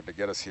required to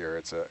get us here,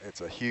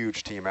 it's a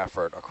huge team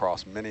effort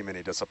across many,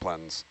 many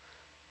disciplines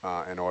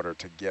in order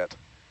to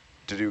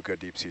do good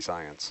deep sea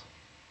science.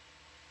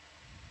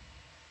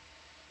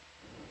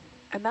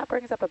 And that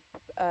brings up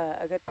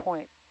a good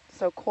point.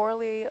 So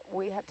Corley,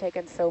 we have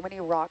taken so many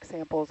rock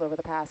samples over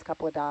the past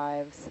couple of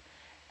dives.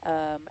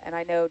 And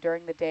I know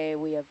during the day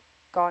we have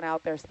gone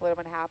out there, split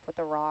them in half with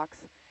the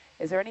rocks.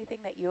 Is there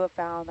anything that you have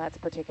found that's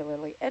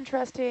particularly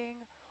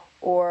interesting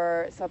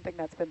or something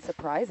that's been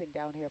surprising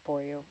down here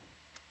for you?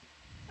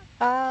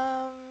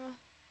 Well,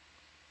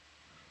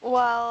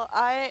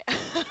 I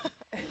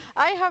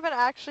haven't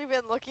actually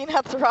been looking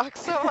at the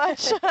rocks so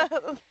much.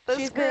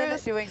 She's been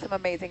doing some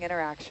amazing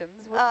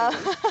interactions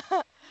with me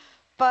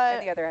but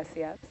and the other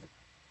SCFs.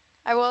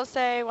 I will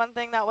say one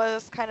thing that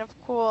was kind of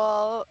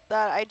cool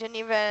that I didn't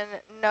even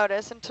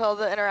notice until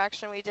the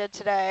interaction we did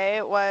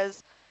today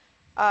was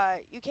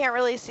you can't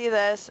really see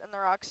this in the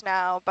rocks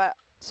now, but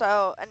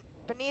and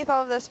beneath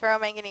all of this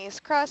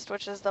ferromanganese crust,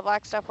 which is the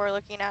black stuff we're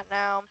looking at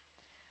now,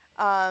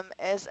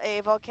 is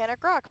a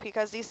volcanic rock,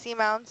 because these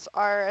seamounts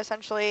are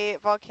essentially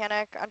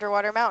volcanic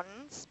underwater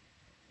mountains.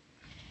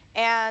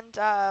 And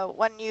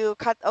when you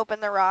cut open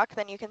the rock,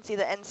 then you can see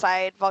the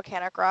inside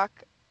volcanic rock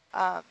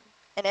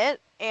in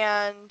it.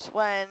 And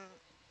when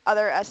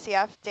other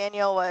SCF,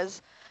 Daniel,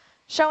 was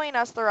showing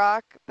us the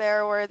rock,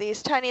 there were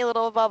these tiny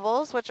little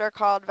bubbles, which are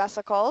called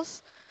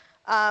vesicles.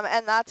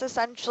 And that's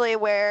essentially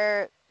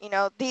where, you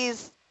know,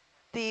 these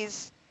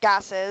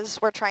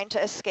gases were trying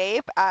to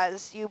escape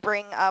as you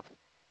bring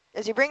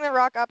the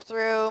rock up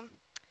through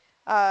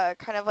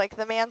kind of like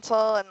the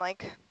mantle and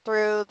like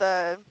through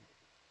the,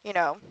 you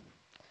know,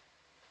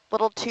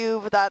 little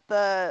tube that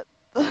the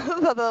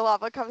that the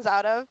lava comes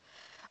out of.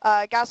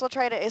 Gas will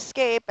try to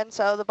escape, and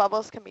so the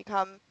bubbles can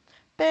become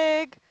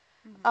big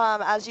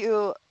as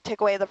you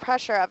take away the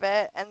pressure of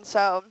it. And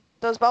so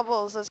those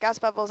gas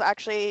bubbles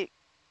actually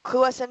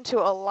clue us into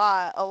a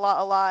lot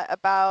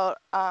about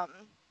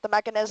the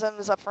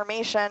mechanisms of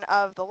formation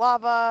of the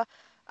lava.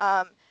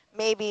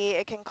 Maybe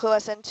it can clue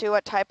us into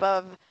what type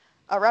of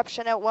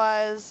eruption it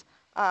was.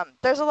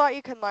 There's a lot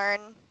you can learn.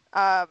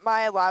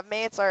 My lab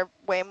mates are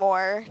way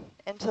more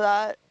into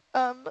that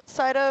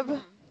side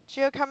of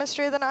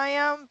geochemistry than I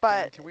am,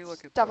 but can we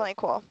look at definitely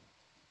cool.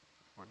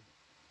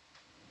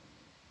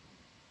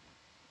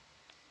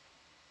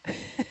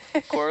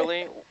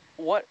 Coralie,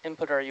 what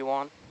input are you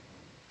on?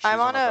 I'm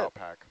on a belt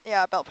pack.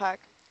 Yeah, belt pack.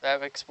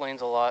 That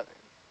explains a lot.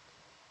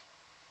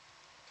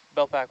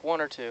 Belt pack 1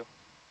 or 2?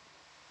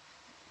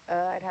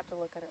 I'd have to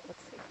look at it.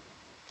 Let's see.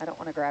 I don't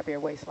want to grab your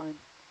waistline.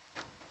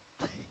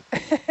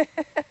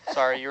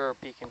 Sorry, you were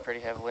peeking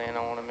pretty heavily, and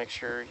I want to make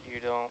sure you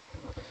don't,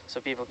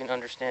 so people can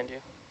understand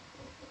you.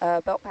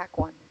 Belt pack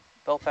 1.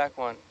 Belt pack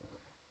 1.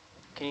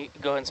 Can you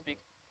go ahead and speak?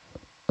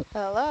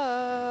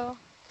 Hello.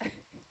 Or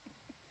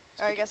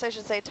I guess I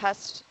should say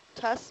test.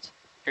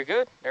 You're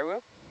good. There we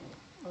go.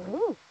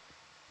 Ooh.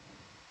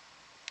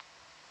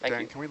 Thank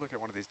Dan, you. can we look at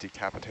one of these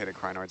decapitated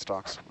crinoid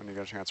stalks when you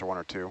get a chance, or 1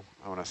 or 2?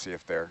 I want to see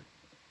if they're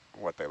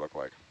what they look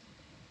like.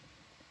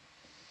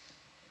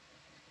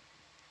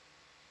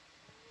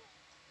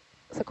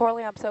 So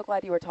Coralie, I'm so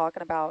glad you were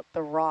talking about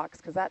the rocks,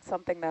 because that's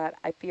something that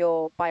I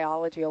feel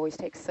biology always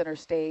takes center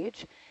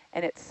stage,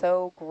 and it's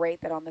so great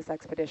that on this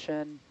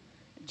expedition,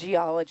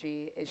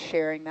 geology is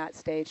sharing that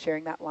stage,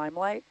 sharing that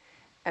limelight.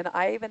 And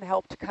I even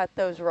helped cut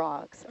those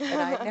rocks, and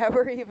I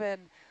never even,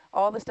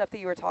 all the stuff that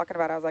you were talking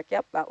about, I was like,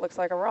 yep, that looks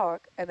like a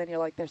rock. And then you're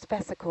like, there's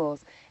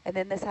vesicles, and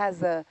then this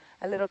has a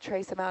little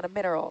trace amount of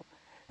mineral.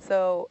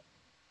 So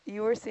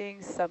you were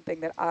seeing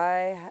something that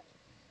I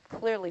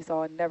clearly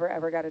saw and never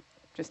ever got to,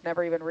 just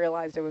never even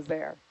realized it was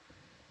there.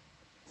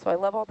 So I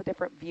love all the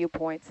different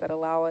viewpoints that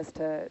allow us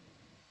to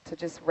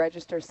just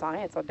register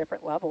science on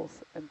different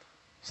levels. And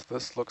So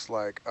this looks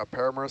like a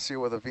paramerissia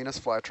with a Venus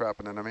flytrap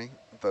anemone.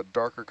 The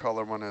darker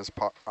color one is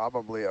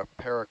probably a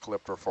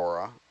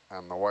paraclyptrophora,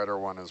 and the whiter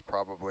one is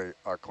probably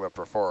a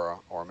calyptrophora,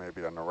 or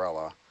maybe a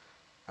Norella,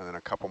 and then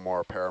a couple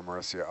more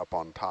paramerissia up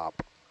on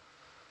top.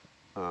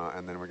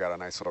 And then we got a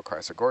nice little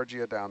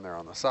chrysogorgia down there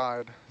on the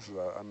side. This is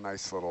a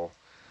nice little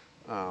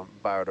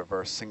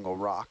biodiverse single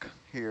rock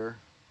here.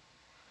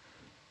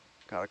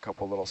 Got a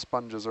couple little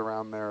sponges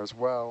around there as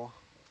well.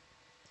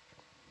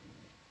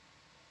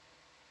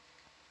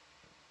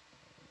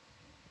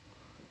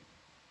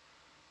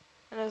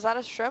 And is that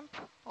a shrimp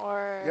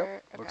or? Yep,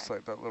 okay. looks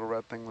like that little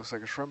red thing looks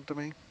like a shrimp to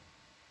me.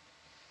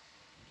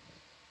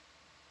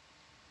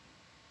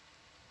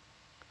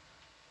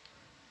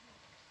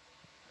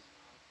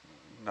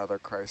 Another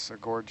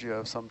chrysogorgia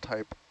of some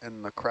type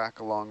in the crack,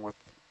 along with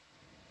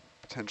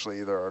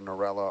potentially either a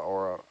Norella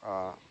or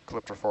a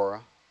calyptrophora.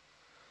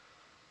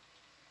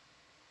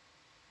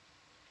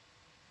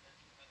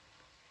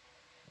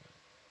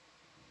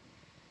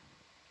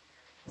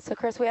 so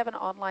Chris, we have an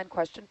online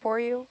question for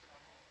you.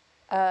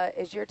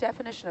 Is your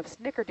definition of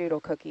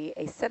snickerdoodle cookie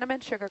a cinnamon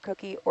sugar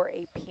cookie or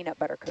a peanut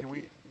butter cookie? Can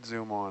we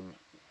zoom on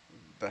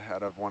the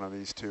head of one of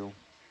these two?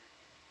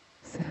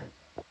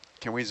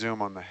 Can we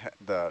zoom on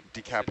the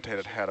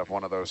decapitated head of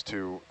one of those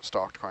two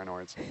stalked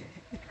crinoids?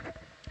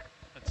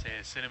 Let's say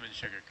a cinnamon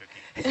sugar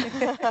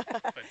cookie.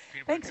 But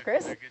Thanks,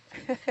 Chris.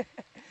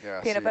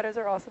 Yeah, Peanut butters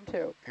are awesome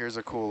too. Here's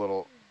a cool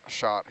little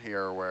shot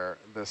here where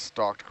this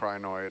stalked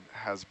crinoid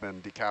has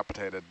been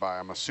decapitated by,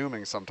 I'm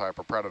assuming, some type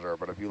of predator,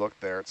 but if you look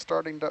there, it's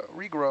starting to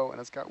regrow and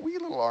it's got wee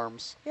little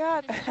arms. Yeah,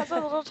 it has a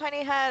little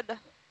tiny head.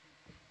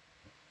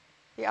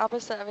 The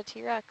opposite of a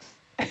T-Rex.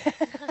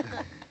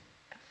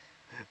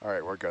 All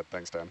right, we're good.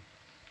 Thanks, Dan.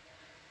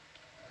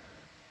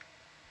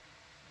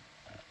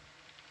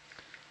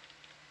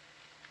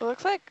 It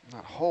looks like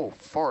That whole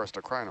forest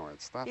of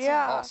crinoids. That's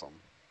yeah, awesome.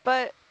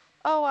 But,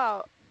 oh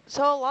wow.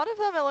 So a lot of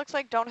them, it looks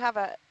like, don't have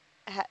a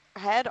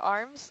head,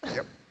 arms.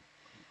 Yep.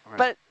 Right.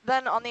 But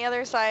then on the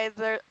other side,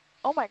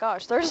 oh my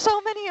gosh, there's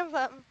so many of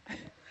them.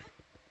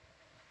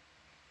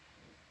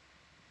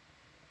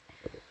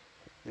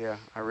 Yeah,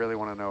 I really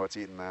want to know what's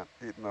eating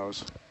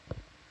those.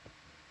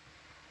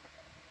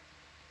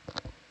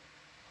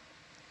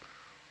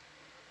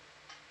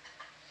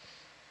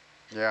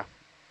 Yeah.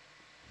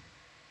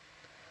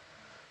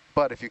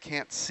 But if you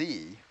can't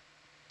see,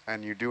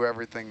 and you do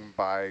everything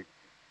by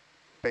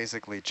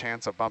basically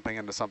chance of bumping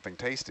into something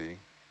tasty,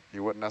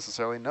 you wouldn't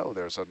necessarily know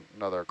there's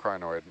another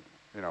crinoid,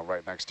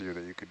 right next to you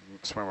that you could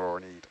swim over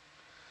and eat.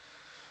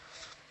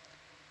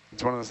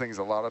 It's one of those things,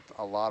 a lot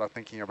of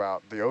thinking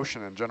about the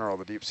ocean in general,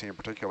 the deep sea in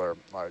particular,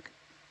 like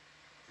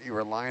you're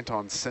reliant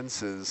on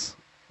senses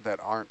that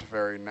aren't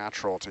very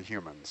natural to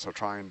humans. So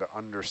trying to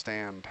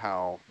understand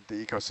how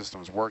the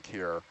ecosystems work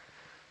here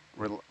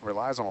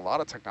relies on a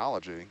lot of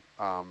technology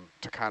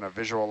to kind of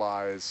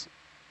visualize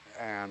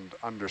and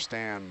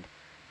understand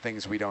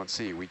things we don't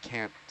see. We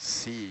can't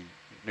see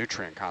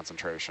nutrient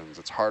concentrations.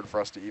 It's hard for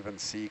us to even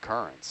see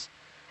currents.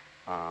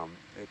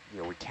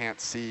 We can't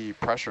see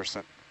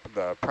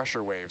the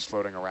pressure waves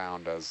floating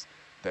around as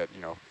that,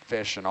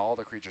 fish and all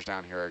the creatures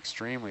down here are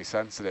extremely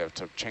sensitive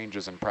to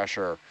changes in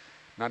pressure,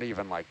 not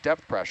even like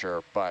depth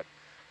pressure, but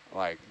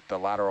like the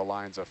lateral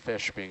lines of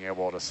fish being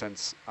able to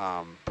sense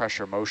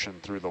pressure motion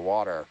through the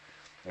water.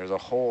 There's a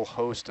whole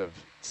host of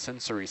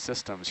sensory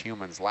systems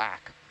humans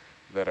lack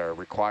that are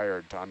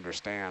required to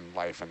understand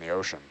life in the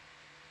ocean.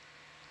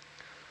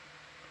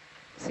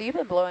 So you've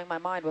been blowing my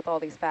mind with all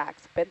these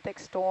facts. Benthic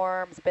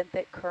storms,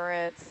 benthic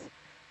currents,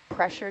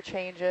 pressure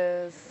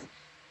changes,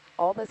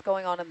 all this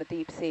going on in the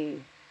deep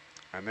sea.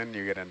 And then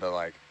you get into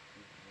like,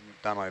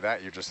 not only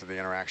that, you just see the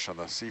interaction of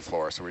the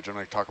seafloor. So we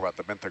generally talk about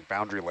the benthic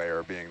boundary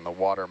layer being the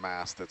water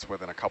mass that's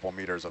within a couple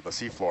meters of the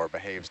seafloor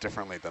behaves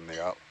differently than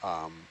the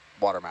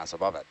water mass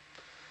above it.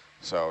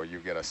 So you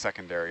get a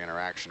secondary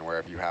interaction where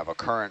if you have a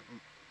current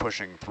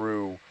pushing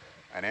through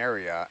an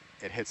area,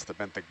 it hits the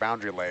benthic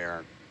boundary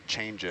layer,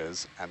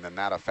 changes, and then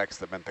that affects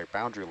the benthic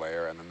boundary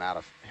layer, and then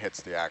that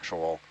hits the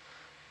actual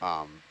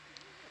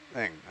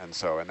thing. And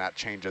that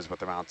changes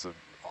with amounts of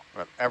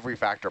every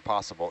factor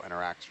possible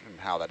interaction,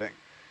 how that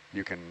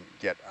you can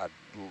get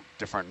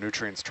different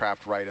nutrients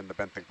trapped right in the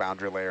benthic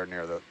boundary layer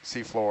near the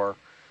seafloor.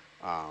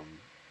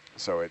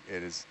 So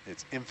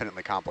it's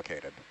infinitely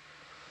complicated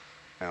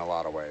in a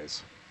lot of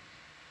ways.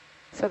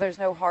 So there's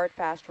no hard,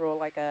 fast rule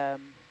like a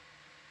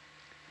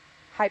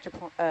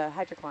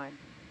hydrocline.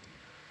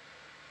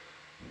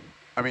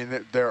 I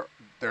mean, there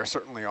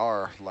certainly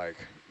are like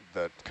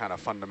the kind of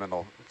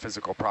fundamental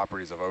physical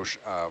properties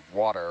of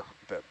water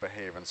that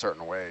behave in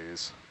certain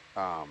ways,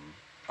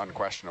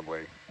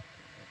 unquestionably.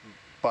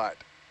 But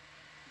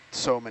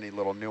so many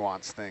little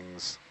nuanced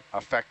things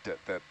affect it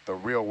that the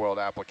real world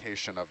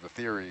application of the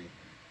theory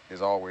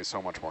is always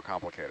so much more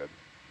complicated.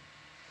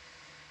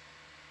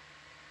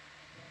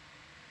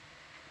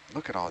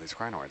 Look at all these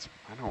crinoids.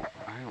 I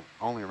don't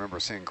only remember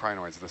seeing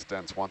crinoids this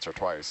dense once or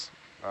twice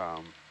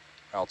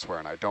elsewhere,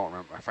 and I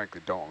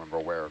frankly don't remember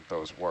where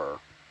those were.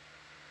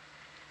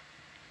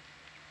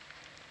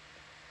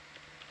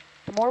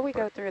 The more we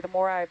go through, the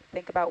more I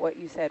think about what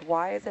you said.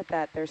 Why is it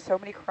that there's so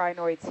many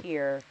crinoids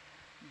here,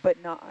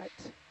 but not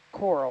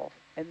coral?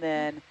 And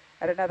then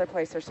at another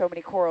place, there's so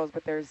many corals,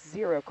 but there's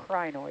 0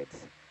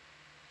 crinoids.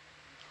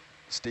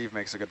 Steve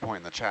makes a good point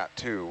in the chat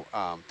too,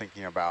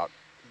 thinking about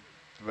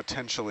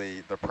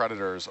potentially the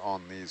predators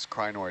on these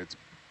crinoids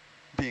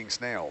being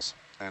snails,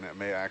 and it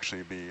may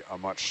actually be a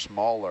much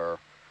smaller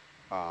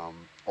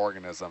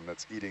organism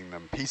that's eating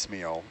them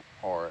piecemeal,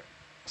 or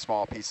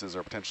small pieces,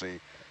 or potentially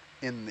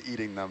in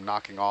eating them,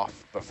 knocking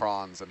off the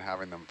fronds and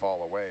having them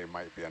fall away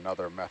might be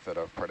another method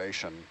of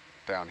predation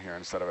down here.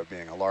 Instead of it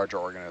being a larger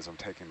organism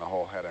taking the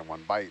whole head in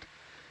one bite,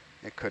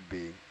 it could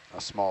be a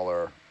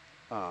smaller,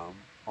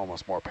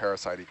 almost more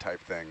parasite-y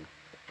type thing,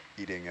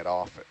 eating it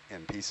off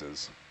in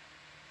pieces.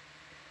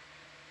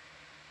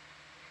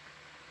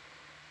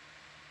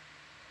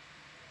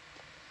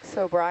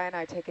 So Brian,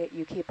 I take it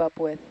you keep up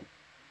with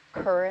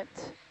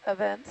current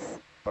events?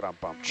 But I'm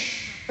bumped.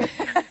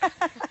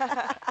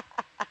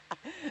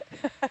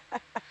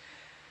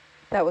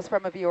 That was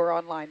from a viewer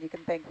online. You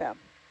can thank them.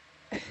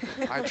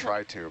 I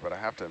try to, but I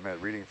have to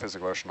admit, reading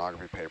physical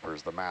oceanography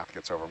papers, the math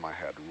gets over my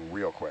head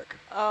real quick.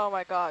 Oh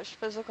my gosh,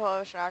 physical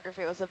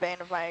oceanography was the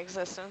bane of my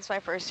existence my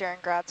first year in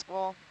grad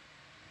school.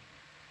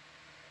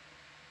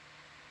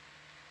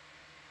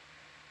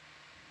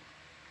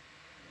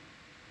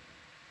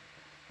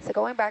 So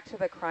going back to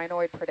the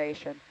crinoid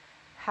predation,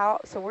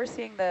 so we're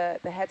seeing the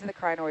heads of the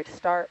crinoids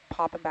start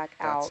popping back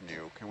out. That's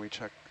new. Can we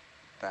check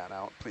that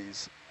out,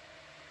 please?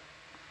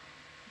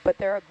 But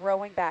they're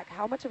growing back.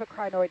 How much of a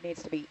crinoid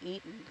needs to be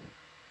eaten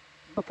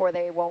before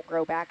they won't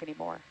grow back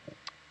anymore?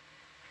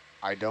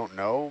 I don't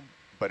know,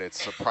 but it's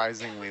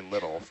surprisingly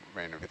little. I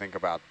mean, if you think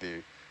about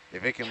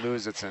if it can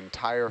lose its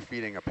entire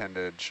feeding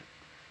appendage,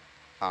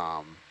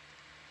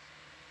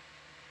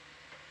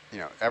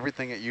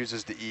 everything it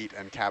uses to eat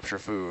and capture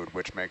food,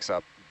 which makes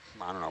up,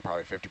 I don't know,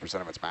 probably 50%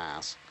 of its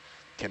mass,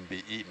 can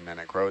be eaten and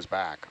it grows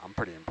back. I'm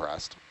pretty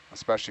impressed,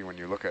 especially when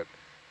you look at,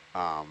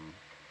 not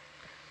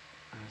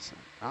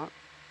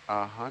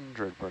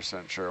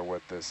 100% sure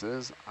what this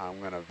is. I'm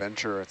going to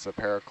venture it's a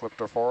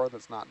Paracliptophora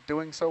that's not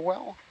doing so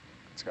well.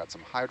 It's got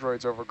some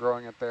hydroids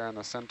overgrowing it there in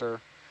the center.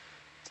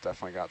 It's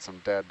definitely got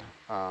some dead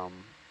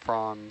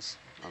fronds,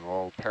 and a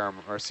little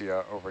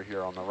Paramercia over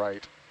here on the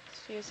right.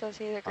 Steve says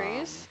he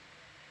agrees.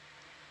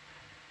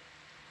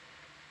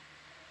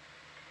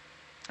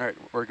 All right,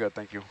 we're good,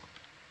 thank you.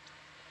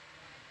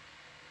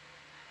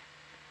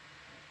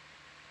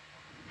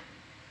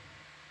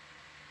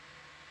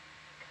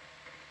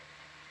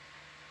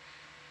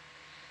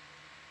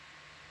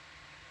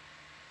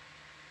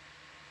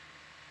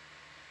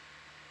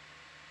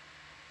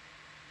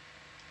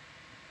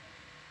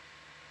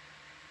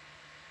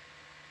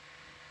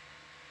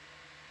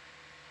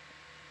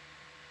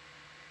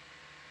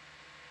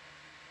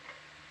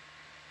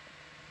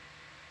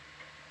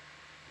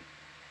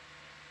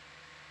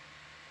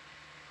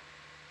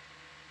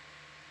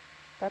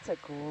 That's a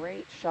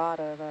great shot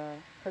of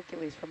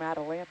Hercules from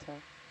Atalanta.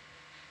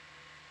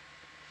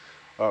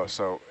 Oh,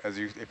 so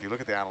if you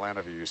look at the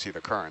Atalanta view, you see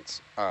the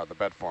currents, the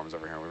bed forms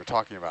over here. We were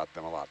talking about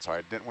them a lot, so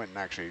I went and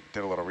actually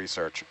did a little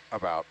research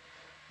about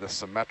the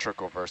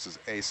symmetrical versus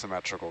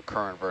asymmetrical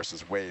current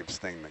versus waves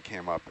thing that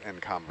came up in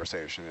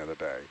conversation the other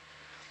day.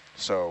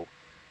 So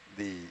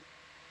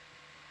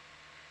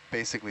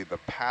basically the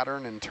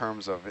pattern in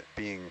terms of it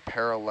being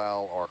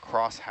parallel or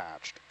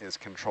cross-hatched is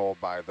controlled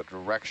by the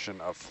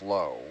direction of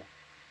flow,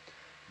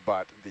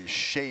 but the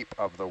shape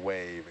of the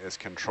wave is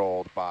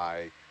controlled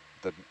by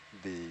the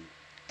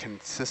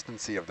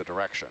consistency of the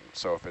direction.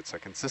 So if it's a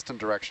consistent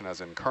direction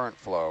as in current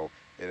flow,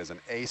 it is an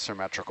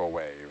asymmetrical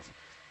wave.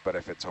 But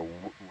if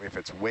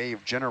it's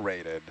wave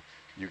generated,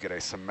 you get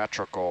a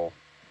symmetrical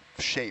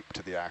shape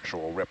to the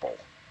actual ripple.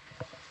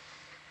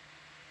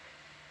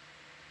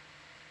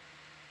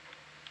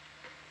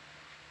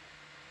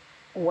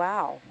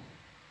 Wow.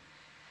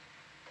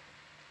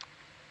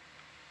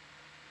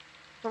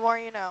 The more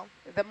you know.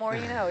 The more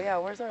you know, yeah.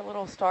 Where's our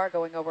little star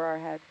going over our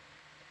head?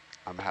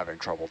 I'm having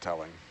trouble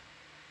telling.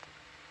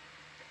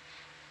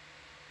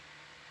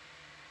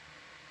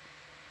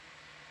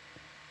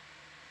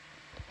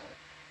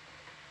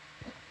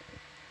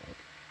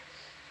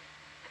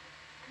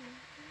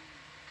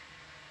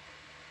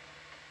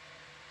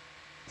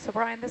 So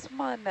Brian, this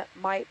one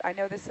might, I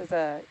know this is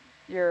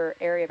your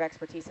area of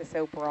expertise is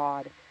so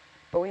broad,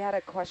 but we had a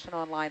question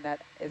online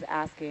that is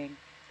asking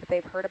that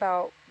they've heard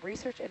about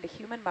research into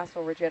human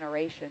muscle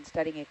regeneration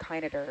studying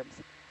echinoderms.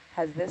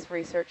 Has this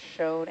research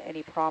shown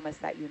any promise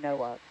that you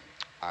know of?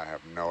 I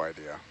have no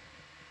idea.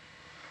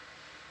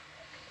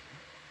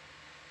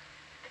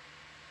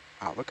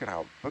 Oh, look at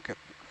the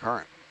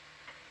current.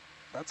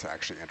 That's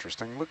actually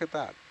interesting. Look at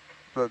that.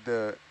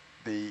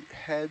 The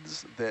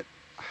heads that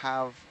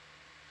have,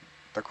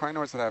 the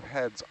crinoids that have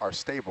heads are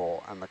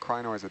stable, and the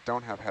crinoids that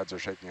don't have heads are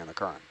shaking in the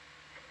current.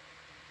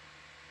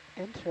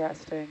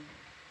 Interesting.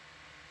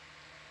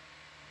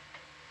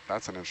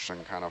 That's an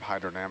interesting kind of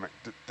hydrodynamic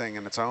thing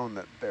in its own,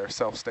 that they're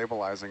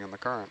self-stabilizing in the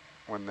current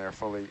when they're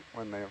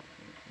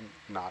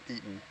not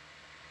eaten.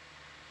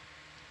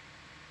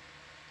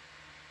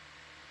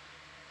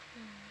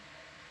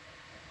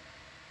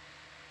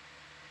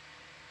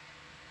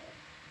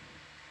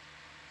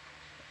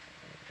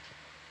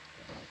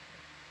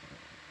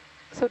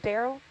 So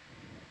Daryl,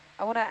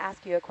 I want to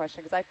ask you a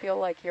question because I feel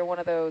like you're one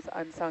of those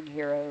unsung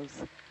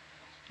heroes.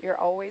 You're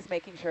always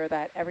making sure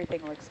that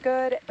everything looks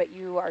good, but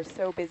you are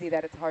so busy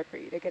that it's hard for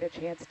you to get a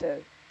chance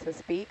to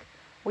speak.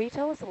 Will you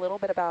tell us a little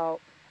bit about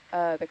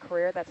the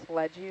career that's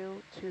led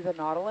you to the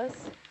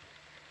Nautilus?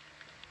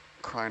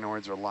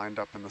 Crinoids are lined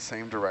up in the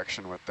same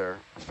direction with their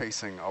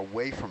facing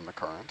away from the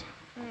current,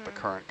 with the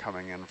current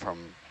coming in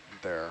from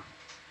their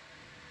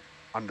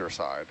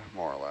underside,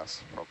 more or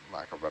less, for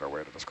lack of a better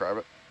way to describe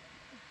it.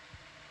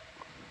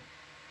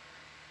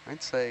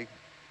 I'd say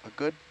a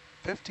good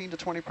 15 to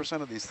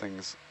 20% of these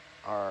things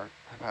have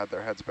had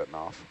their heads bitten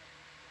off.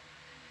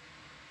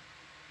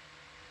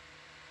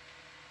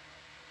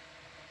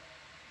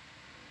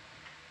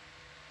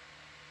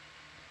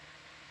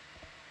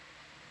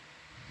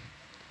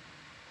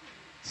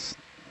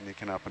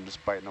 Sneaking up and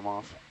just biting them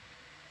off.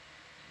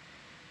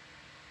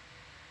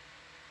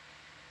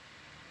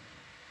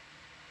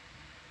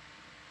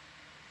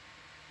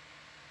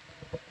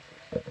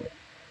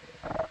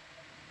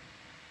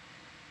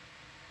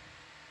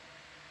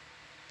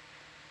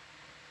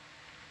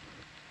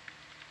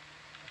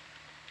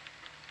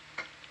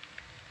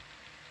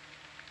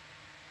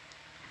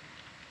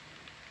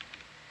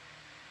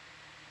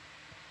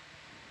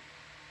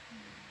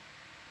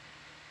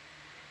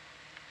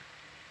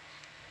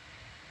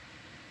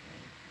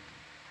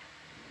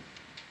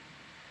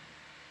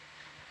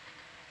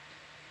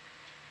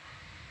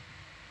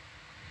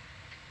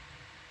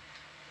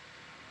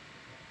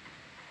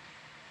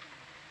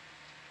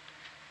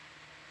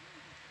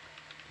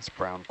 This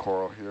brown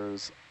coral here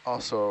is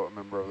also a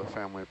member of the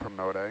family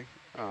Primnoidae,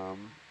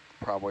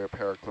 probably a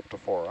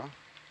Paraclyptophora.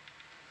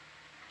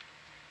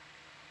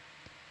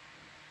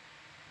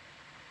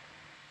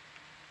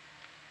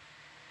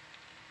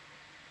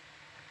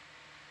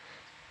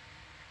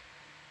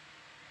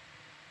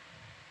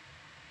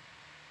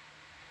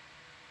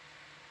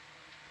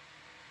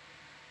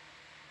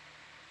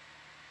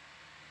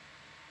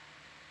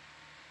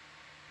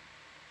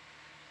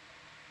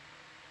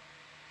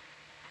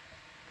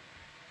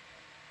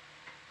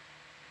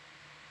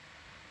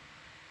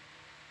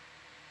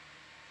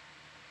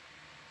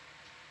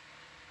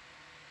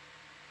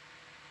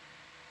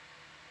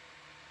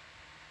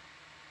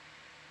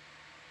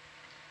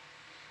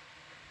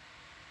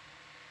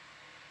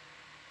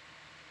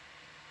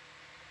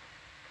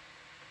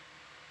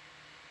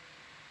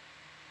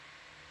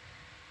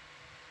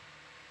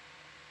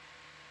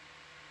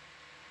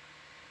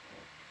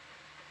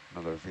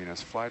 Another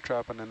Venus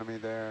flytrap anemone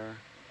there.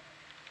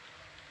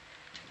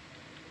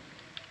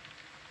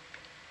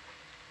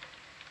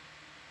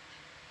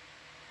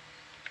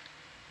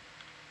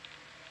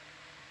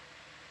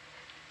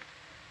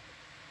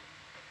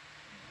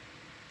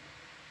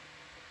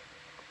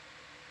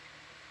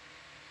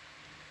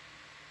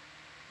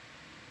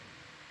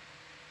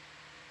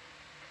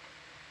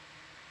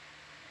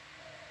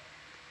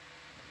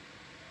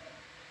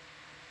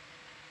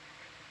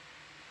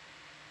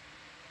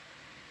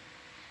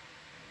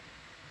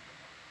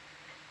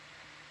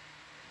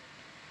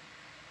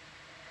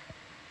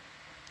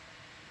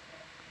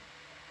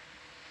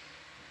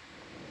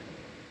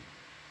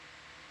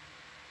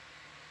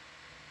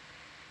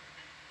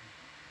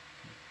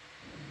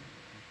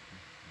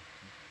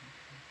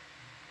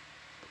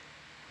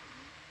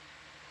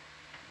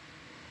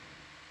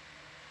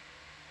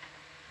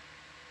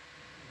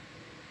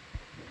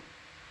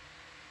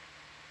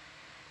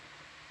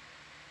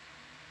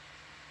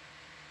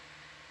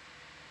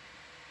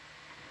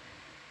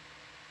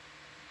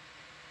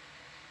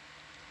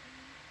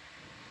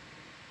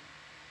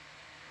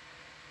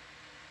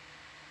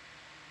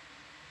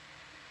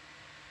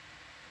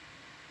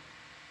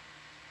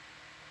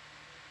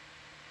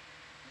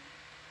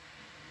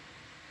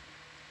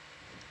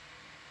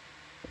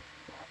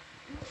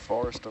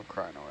 forest of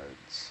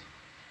crinoids.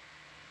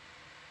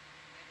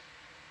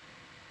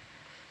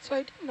 So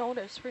I did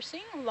notice we're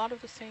seeing a lot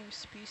of the same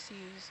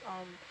species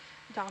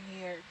down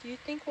here. Do you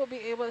think we'll be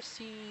able to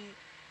see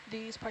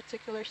these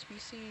particular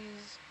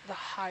species the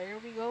higher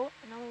we go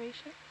in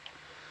elevation?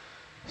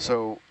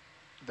 So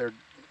the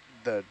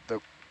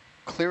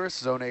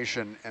clearest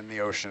zonation in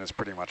the ocean is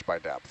pretty much by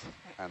depth.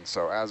 And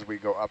so as we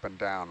go up and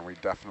down, we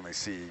definitely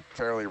see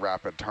fairly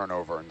rapid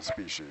turnover in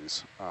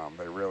species.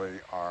 They really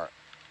are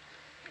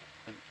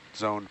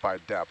zoned by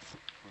depth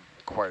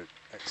quite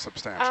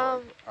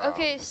substantially.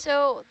 Okay,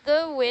 so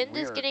the wind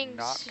is we're getting...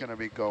 not going to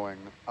be going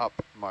up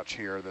much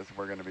here.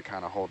 We're going to be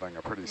kind of holding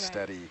a pretty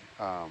steady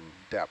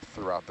depth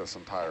throughout this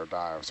entire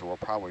dive. So we'll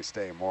probably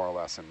stay more or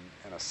less in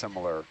a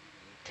similar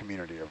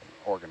community of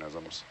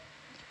organisms.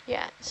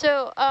 Yeah,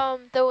 so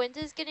the wind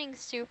is getting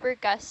super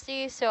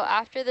gusty, so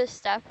after this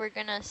step we're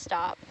gonna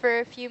stop for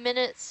a few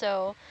minutes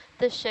so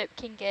the ship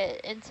can get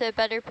into a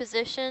better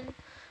position.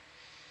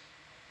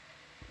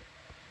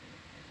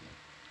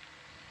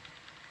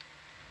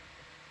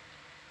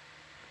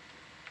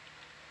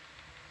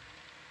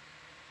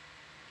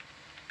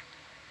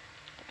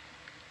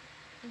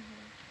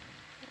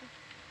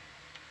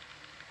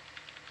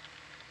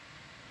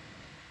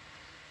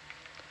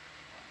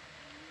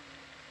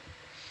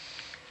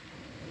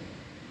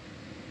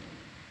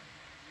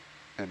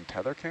 In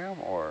tether cam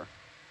or?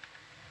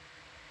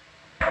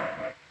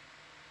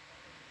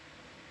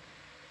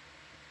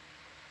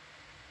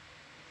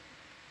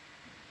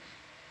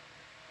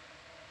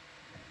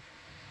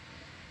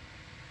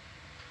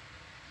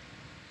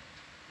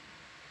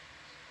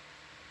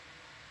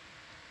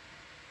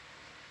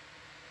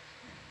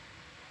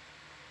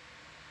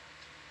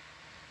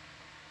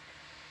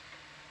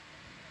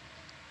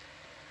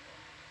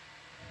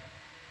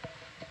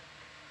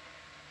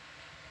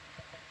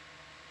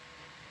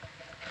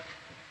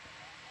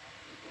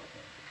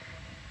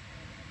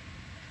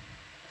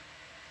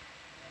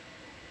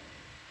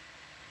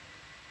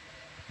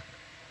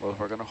 Well, if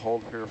we're going to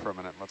hold here for a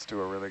minute, let's do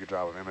a really good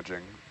job of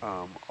imaging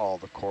all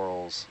the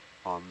corals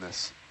on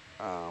this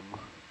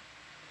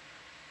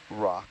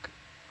rock.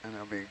 And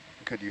it'll be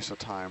good use of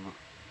time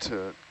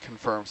to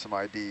confirm some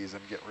IDs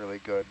and get really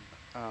good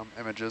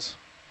images.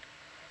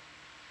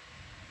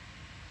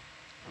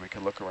 And we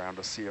can look around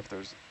to see if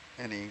there's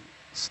any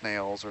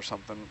snails or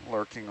something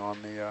lurking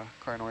on the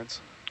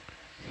crinoids.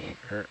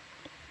 Sure.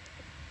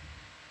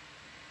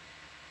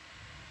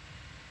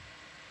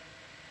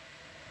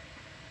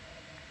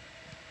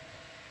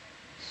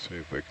 See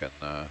if we can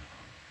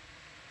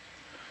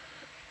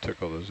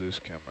tickle the Zeus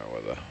camera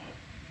with a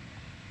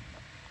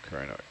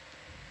crinoid.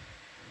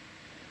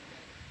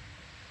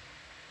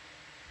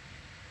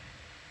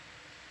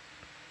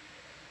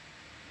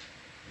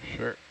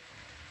 Sure.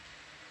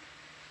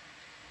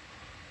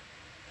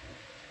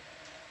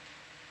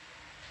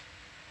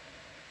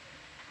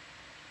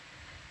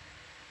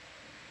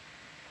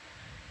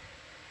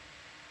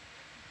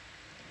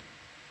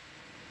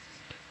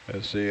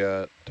 Is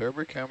the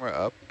turbo camera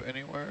up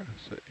anywhere?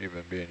 Is it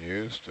even being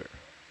used? Or?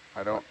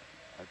 I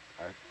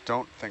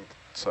don't think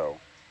so.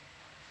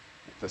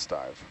 This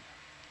dive.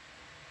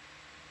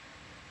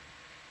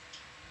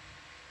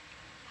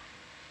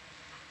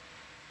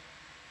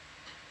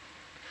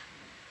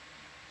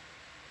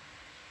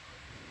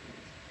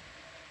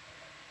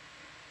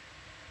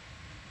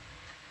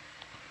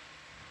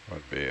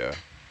 Would be a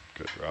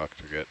good rock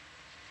to get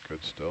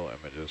good still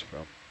images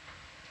from.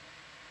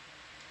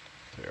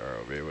 The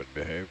ROV would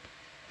behave.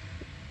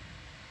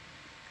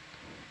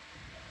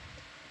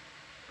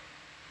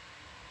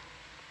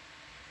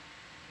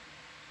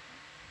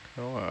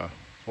 Oh,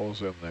 full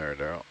zoom there,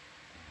 Daryl.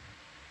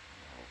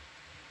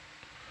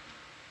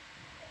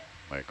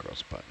 Micro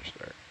sponge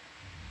there.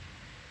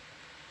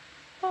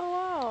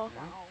 Oh,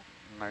 wow.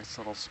 Nice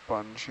little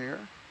sponge here.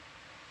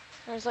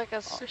 There's like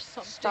a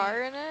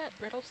star in it?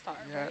 Brittle star,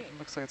 Yeah, right? it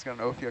looks like it's got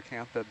an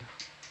ophiocanthid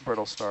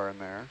brittle star in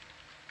there.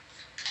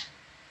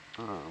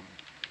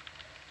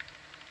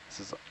 This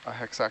is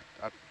a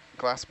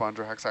glass sponge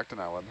or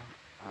hexactinellid.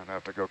 I'd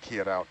have to go key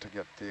it out to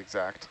get the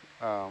exact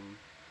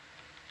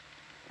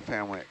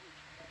family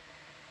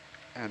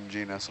and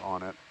genus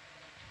on it.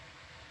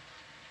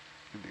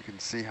 And you can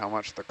see how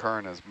much the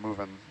current is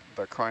moving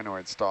the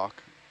crinoid stalk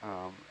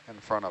in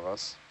front of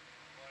us,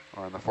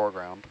 or in the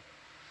foreground.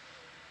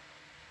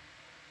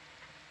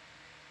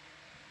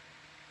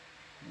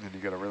 And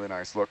you get a really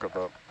nice look of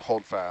the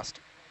holdfast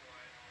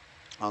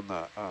on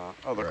the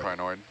other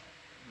crinoid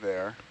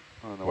there.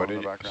 On the one in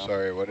the background.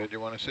 Sorry, what did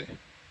you want to see?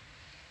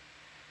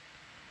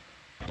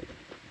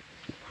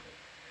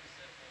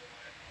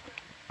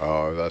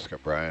 Oh, I was asking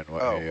Brian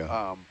what he...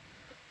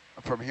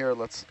 from here,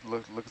 let's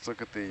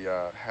look at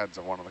the heads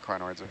of one of the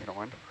crinoids, if you don't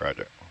mind.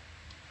 Roger.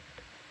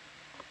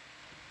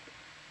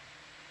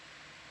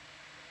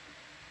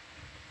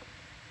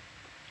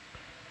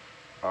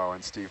 Oh,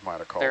 and Steve might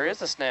have called There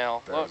is a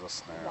snail. There's Look. a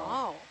snail.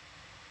 Wow.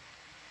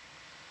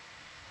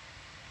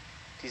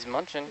 He's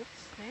munching.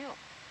 Snail.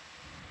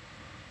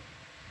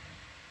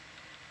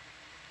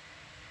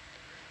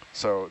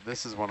 So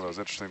this is one of those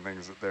interesting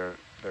things that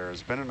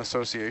there's been an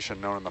association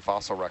known in the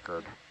fossil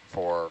record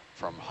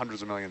from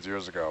hundreds of millions of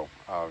years ago.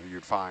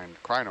 You'd find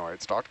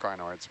crinoids, stalked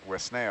crinoids,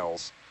 with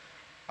snails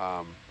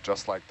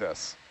just like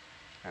this.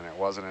 And it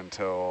wasn't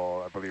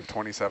until, I believe,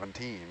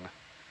 2017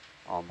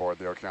 on board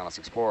the Okeanos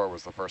Explorer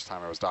was the first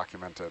time it was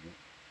documented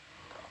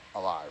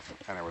alive.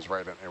 And it was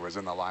it was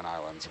in the Line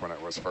Islands when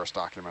it was first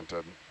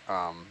documented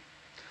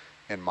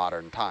in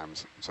modern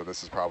times. So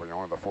this is probably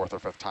only the 4th or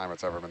 5th time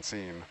it's ever been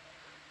seen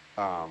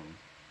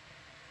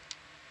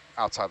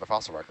outside the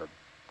fossil record.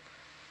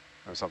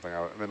 It was something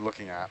I've been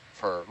looking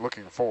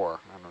for,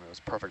 and it was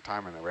perfect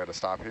timing that we had to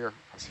stop here,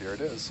 because here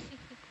it is.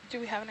 Do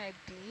we have an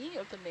ID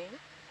of the name?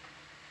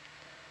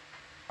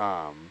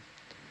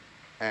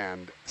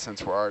 And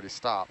since we're already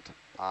stopped,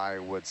 I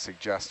would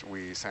suggest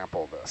we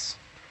sample this.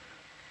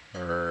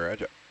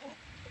 Roger.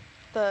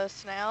 The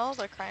snail,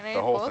 the crinoid,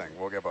 the whole both? thing,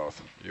 we'll get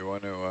both. You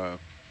want to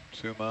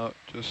zoom out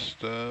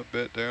just a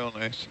bit, Daryl,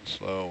 nice and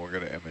slow. We're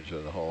going to image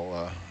the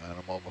whole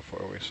animal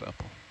before we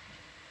sample.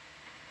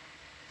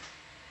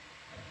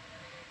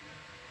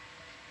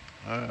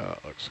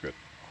 Looks good.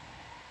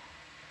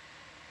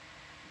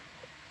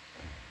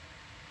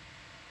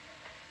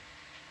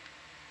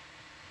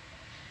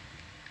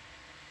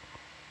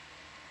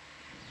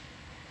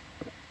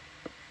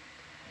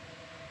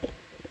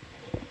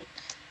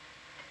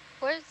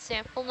 What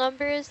sample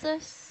number is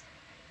this?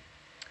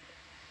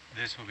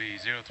 This will be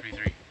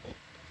 033.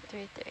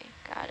 33,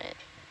 got it.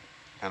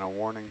 And a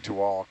warning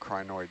to all,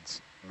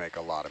 crinoids make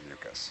a lot of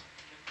mucus.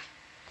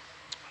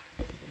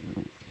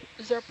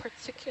 Is there a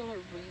particular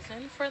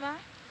reason for that?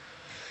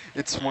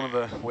 It's one of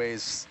the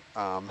ways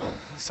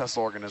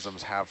sessile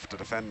organisms have to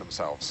defend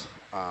themselves,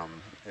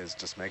 is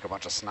just make a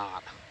bunch of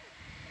snot.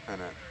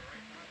 And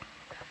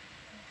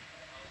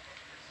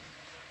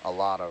a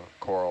lot of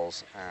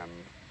corals and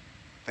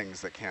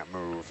things that can't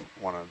move,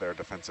 one of their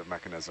defensive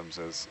mechanisms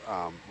is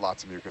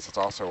lots of mucus. It's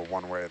also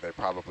one way they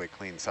probably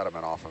clean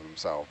sediment off of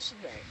themselves.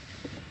 Right.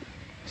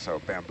 So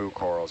bamboo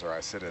corals or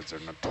isidids are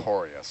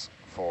notorious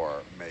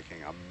for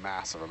making a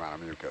massive amount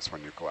of mucus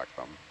when you collect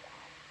them.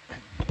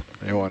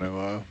 You want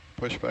to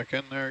push back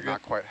in there again?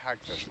 Not quite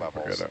hagfish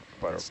levels,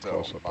 but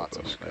still lots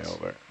of mucus.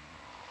 There.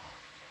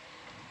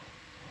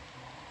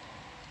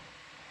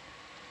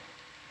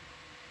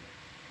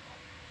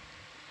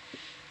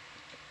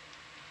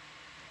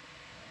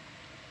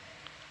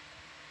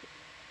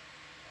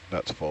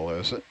 That's full,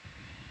 is it?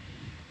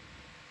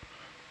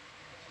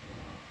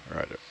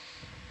 Roger.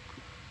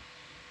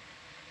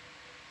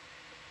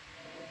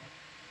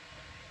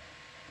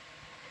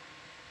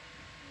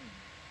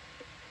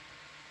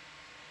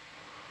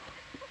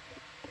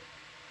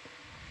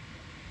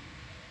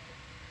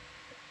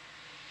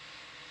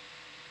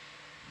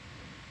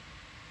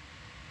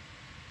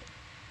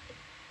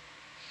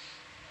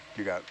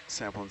 You got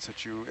sample in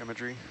situ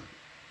imagery,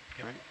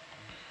 Yep. right?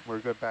 We're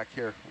good back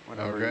here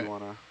whenever Okay. you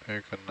want to.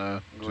 You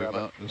can zoom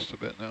out just a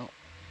bit now.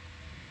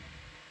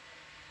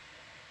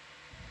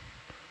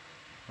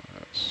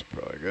 That's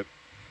probably good.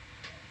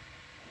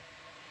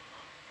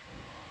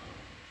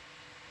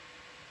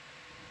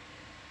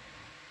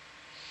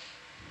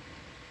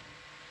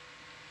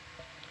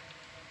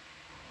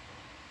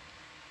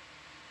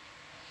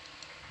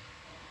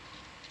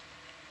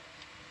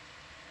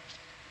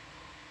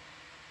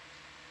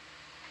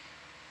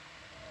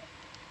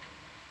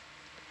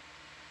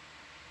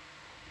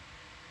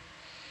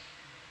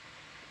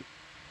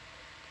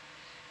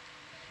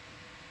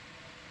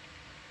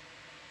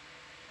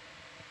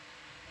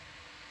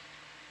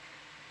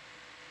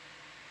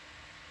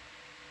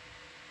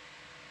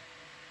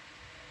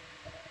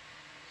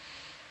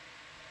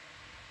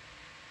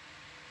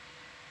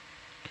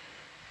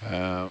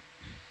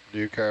 Do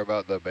you care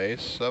about the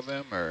base of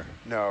him, or?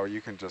 No, you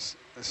can just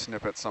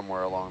snip it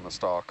somewhere along the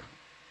stalk.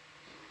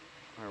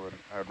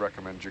 I'd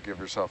recommend you give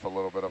yourself a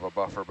little bit of a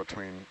buffer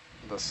between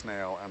the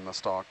snail and the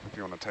stalk. If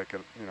you want to take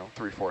it,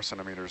 3-4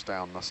 centimeters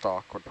down the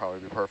stalk would probably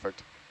be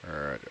perfect. All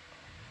right.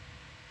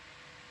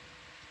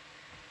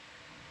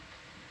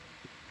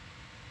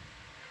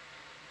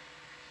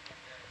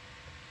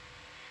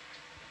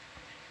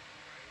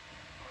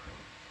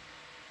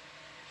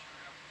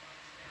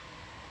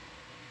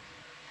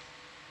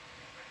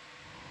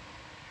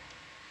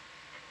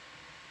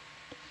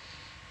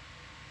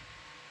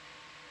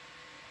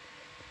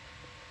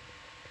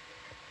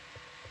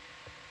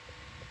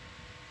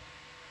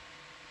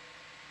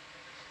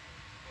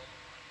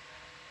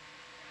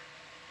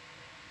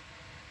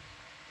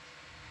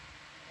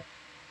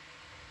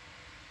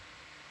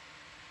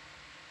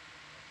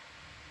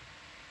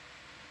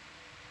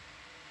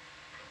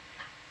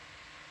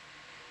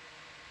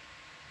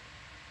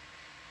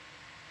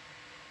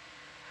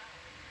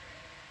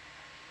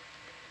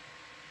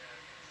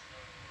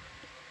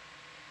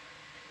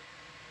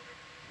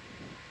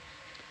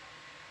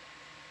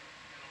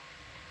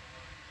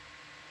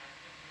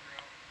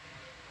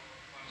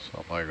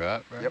 Something like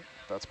that, right? Yep,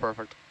 that's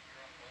perfect.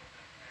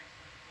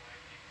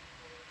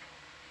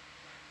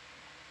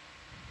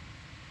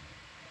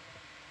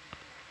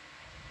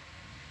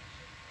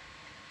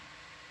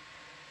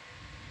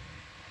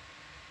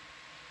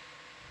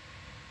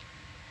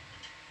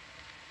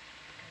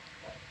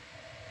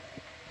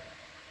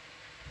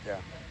 Yeah.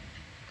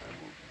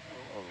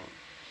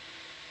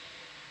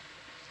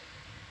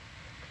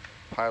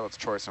 Pilot's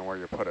choice on where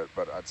you put it,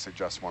 but I'd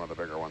suggest one of the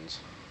bigger ones.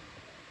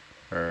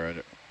 All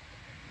right.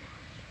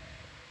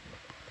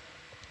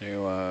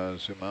 You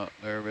zoom out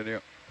there, video.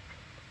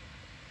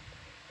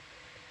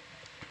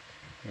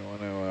 You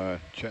want to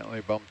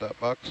gently bump that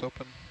box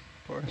open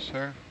for us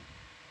there?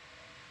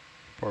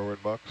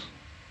 Forward box.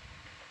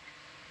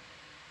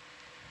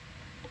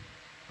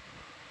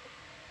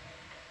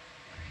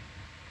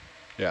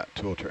 Yeah,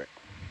 tool tray.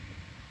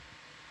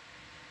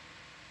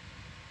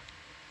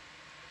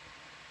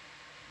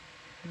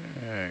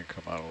 And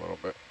come out a little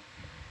bit.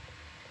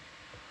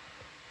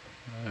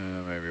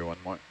 Maybe one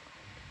more.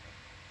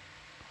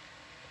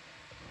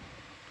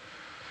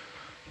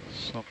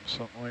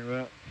 Something like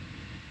that.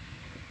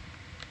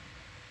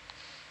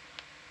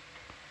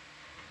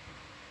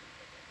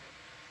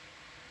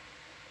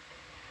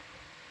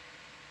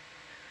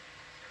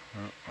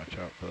 Oh, watch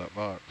out for that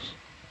box.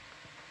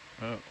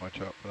 Oh,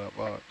 watch out for that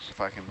box. If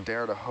I can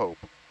dare to hope,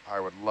 I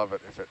would love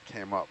it if it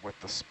came up with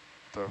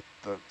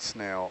the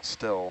snail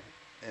still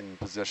in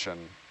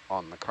position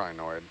on the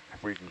crinoid.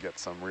 If we can get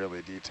some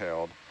really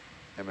detailed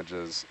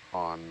images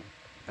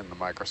in the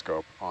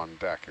microscope on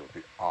deck, it would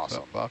be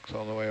awesome. Is that box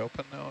all the way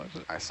open now, is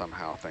it? I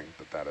somehow think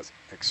that is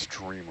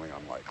extremely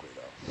unlikely,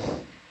 though.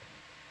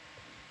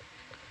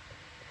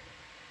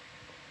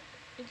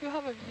 I do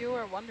have a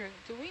viewer wondering,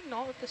 do we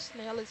know if the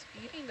snail is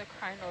eating the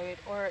crinoid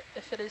or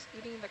if it is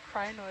eating the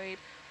crinoid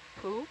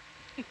poo?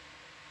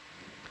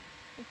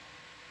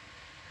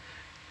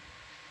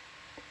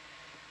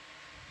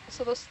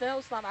 So the snail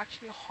is not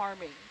actually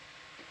harming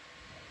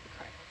the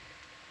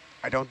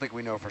crinoid. I don't think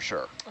we know for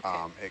sure.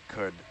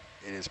 Okay.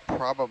 It is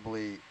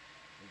probably,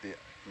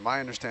 my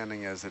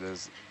understanding is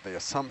the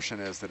assumption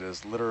is that it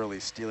is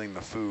literally stealing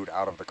the food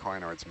out of the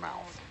crinoid's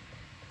mouth.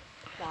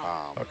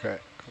 Wow. Okay,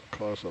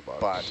 close the box.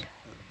 But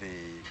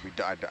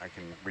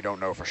we don't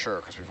know for sure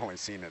because we've only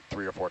seen it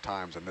 3 or 4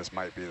 times, and this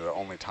might be the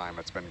only time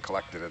it's been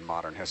collected in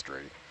modern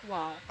history.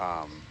 Wow.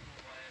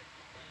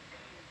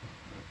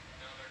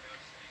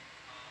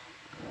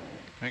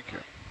 Thank you.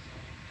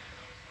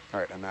 All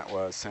right, and that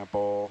was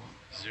sample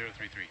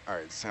 033. All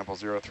right, sample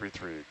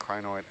 033,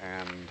 crinoid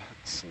and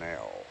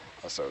snail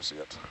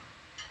associate.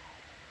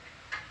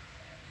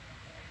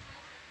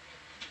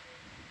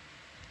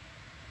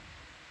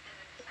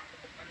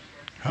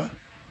 Huh?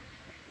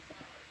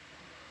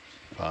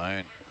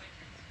 Fine.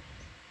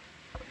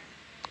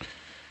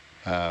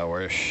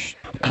 We're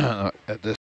at this